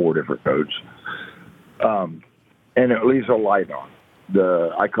actually 4 different codes. And it leaves a light on.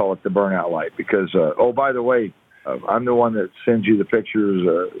 I call it the burnout light because, by the way, I'm the one that sends you the pictures.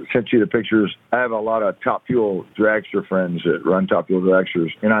 I have a lot of Top Fuel dragster friends that run Top Fuel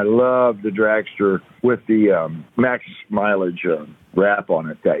dragsters, and I love the dragster with the max mileage wrap on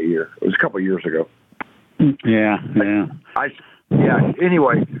it that year. It was a couple of years ago. Yeah.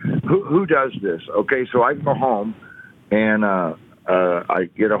 Anyway, who does this? Okay, so I go home and I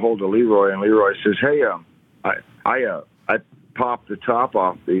get a hold of Leroy, and Leroy says, "Hey, I popped the top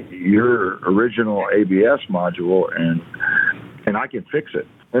off your original ABS module, and I can fix it."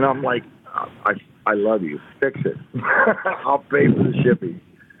 And I'm like, I love you. Fix it. I'll pay for the shipping.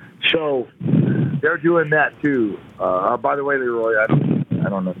 So they're doing that too. By the way, Leroy, I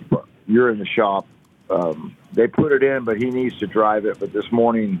don't know. But you're in the shop. They put it in, but he needs to drive it. But this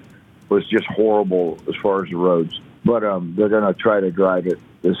morning was just horrible as far as the roads. But they're going to try to drive it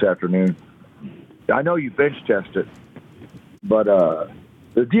this afternoon. I know you bench test it. But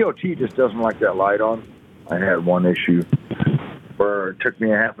the DOT just doesn't like that light on. I had one issue where it took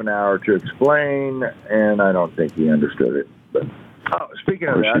me a half an hour to explain, and I don't think he understood it. But speaking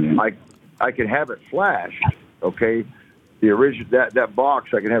of that, I can have it flashed. Okay, the original that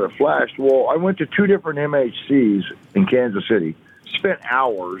box I can have it flashed. Well, I went to 2 different MHCs in Kansas City. Spent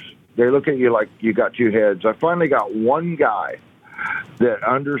hours. They look at you like you got 2 heads. I finally got one guy that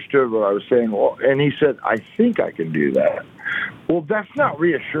understood what I was saying. Well, and he said, "I think I can do that." Well, that's not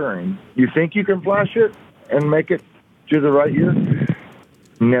reassuring. You think you can flash it and make it to the right year?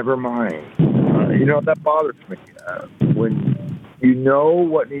 Never mind. That bothers me. When you know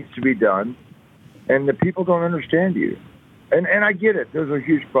what needs to be done and the people don't understand you. And I get it. There's a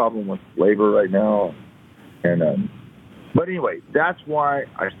huge problem with labor right now. But anyway, that's why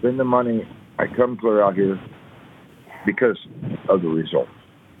I spend the money. I come clear out here because of the results.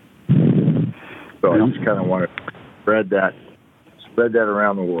 So I just kind of want to spread that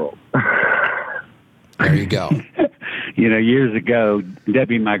around the world. There you go. Years ago,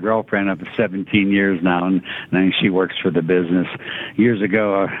 Debbie, my girlfriend of 17 years now, and she works for the business. Years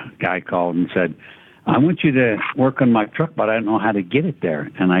ago, a guy called and said, "I want you to work on my truck, but I don't know how to get it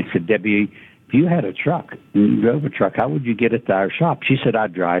there." And I said, "Debbie, if you had a truck and you drove a truck, how would you get it to our shop?" She said,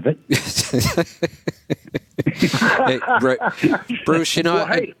 "I'd drive it." Hey, Bruce,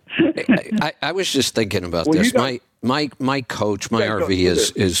 I was just thinking about this. My coach, my RV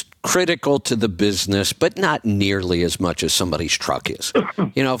is critical to the business, but not nearly as much as somebody's truck is.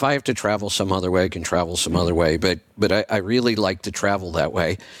 If I have to travel some other way, I can travel some other way, but I really like to travel that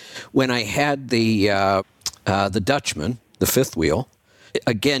way. When I had the Dutchman, the 5th wheel,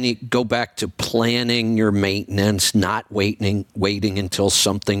 again, you go back to planning your maintenance, not waiting until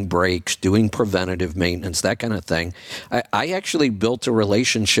something breaks, doing preventative maintenance, that kind of thing. I actually built a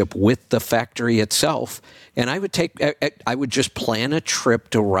relationship with the factory itself, and I would just plan a trip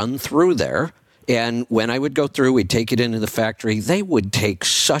to run through there. And when I would go through, we'd take it into the factory. They would take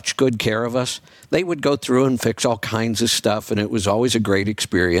such good care of us. They would go through and fix all kinds of stuff, and it was always a great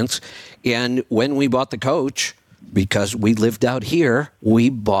experience. And when we bought the coach, because we lived out here, we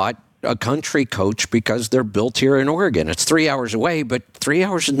bought a country coach because they're built here in Oregon. It's 3 hours away, but 3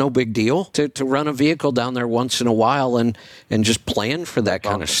 hours is no big deal to run a vehicle down there once in a while and just plan for that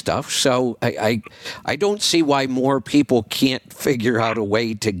kind of stuff. So I don't see why more people can't figure out a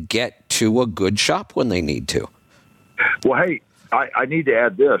way to get to a good shop when they need to. Well, hey, I need to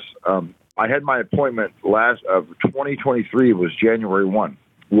add this. I had my appointment last of 2023 was January 1.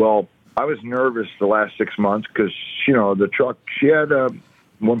 Well, I was nervous the last 6 months because, the truck, she had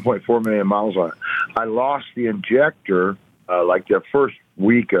 1.4 million miles on it. I lost the injector like the first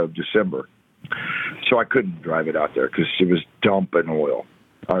week of December. So I couldn't drive it out there because it was dumping oil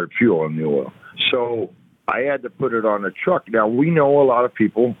or fuel in the oil. So I had to put it on a truck. Now, we know a lot of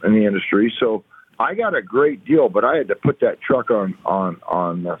people in the industry, so I got a great deal, but I had to put that truck on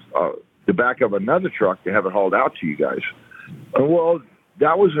the back of another truck to have it hauled out to you guys. Well,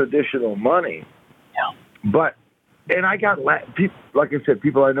 that was additional money. Yeah. But, and I got, people, like I said,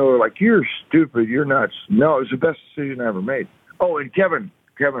 people I know are like, you're stupid, you're nuts. No, it was the best decision I ever made. Oh, and Kevin,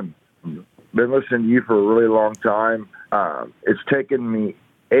 been listening to you for a really long time. It's taken me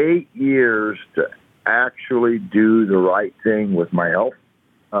 8 years to actually do the right thing with my health.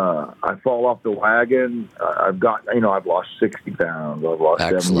 I fall off the wagon. I've lost 60 pounds. I've lost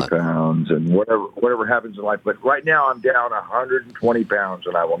Excellent. 70 pounds, and whatever happens in life. But right now, I'm down 120 pounds,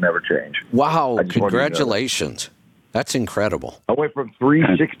 and I will never change. Wow! I just want you to know Congratulations. That's incredible. I went from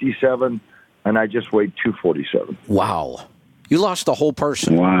 367, and I just weighed 247. Wow! You lost the whole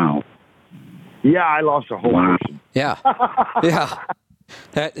person. Wow. Yeah, I lost a whole person. Yeah. Yeah.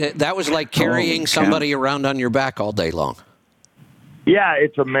 That was like carrying somebody around on your back all day long. Yeah,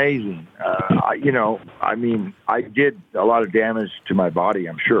 it's amazing. I did a lot of damage to my body,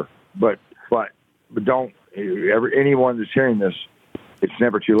 I'm sure. But don't, anyone that's hearing this, it's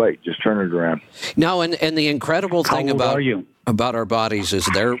never too late. Just turn it around. No, and the incredible thing about our bodies is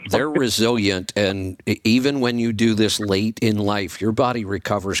they're resilient, and even when you do this late in life, your body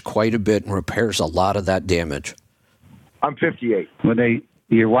recovers quite a bit and repairs a lot of that damage. I'm 58.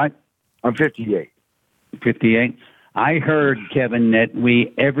 You're what? I'm 58. 58. I heard, Kevin, that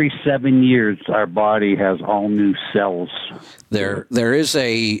every 7 years our body has all new cells. There is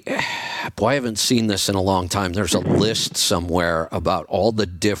I haven't seen this in a long time. There's a list somewhere about all the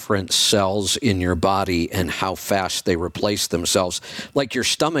different cells in your body and how fast they replace themselves. Like your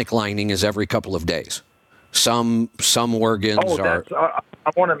stomach lining is every couple of days. Some organs are.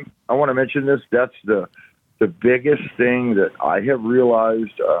 I want to mention this. That's the biggest thing that I have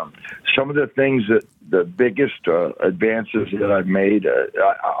realized. Some of the things the biggest advances that I've made,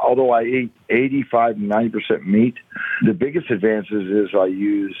 although I eat 85 to 90% meat, the biggest advances is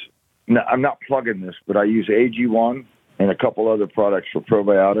I'm not plugging this, but I use AG1 and a couple other products for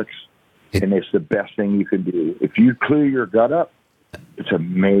probiotics, and it's the best thing you can do. If you clear your gut up, it's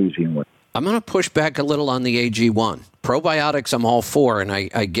amazing. I'm going to push back a little on the AG1. Probiotics I'm all for, and I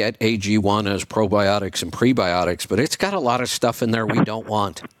get AG1 as probiotics and prebiotics, but it's got a lot of stuff in there we don't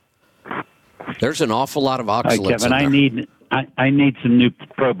want. There's an awful lot of oxalates Kevin, in there. I need some new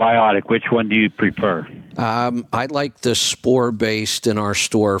probiotic. Which one do you prefer? I like the spore-based in our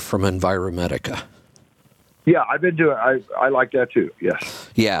store from Enviromedica. Yeah, I've been doing. I like that too. Yes.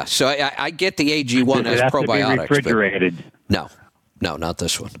 Yeah, so I get the AG1 as probiotics. To be refrigerated. No, not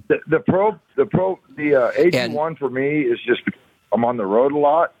this one. The AG1 for me is just I'm on the road a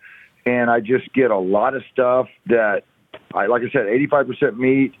lot, and I just get a lot of stuff that like I said, 85%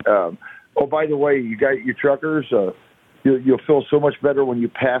 meat. Oh, by the way, you got your truckers. You'll feel so much better when you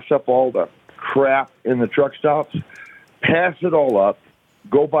pass up all the crap in the truck stops. Pass it all up.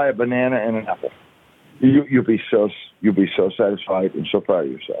 Go buy a banana and an apple. You'll be so satisfied and so proud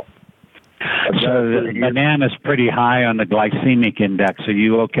of yourself. So the banana's pretty high on the glycemic index. Are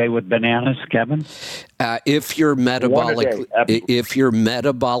you okay with bananas, Kevin? If you're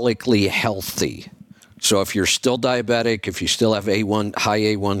metabolically healthy. So if you're still diabetic, if you still have high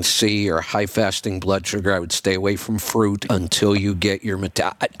A1C or high fasting blood sugar, I would stay away from fruit until you get your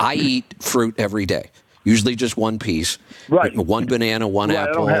I eat fruit every day. Usually just one piece, right? One banana, one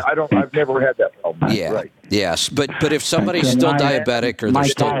apple. I've never had that problem. Yeah, right. Yes, but if somebody's still diabetic or my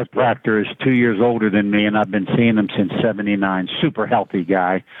they're still chiropractor is 2 years older than me, and I've been seeing him since '79. Super healthy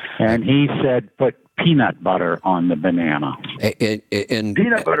guy, and he said put peanut butter on the banana. And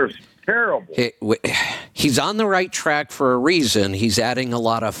peanut butter's terrible. He's on the right track for a reason. He's adding a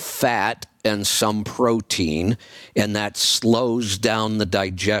lot of fat and some protein, and that slows down the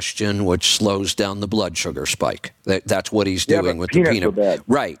digestion, which slows down the blood sugar spike. That's what he's doing with the peanut butter.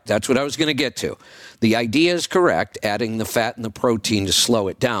 Right. That's what I was going to get to. The idea is correct, adding the fat and the protein to slow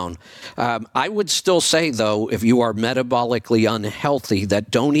it down. I would still say, though, if you are metabolically unhealthy, that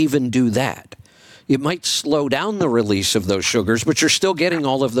don't even do that. It might slow down the release of those sugars, but you're still getting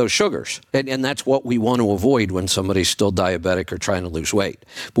all of those sugars. And that's what we want to avoid when somebody's still diabetic or trying to lose weight.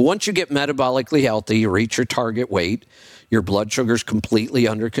 But once you get metabolically healthy, you reach your target weight, your blood sugar's completely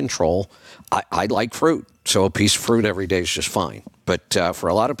under control. I like fruit, so a piece of fruit every day is just fine. But for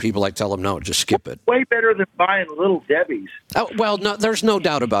a lot of people, I tell them, no, just skip it. Way better than buying Little Debbie's. Oh, well, no, there's no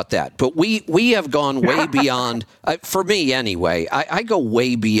doubt about that. But we have gone way beyond, for me anyway, I go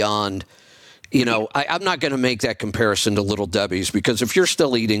way beyond You know, I'm not going to make that comparison to Little Debbie's, because if you're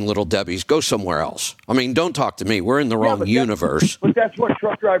still eating Little Debbie's, go somewhere else. I mean, don't talk to me. We're in the wrong universe. But that's what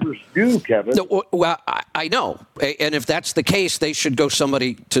truck drivers do, Kevin. Well, I know. And if that's the case, they should go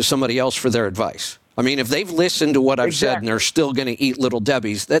to somebody else for their advice. I mean, if they've listened to what I've said and they're still going to eat Little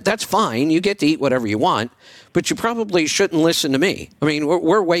Debbie's, that's fine. You get to eat whatever you want, but you probably shouldn't listen to me. I mean,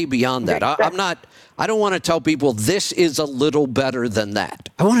 we're way beyond that. I don't want to tell people this is a little better than that.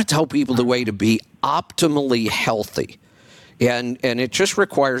 I want to tell people the way to be optimally healthy. And it just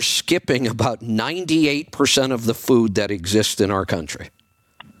requires skipping about 98% of the food that exists in our country.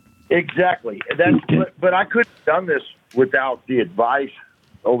 Exactly. But I couldn't have done this without the advice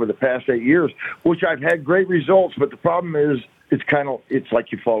over the past 8 years, which I've had great results. But the problem is, it's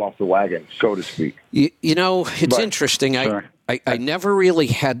like you fall off the wagon, so to speak. You know, it's interesting. I never really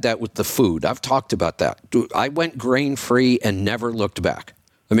had that with the food. I've talked about that. I went grain-free and never looked back.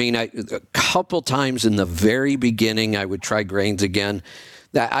 I mean, a couple times in the very beginning, I would try grains again.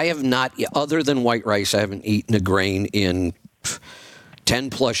 That I have not, other than white rice, I haven't eaten a grain in 10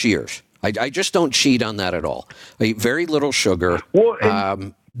 plus years. I just don't cheat on that at all. I eat very little sugar.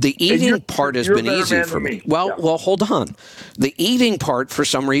 The eating part has been easy for me. Well, hold on. The eating part, for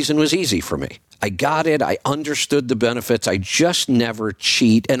some reason, was easy for me. I got it. I understood the benefits. I just never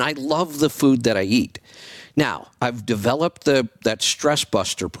cheat, and I love the food that I eat. Now, I've developed that Stress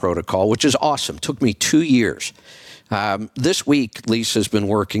Buster protocol, which is awesome. It took me 2 years. This week, Lisa's been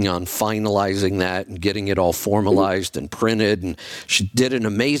working on finalizing that and getting it all formalized and printed, and she did an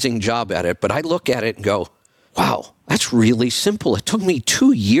amazing job at it. But I look at it and go, wow, that's really simple. It took me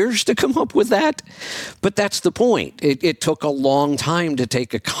 2 years to come up with that. But that's the point. It took a long time to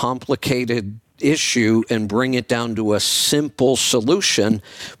take a complicated issue and bring it down to a simple solution.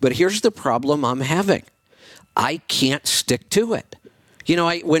 But here's the problem I'm having. I can't stick to it. You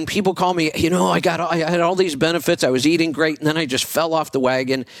know, when people call me, you know, I had all these benefits, I was eating great, and then I just fell off the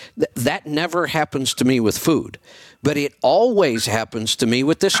wagon. That never happens to me with food. But it always happens to me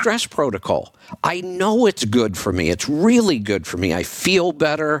with the stress protocol. I know it's good for me. It's really good for me. I feel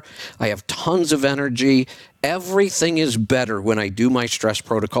better. I have tons of energy. Everything is better when I do my stress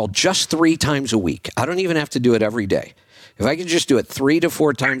protocol just 3 times a week. I don't even have to do it every day. If I could just do it 3 to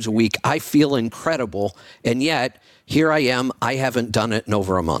 4 times a week, I feel incredible. And yet, here I am. I haven't done it in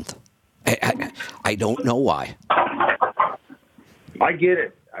over a month. I don't know why. I get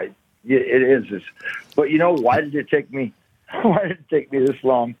it. It is. But you know, why did it take me this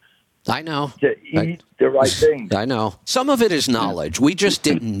long? I know. To eat the right thing. I know. Some of it is knowledge. We just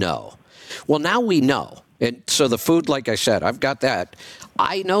didn't know. Well, now we know. And so the food, like I said, I've got that.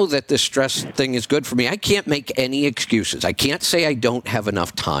 I know that this stress thing is good for me. I can't make any excuses. I can't say I don't have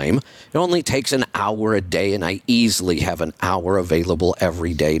enough time. It only takes an hour a day, and I easily have an hour available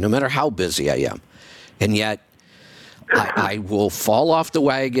every day, no matter how busy I am. And yet, I will fall off the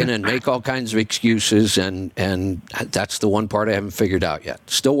wagon and make all kinds of excuses, and that's the one part I haven't figured out yet.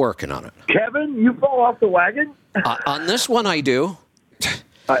 Still working on it. Kevin, you fall off the wagon? On this one, I do.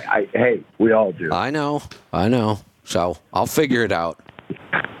 Hey, we all do. I know. So I'll figure it out.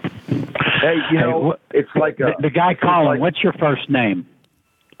 Hey, you know, it's like the guy calling. What's your first name?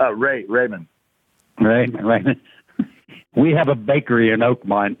 Raymond. Raymond. We have a bakery in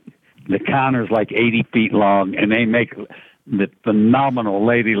Oakmont. The counter's like 80 feet long, and they make the phenomenal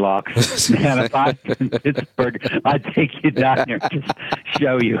Lady Locks. Man, if I was in Pittsburgh, I'd take you down there and just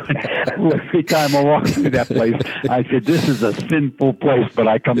show you. Every time I walk through that place, I said, this is a sinful place, but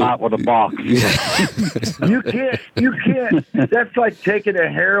I come out with a box. You can't. That's like taking a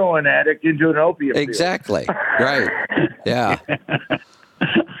heroin addict into an opiate field. Exactly. Right. Yeah.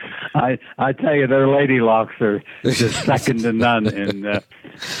 I tell you, their Lady Locks are just second to none. And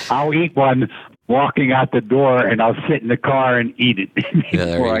I'll eat one walking out the door, and I'll sit in the car and eat it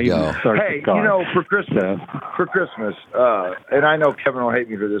before I even start the car. You know, for Christmas, and I know Kevin will hate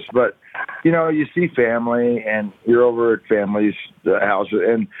me for this, but you know, you see family, and you're over at family's house,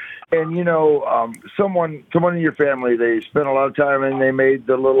 and you know, someone in your family, they spent a lot of time, and they made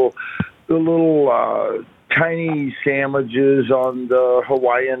the little tiny sandwiches on the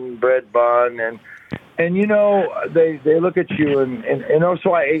Hawaiian bread bun, and you know, they look at you, and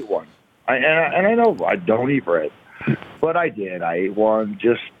so I ate one. And I know I don't eat bread, but I did. I ate one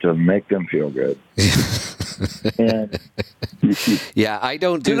just to make them feel good. And yeah, I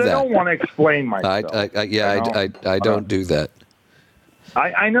don't do that. I don't want to explain myself. I don't do that.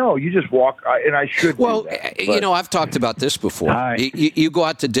 I know. You just walk, and I should do that, you know, I've talked about this before. You go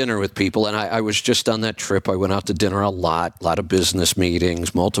out to dinner with people, and I was just on that trip. I went out to dinner a lot of business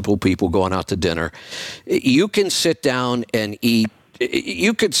meetings, multiple people going out to dinner. You can sit down and eat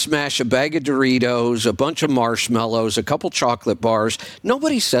You could smash a bag of Doritos, a bunch of marshmallows, a couple chocolate bars.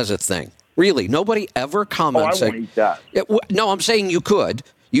 Nobody says a thing. Really, nobody ever comments. I won't eat that. No, I'm saying you could.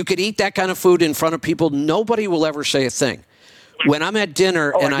 You could eat that kind of food in front of people. Nobody will ever say a thing. When I'm at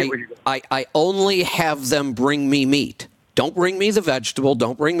dinner and I only have them bring me meat. Don't bring me the vegetable.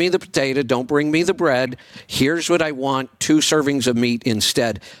 Don't bring me the potato. Don't bring me the bread. Here's what I want, 2 servings of meat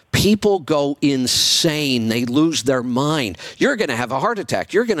instead. People go insane. They lose their mind. You're going to have a heart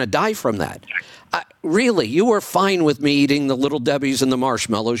attack. You're going to die from that. Really, you were fine with me eating the Little Debbie's and the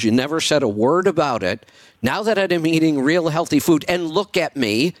marshmallows. You never said a word about it. Now that I'm eating real healthy food, and look at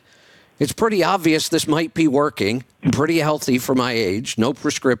me, it's pretty obvious this might be working. I'm pretty healthy for my age. No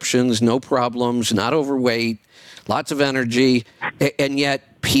prescriptions, no problems, not overweight, lots of energy. And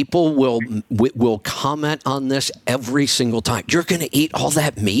yet people will comment on this every single time. You're going to eat all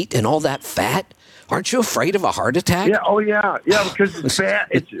that meat and all that fat? Aren't you afraid of a heart attack? Yeah. Oh, yeah. Yeah, because it's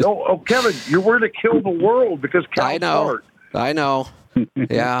fat. Kevin, you're worried to kill the world because cows fart. I know.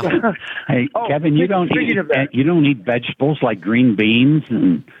 Yeah. Hey, Kevin, you don't eat vegetables like green beans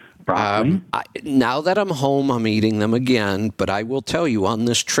and broccoli? Now that I'm home, I'm eating them again. But I will tell you, on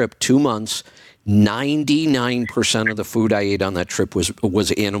this trip, 2 months, 99% of the food I ate on that trip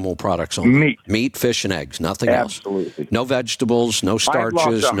was animal products only. Meat, fish, and eggs. Nothing else. Absolutely. No vegetables, no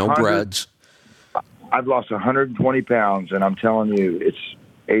starches, no breads. I've lost 120 pounds, and I'm telling you, it's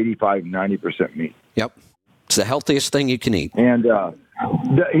 85, 90% meat. Yep. It's the healthiest thing you can eat. And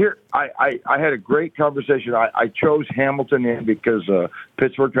here, I had a great conversation. I chose Hamilton Inn because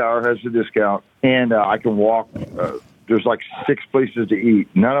Pittsburgh Power has a discount, and I can walk. There's like 6 places to eat,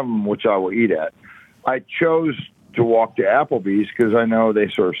 none of them which I will eat at. I chose to walk to Applebee's because I know they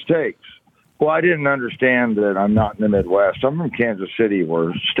serve steaks. Well, I didn't understand that I'm not in the Midwest. I'm from Kansas City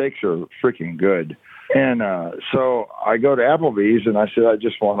where steaks are freaking good. And so I go to Applebee's, and I said, I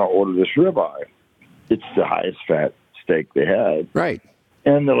just want to order this ribeye. It's the highest fat steak they had. Right.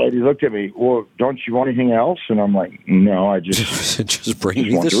 And the lady looked at me, well, don't you want anything else? And I'm like, no, I just bring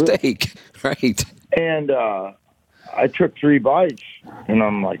me the steak. Right. And I took 3 bites, and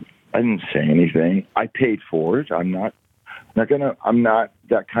I'm like, I didn't say anything. I paid for it. I'm not that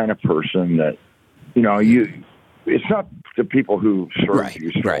kind of person that, it's not the people who serve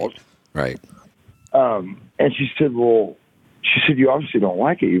you. Right. And she said, you obviously don't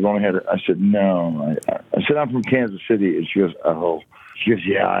like it. You've only had it. I said, no. I said, I'm from Kansas City. And she goes, oh. She goes,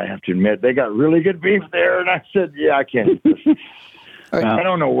 yeah, I have to admit, they got really good beef there. And I said, yeah, I can't eat this. I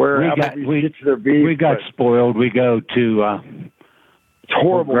don't know where we get their beef. We got spoiled. We go to it's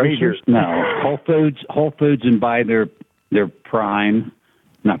horrible grocers. No, Whole Foods, and buy their Prime.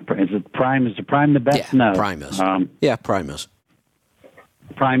 Not is it Prime? Is the Prime the best? Yeah, no, Prime is. Prime is.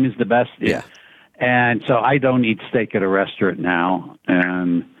 Prime is the best. Yeah. And so I don't eat steak at a restaurant now,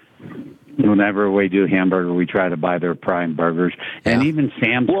 and whenever we do hamburger, we try to buy their Prime burgers, and even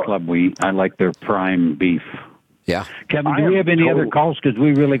Sam's Club, I like their Prime beef. Yeah. Kevin, do we have any other calls? Because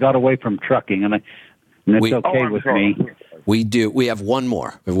we really got away from trucking, and it's okay with me. We do. We have one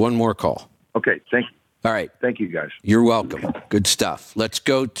more. We have one more call. Okay. Thank you. All right. Thank you, guys. You're welcome. Good stuff. Let's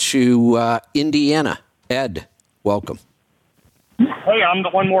go to Indiana. Ed, welcome. Hey, I'm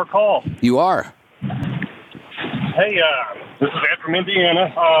the one more call. You are. Hey, this is Ed from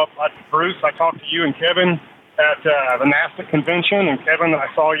Indiana. Bruce, I talked to you and Kevin at the NASTA convention, and Kevin, I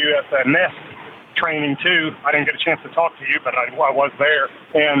saw you at the NEST training too. I didn't get a chance to talk to you, but I was there.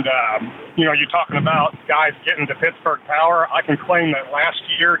 And, you're talking about guys getting to Pittsburgh Power. I can claim that last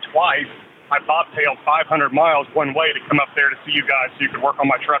year, twice, I bobtailed 500 miles one way to come up there to see you guys so you could work on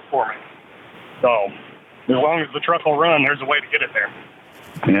my truck for me. So as long as the truck will run, there's a way to get it there.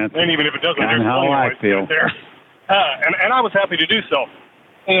 Yeah, and even if it doesn't, there's how plenty of I ways to get it there. And I was happy to do so.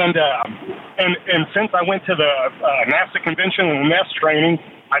 And since I went to the NASTA convention and the NEST training,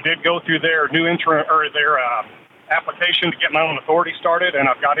 I did go through their new application to get my own authority started, and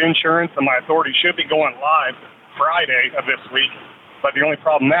I've got insurance, and my authority should be going live Friday of this week. But the only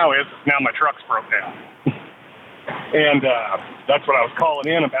problem now is now my truck's broke down. And that's what I was calling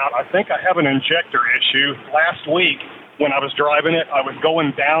in about. I think I have an injector issue. Last week, when I was driving it, I was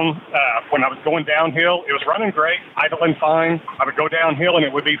going down. When I was going downhill, it was running great, idling fine. I would go downhill and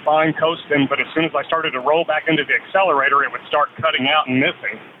it would be fine, coasting. But as soon as I started to roll back into the accelerator, it would start cutting out and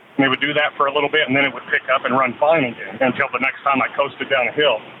missing. And it would do that for a little bit, and then it would pick up and run fine again until the next time I coasted down a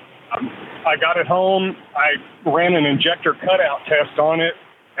hill. I got it home. I ran an injector cutout test on it.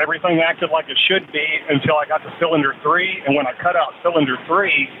 Everything acted like it should be until I got to cylinder 3. And when I cut out cylinder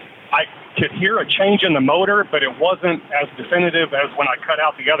 3, I could hear a change in the motor, but it wasn't as definitive as when I cut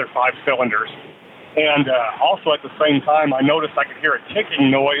out the other 5 cylinders. And also at the same time, I noticed I could hear a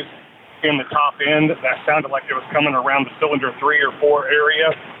ticking noise in the top end that sounded like it was coming around the cylinder 3 or 4 area.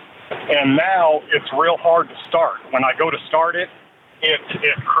 And now it's real hard to start. When I go to start it, it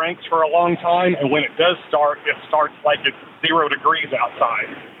cranks for a long time, and when it does start, it starts like it's 0 degrees outside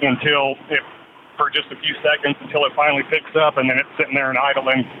for just a few seconds until it finally picks up, and then it's sitting there and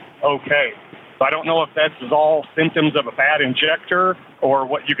idling okay. So I don't know if that's all symptoms of a bad injector or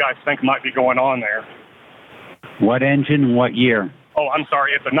what you guys think might be going on there. What engine, what year? Oh, I'm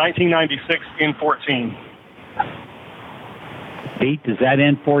sorry. It's a 1996 N14. Pete, does that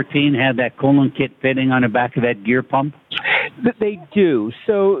N14 have that coolant kit fitting on the back of that gear pump? They do.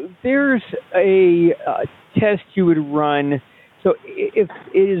 So there's a test you would run. So if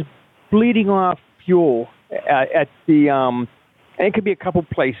it is bleeding off fuel at the, and it could be a couple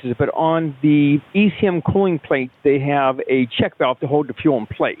places, but on the ECM cooling plate, they have a check valve to hold the fuel in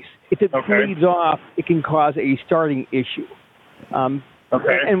place. If it bleeds off, it can cause a starting issue. And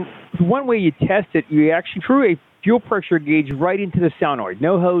one way you test it, you actually threw a fuel pressure gauge right into the solenoid.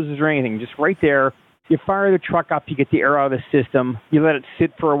 No hoses or anything, just right there. You fire the truck up, you get the air out of the system, you let it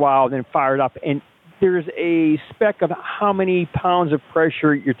sit for a while, then fire it up, and there's a spec of how many pounds of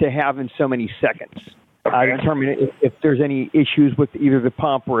pressure you're to have in so many seconds. Determine if there's any issues with either the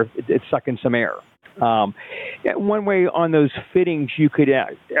pump or if it's sucking some air. One way on those fittings, you could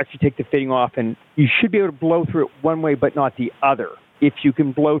actually take the fitting off, and you should be able to blow through it one way but not the other. If you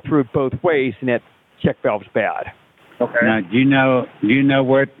can blow through it both ways, then that check valve's bad. Okay. Now, do you know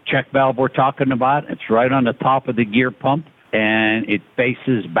what check valve we're talking about? It's right on the top of the gear pump, and it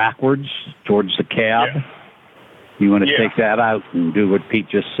faces backwards towards the cab. Yeah. You want to take that out and do what Pete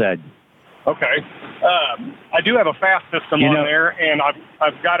just said. Okay. I do have a fast system on there, and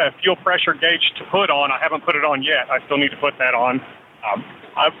I've got a fuel pressure gauge to put on. I haven't put it on yet. I still need to put that on.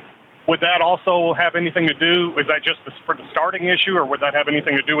 Would that also have anything to do, is that just for the starting issue, or would that have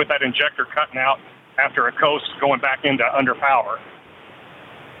anything to do with that injector cutting out after a coast going back into under power?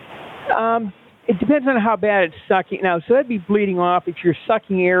 It depends on how bad it's sucking. Now, so that'd be bleeding off if you're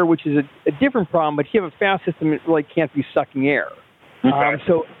sucking air, which is a different problem, but if you have a fast system, it really can't be sucking air. Okay.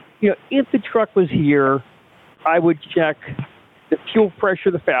 So, if the truck was here, I would check the fuel pressure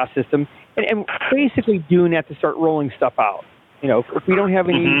of the fast system, and basically doing that to start rolling stuff out. If we don't have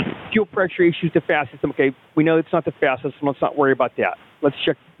any fuel pressure issues, the fast system, okay, we know it's not the fast system, let's not worry about that. Let's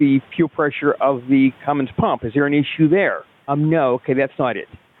check the fuel pressure of the Cummins pump. Is there an issue there? No, okay, that's not it.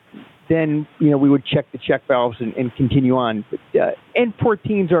 Then, we would check the check valves and continue on. But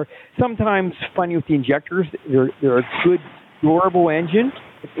N14s are sometimes funny with the injectors. They're a good, durable engine.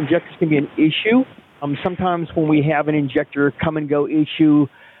 Injectors can be an issue. Sometimes when we have an injector come-and-go issue,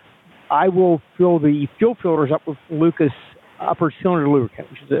 I will fill the fuel filters up with Lucas upper cylinder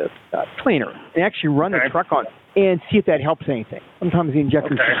lubricant, which is a cleaner, and actually run the truck on it and see if that helps anything. Sometimes the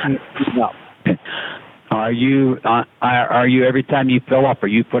injectors just need to heat up. Are you every time you fill up, are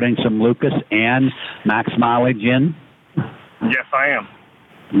you putting some Lucas and max mileage in? Yes, I am.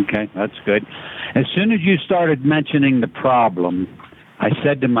 Okay, that's good. As soon as you started mentioning the problem, I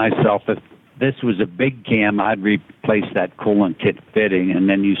said to myself, if this was a big cam, I'd replace that coolant kit fitting, and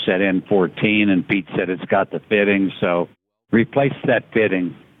then you said N14, and Pete said it's got the fitting, so replace that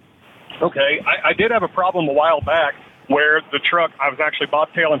fitting. Okay, I did have a problem a while back where the truck, I was actually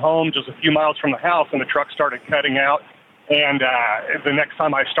bobtailing home just a few miles from the house, and the truck started cutting out, and the next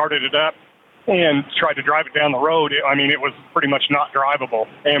time I started it up and tried to drive it down the road, it was pretty much not drivable.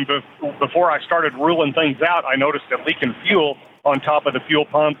 And before I started ruling things out, I noticed a leak in fuel on top of the fuel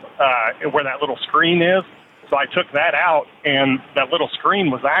pump where that little screen is. So I took that out, and that little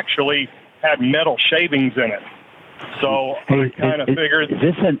screen had metal shavings in it. So I kind of figured...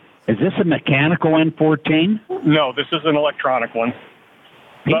 Is this a mechanical N14? No, this is an electronic one.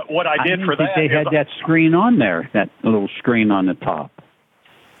 But what I did for that... They had that screen on there, that little screen on the top.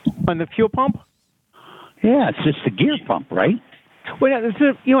 On the fuel pump? Yeah, it's just a gear pump, right? Well,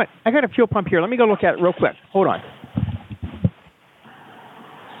 you know what? I got a fuel pump here. Let me go look at it real quick. Hold on.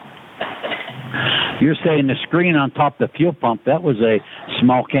 You're saying the screen on top of the fuel pump, that was a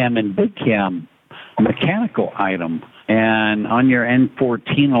small cam and big cam mechanical item. And on your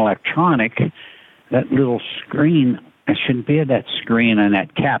N14 electronic, that little screen, it shouldn't be that screen on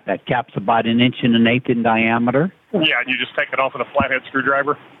that cap. That cap's about 1 1/8 in diameter. Yeah, and you just take it off with a flathead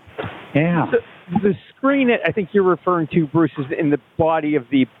screwdriver? Yeah. The screen that I think you're referring to, Bruce, is in the body of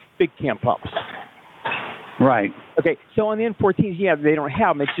the big cam pumps. Right. Okay, so on the N14s, yeah, they don't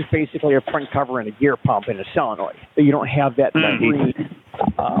have them. It's just basically a front cover and a gear pump and a solenoid. So you don't have that screen.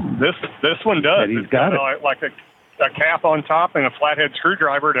 This one does. He's got it. Like a cap on top and a flathead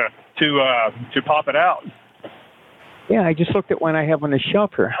screwdriver to to pop it out. Yeah, I just looked at one I have on the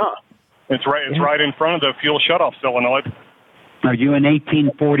shelf here. Huh. It's right in front of the fuel shutoff solenoid. Are you an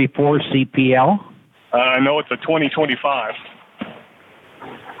 1844 CPL? No, it's a 2025.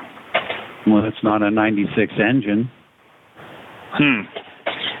 Well, it's not a 96 engine.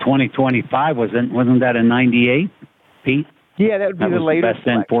 2025 wasn't that a 98, Pete? Yeah, that would be that the was latest.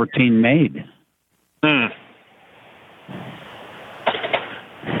 The best N14 made.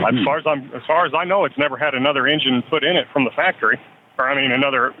 As far as I know, it's never had another engine put in it from the factory, or I mean,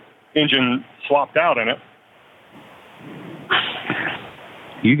 another engine swapped out in it.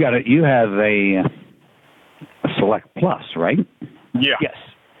 You have a Select Plus, right? Yeah. Yes.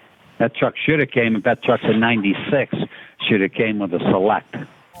 That truck should have came. If that truck's a 96, should have came with a Select.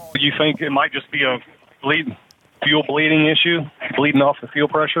 You think it might just be a fuel bleeding issue, bleeding off the fuel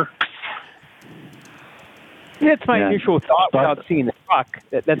pressure? That's my initial thought without seeing the truck.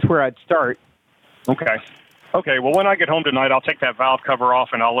 That's where I'd start. Okay. Well, when I get home tonight, I'll take that valve cover off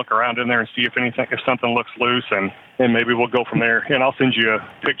and I'll look around in there and see if something looks loose, and maybe we'll go from there. And I'll send you a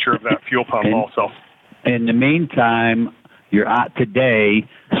picture of that fuel pump also. In the meantime, you're out today.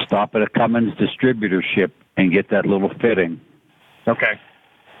 Stop at a Cummins distributorship and get that little fitting. Okay.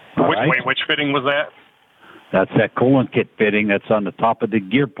 Which fitting was that? That's that coolant kit fitting that's on the top of the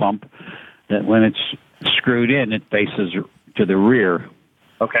gear pump. That when it's screwed in, it faces to the rear.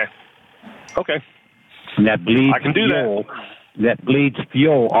 Okay. And that bleeds I can do fuel. That bleeds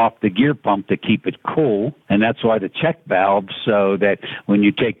fuel off the gear pump to keep it cool, and that's why the check valve, so that when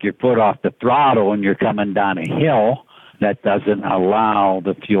you take your foot off the throttle and you're coming down a hill, that doesn't allow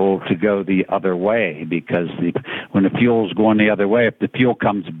the fuel to go the other way, because when the fuel's going the other way, if the fuel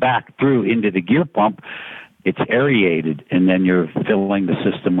comes back through into the gear pump, it's aerated, and then you're filling the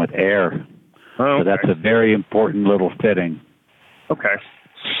system with air. So that's a very important little fitting. Okay.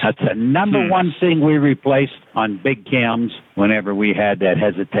 That's the number one thing we replaced on big cams whenever we had that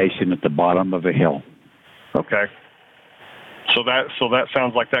hesitation at the bottom of a hill. Okay. So that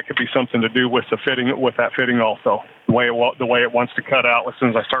sounds like that could be something to do with the fitting, with that fitting also. The way it wants to cut out as soon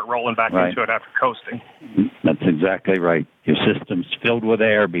as I start rolling back into it after coasting. That's exactly right. Your system's filled with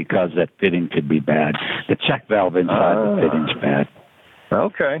air because that fitting could be bad. The check valve inside the fitting's bad.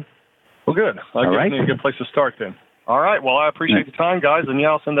 Okay. Well, good. That gives me a good place to start then. All right. Well, I appreciate the time, guys, and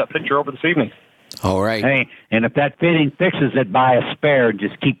I'll send that picture over this evening. All right. Hey, and if that fitting fixes it, buy a spare and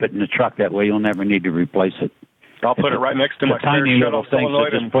just keep it in the truck. That way you'll never need to replace it. I'll put it right next to my spare tiny little thing, so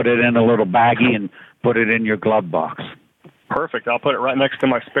just put it in a little baggie and put it in your glove box. Perfect. I'll put it right next to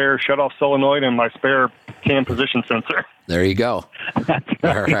my spare shut-off solenoid and my spare cam position sensor. There you go.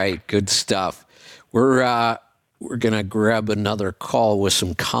 All right. Good stuff. We're going to grab another call with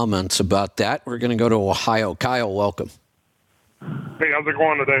some comments about that. We're going to go to Ohio. Kyle, welcome. Hey, how's it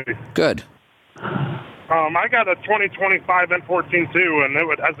going today? Good. I got a 2025 N14 too, and it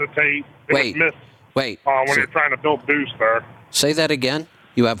would hesitate. It would miss when you're trying to build boost there. Say that again.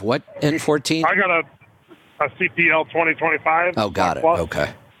 You have what, N14? I got a CPL 2025. Oh, got it.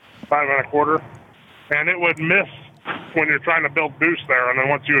 Okay. 5 1/4. And it would miss when you're trying to build boost there, and then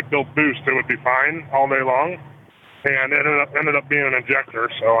once you would build boost, it would be fine all day long. And it ended up being an injector,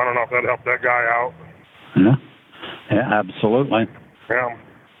 so I don't know if that helped that guy out. Yeah, absolutely. Yeah.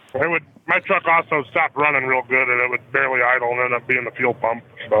 My truck also stopped running real good, and it would barely idle and end up being the fuel pump.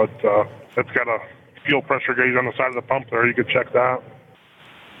 But it's got a fuel pressure gauge on the side of the pump there. You could check that.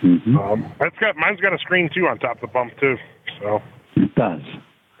 Mm-hmm. Mine's got a screen too on top of the pump too. So it does.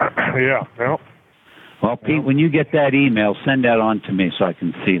 Yeah. Well, Pete, when you get that email, send that on to me so I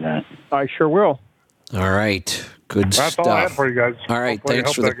can see that. I sure will. All right. Good That's stuff. all I had for you guys. All right.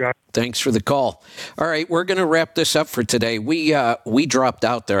 Hopefully Thanks for the call. All right, we're going to wrap this up for today. We dropped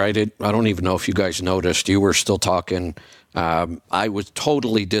out there. I don't even know if you guys noticed. You were still talking. I was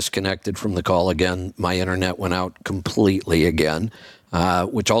totally disconnected from the call again. My internet went out completely again,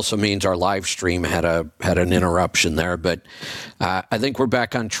 which also means our live stream had an interruption there. But I think we're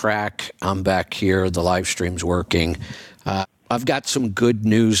back on track. I'm back here. The live stream's working. I've got some good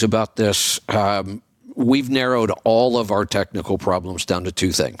news about this. We've narrowed all of our technical problems down to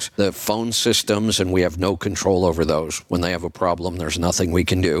two things. The phone systems, and we have no control over those. When they have a problem, there's nothing we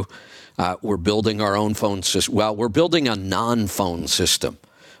can do. We're building our own phone system. Well, we're building a non-phone system.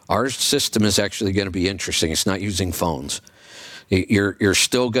 Our system is actually going to be interesting. It's not using phones. You're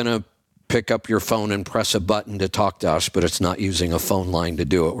still going to pick up your phone and press a button to talk to us, but it's not using a phone line to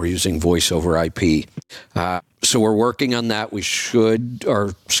do it. We're using voice over IP. So we're working on that.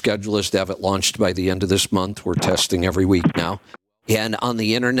 Our schedule is to have it launched by the end of this month. We're testing every week now. And on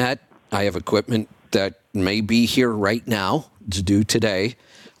the internet, I have equipment that may be here right now. It's due today.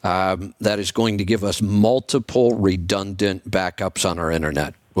 that is going to give us multiple redundant backups on our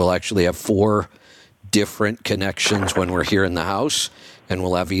internet. We'll actually have 4 different connections when we're here in the house, and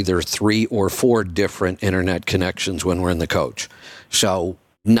we'll have either 3 or 4 different internet connections when we're in the coach. So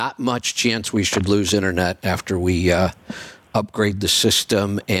not much chance we should lose internet after we upgrade the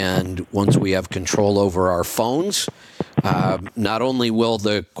system, and once we have control over our phones, not only will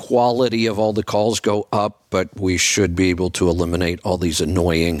the quality of all the calls go up, but we should be able to eliminate all these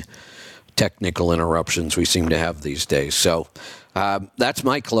annoying technical interruptions we seem to have these days. So that's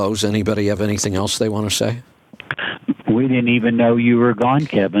my close. Anybody have anything else they want to say? We didn't even know you were gone,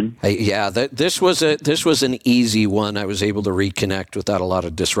 Kevin. This was an easy one. I was able to reconnect without a lot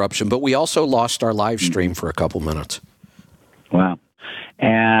of disruption, but we also lost our live stream for a couple minutes. Wow.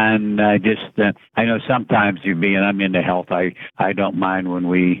 And I know sometimes I'm into health. I don't mind when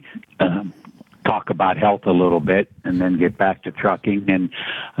we talk about health a little bit and then get back to trucking. And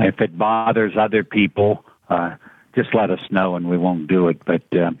if it bothers other people, just let us know and we won't do it. But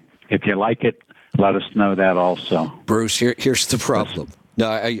if you like it, let us know that also. Bruce, here's the problem. No,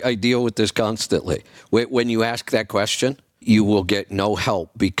 I deal with this constantly. When you ask that question, you will get no help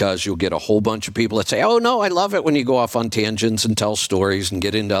because you'll get a whole bunch of people that say, oh, no, I love it when you go off on tangents and tell stories and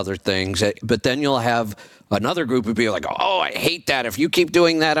get into other things. But then you'll have another group of people like, oh, I hate that. If you keep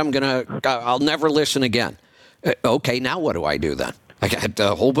doing that, I'll never listen again. Okay, now what do I do then? I got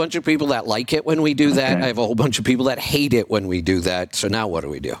a whole bunch of people that like it when we do that. Okay. I have a whole bunch of people that hate it when we do that. So now what do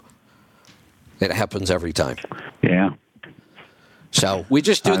we do? It happens every time. Yeah. So we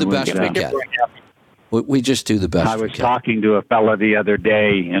just do the best we can. We just do the best. I was talking to a fella the other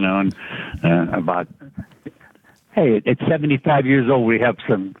day, about, hey, at 75 years old, we have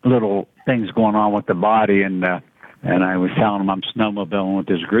some little things going on with the body, and I was telling him I'm snowmobiling with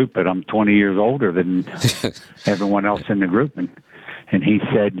this group, but I'm 20 years older than everyone else in the group, and he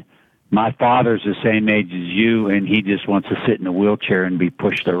said, my father's the same age as you, and he just wants to sit in a wheelchair and be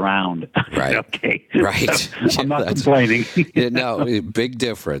pushed around. Right. Okay. Right. So I'm not complaining. No, big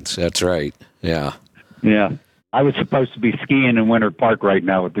difference. That's right. Yeah. Yeah. I was supposed to be skiing in Winter Park right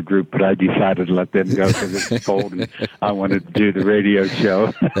now with the group, but I decided to let them go because it's cold and I wanted to do the radio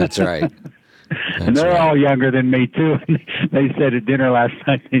show. That's right. And they're all younger than me, too. They said at dinner last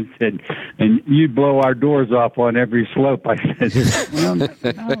night, they said, and you blow our doors off on every slope. I said, well,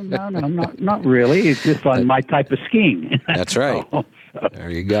 no, not really. It's just on my type of skiing. That's right. There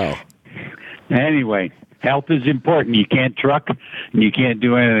you go. Anyway, health is important. You can't truck and you can't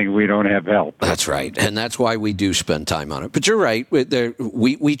do anything if we don't have health. That's right. And that's why we do spend time on it. But you're right.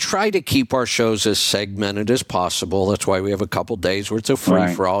 We try to keep our shows as segmented as possible. That's why we have a couple days where it's a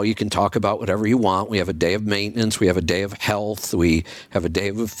free-for-all. You can talk about whatever you want. We have a day of maintenance. We have a day of health. We have a day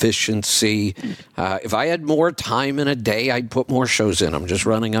of efficiency. If I had more time in a day, I'd put more shows in. I'm just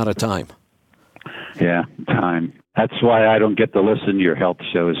running out of time. Yeah, time. That's why I don't get to listen to your health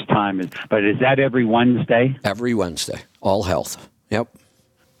shows. But is that every Wednesday? Every Wednesday. All health. Yep.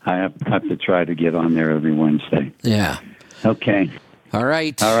 I have to try to get on there every Wednesday. Yeah. Okay. All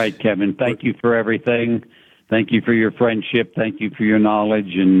right, Kevin. Thank you for everything. Thank you for your friendship. Thank you for your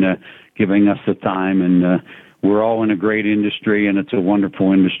knowledge and giving us the time. And we're all in a great industry, and it's a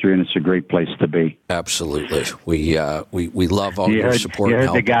wonderful industry, and it's a great place to be. Absolutely. We love all your support. You and heard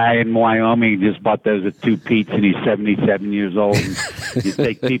help. the guy in Wyoming just bought those at 2 Pete's, and he's 77 years old. And you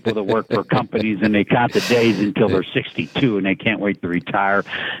take people that work for companies, and they count the days until they're 62, and they can't wait to retire.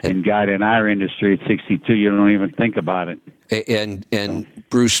 And God, in our industry, at 62, you don't even think about it. And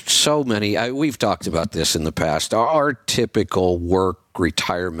Bruce, so many, we've talked about this in the past. Our typical work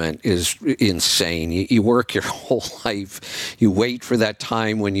retirement is insane. You work your whole life. You wait for that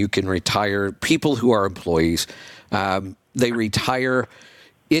time when you can retire. People who are employees, they retire.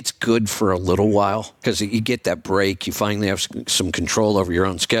 It's good for a little while because you get that break. You finally have some control over your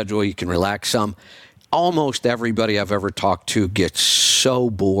own schedule. You can relax some. Almost everybody I've ever talked to gets so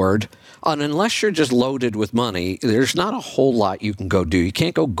bored. And unless you're just loaded with money, there's not a whole lot you can go do. You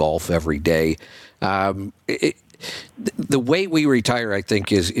can't go golf every day. The way we retire, I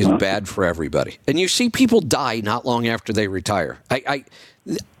think, is bad for everybody. And you see people die not long after they retire.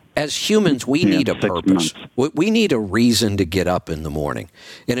 As humans, we need a purpose. We need a reason to get up in the morning.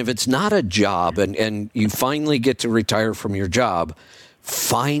 And if it's not a job and you finally get to retire from your job,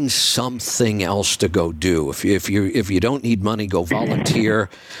 find something else to go do. If you don't need money, go volunteer,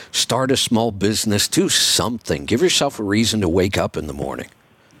 start a small business, do something. Give yourself a reason to wake up in the morning.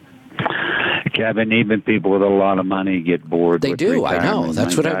 Kevin, even people with a lot of money get bored. They with do. I retirement. know.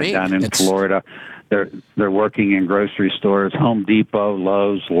 That's what I mean. Down in Florida, they're working in grocery stores, Home Depot,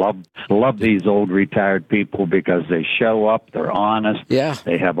 Lowe's. Love these old retired people because they show up. They're honest. Yeah.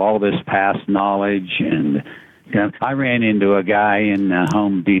 They have all this past knowledge. And I ran into a guy in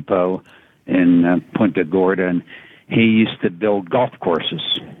Home Depot in Punta Gorda, and he used to build golf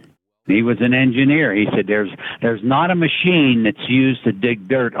courses. He was an engineer. He said, there's not a machine that's used to dig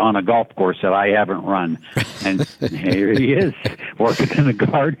dirt on a golf course that I haven't run. And here he is, working in the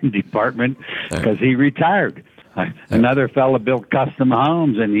garden department because he retired. Another fellow built custom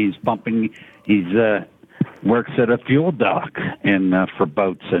homes, and he's works at a fuel dock for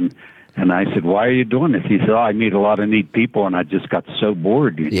boats. And I said, why are you doing this? He said, I meet a lot of neat people, and I just got so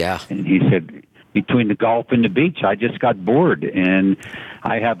bored. Yeah. And he said, between the golf and the beach, I just got bored. And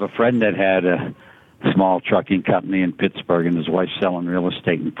I have a friend that had a small trucking company in Pittsburgh, and his wife's selling real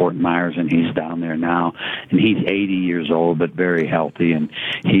estate in Fort Myers, and he's down there now. And he's 80 years old, but very healthy, and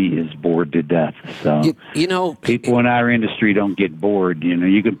he is bored to death. So, you know, people in our industry don't get bored. You know,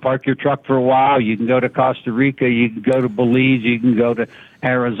 you can park your truck for a while. You can go to Costa Rica. You can go to Belize. You can go to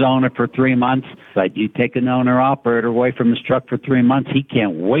Arizona for 3 months. But you take an owner-operator away from his truck for 3 months, he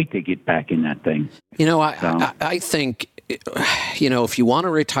can't wait to get back in that thing. You know, I think, you know, if you want to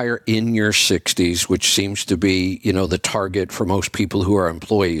retire in your 60s, which seems to be, you know, the target for most people who are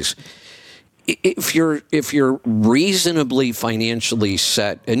employees, if you're reasonably financially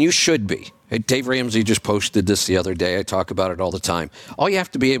set, and you should be. Dave Ramsey just posted this the other day. I talk about it all the time. All you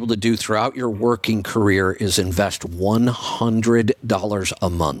have to be able to do throughout your working career is invest $100 a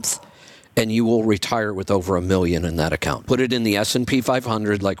month, and you will retire with over $1 million in that account. Put it in the S&P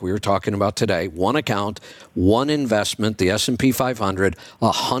 500 like we were talking about today. One account, one investment, the S&P 500,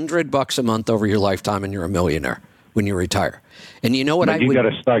 $100 a month over your lifetime, and you're a millionaire when you retire. And you know what? You got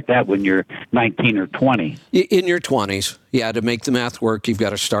to start that when you're 19 or 20. In your 20s, yeah, to make the math work, you've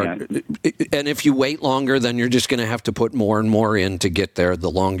got to start. Yeah. And if you wait longer, then you're just going to have to put more and more in to get there.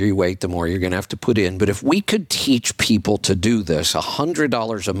 The longer you wait, the more you're going to have to put in. But if we could teach people to do this,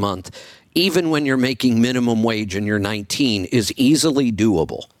 $100 a month, even when you're making minimum wage and you're 19, is easily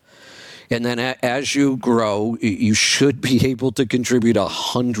doable. And then as you grow, you should be able to contribute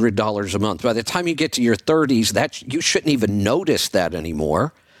 $100 a month. By the time you get to your 30s, you shouldn't even notice that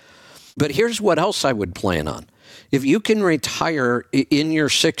anymore. But here's what else I would plan on. If you can retire in your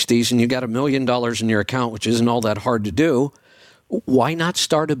 60s and you got $1 million in your account, which isn't all that hard to do, why not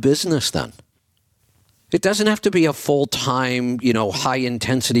start a business then? It doesn't have to be a full-time, you know,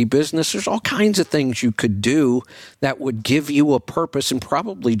 high-intensity business. There's all kinds of things you could do that would give you a purpose and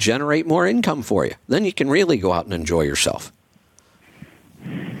probably generate more income for you. Then you can really go out and enjoy yourself.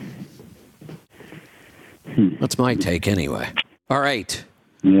 That's my take anyway. All right.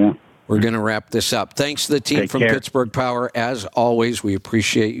 Yeah. We're going to wrap this up. Thanks to the team from Pittsburgh Power. As always, we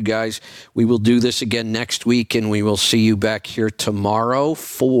appreciate you guys. We will do this again next week, and we will see you back here tomorrow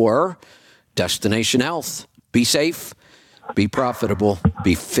for Destination Health. Be safe, be profitable,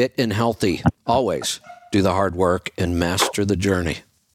 be fit and healthy. Always do the hard work and master the journey.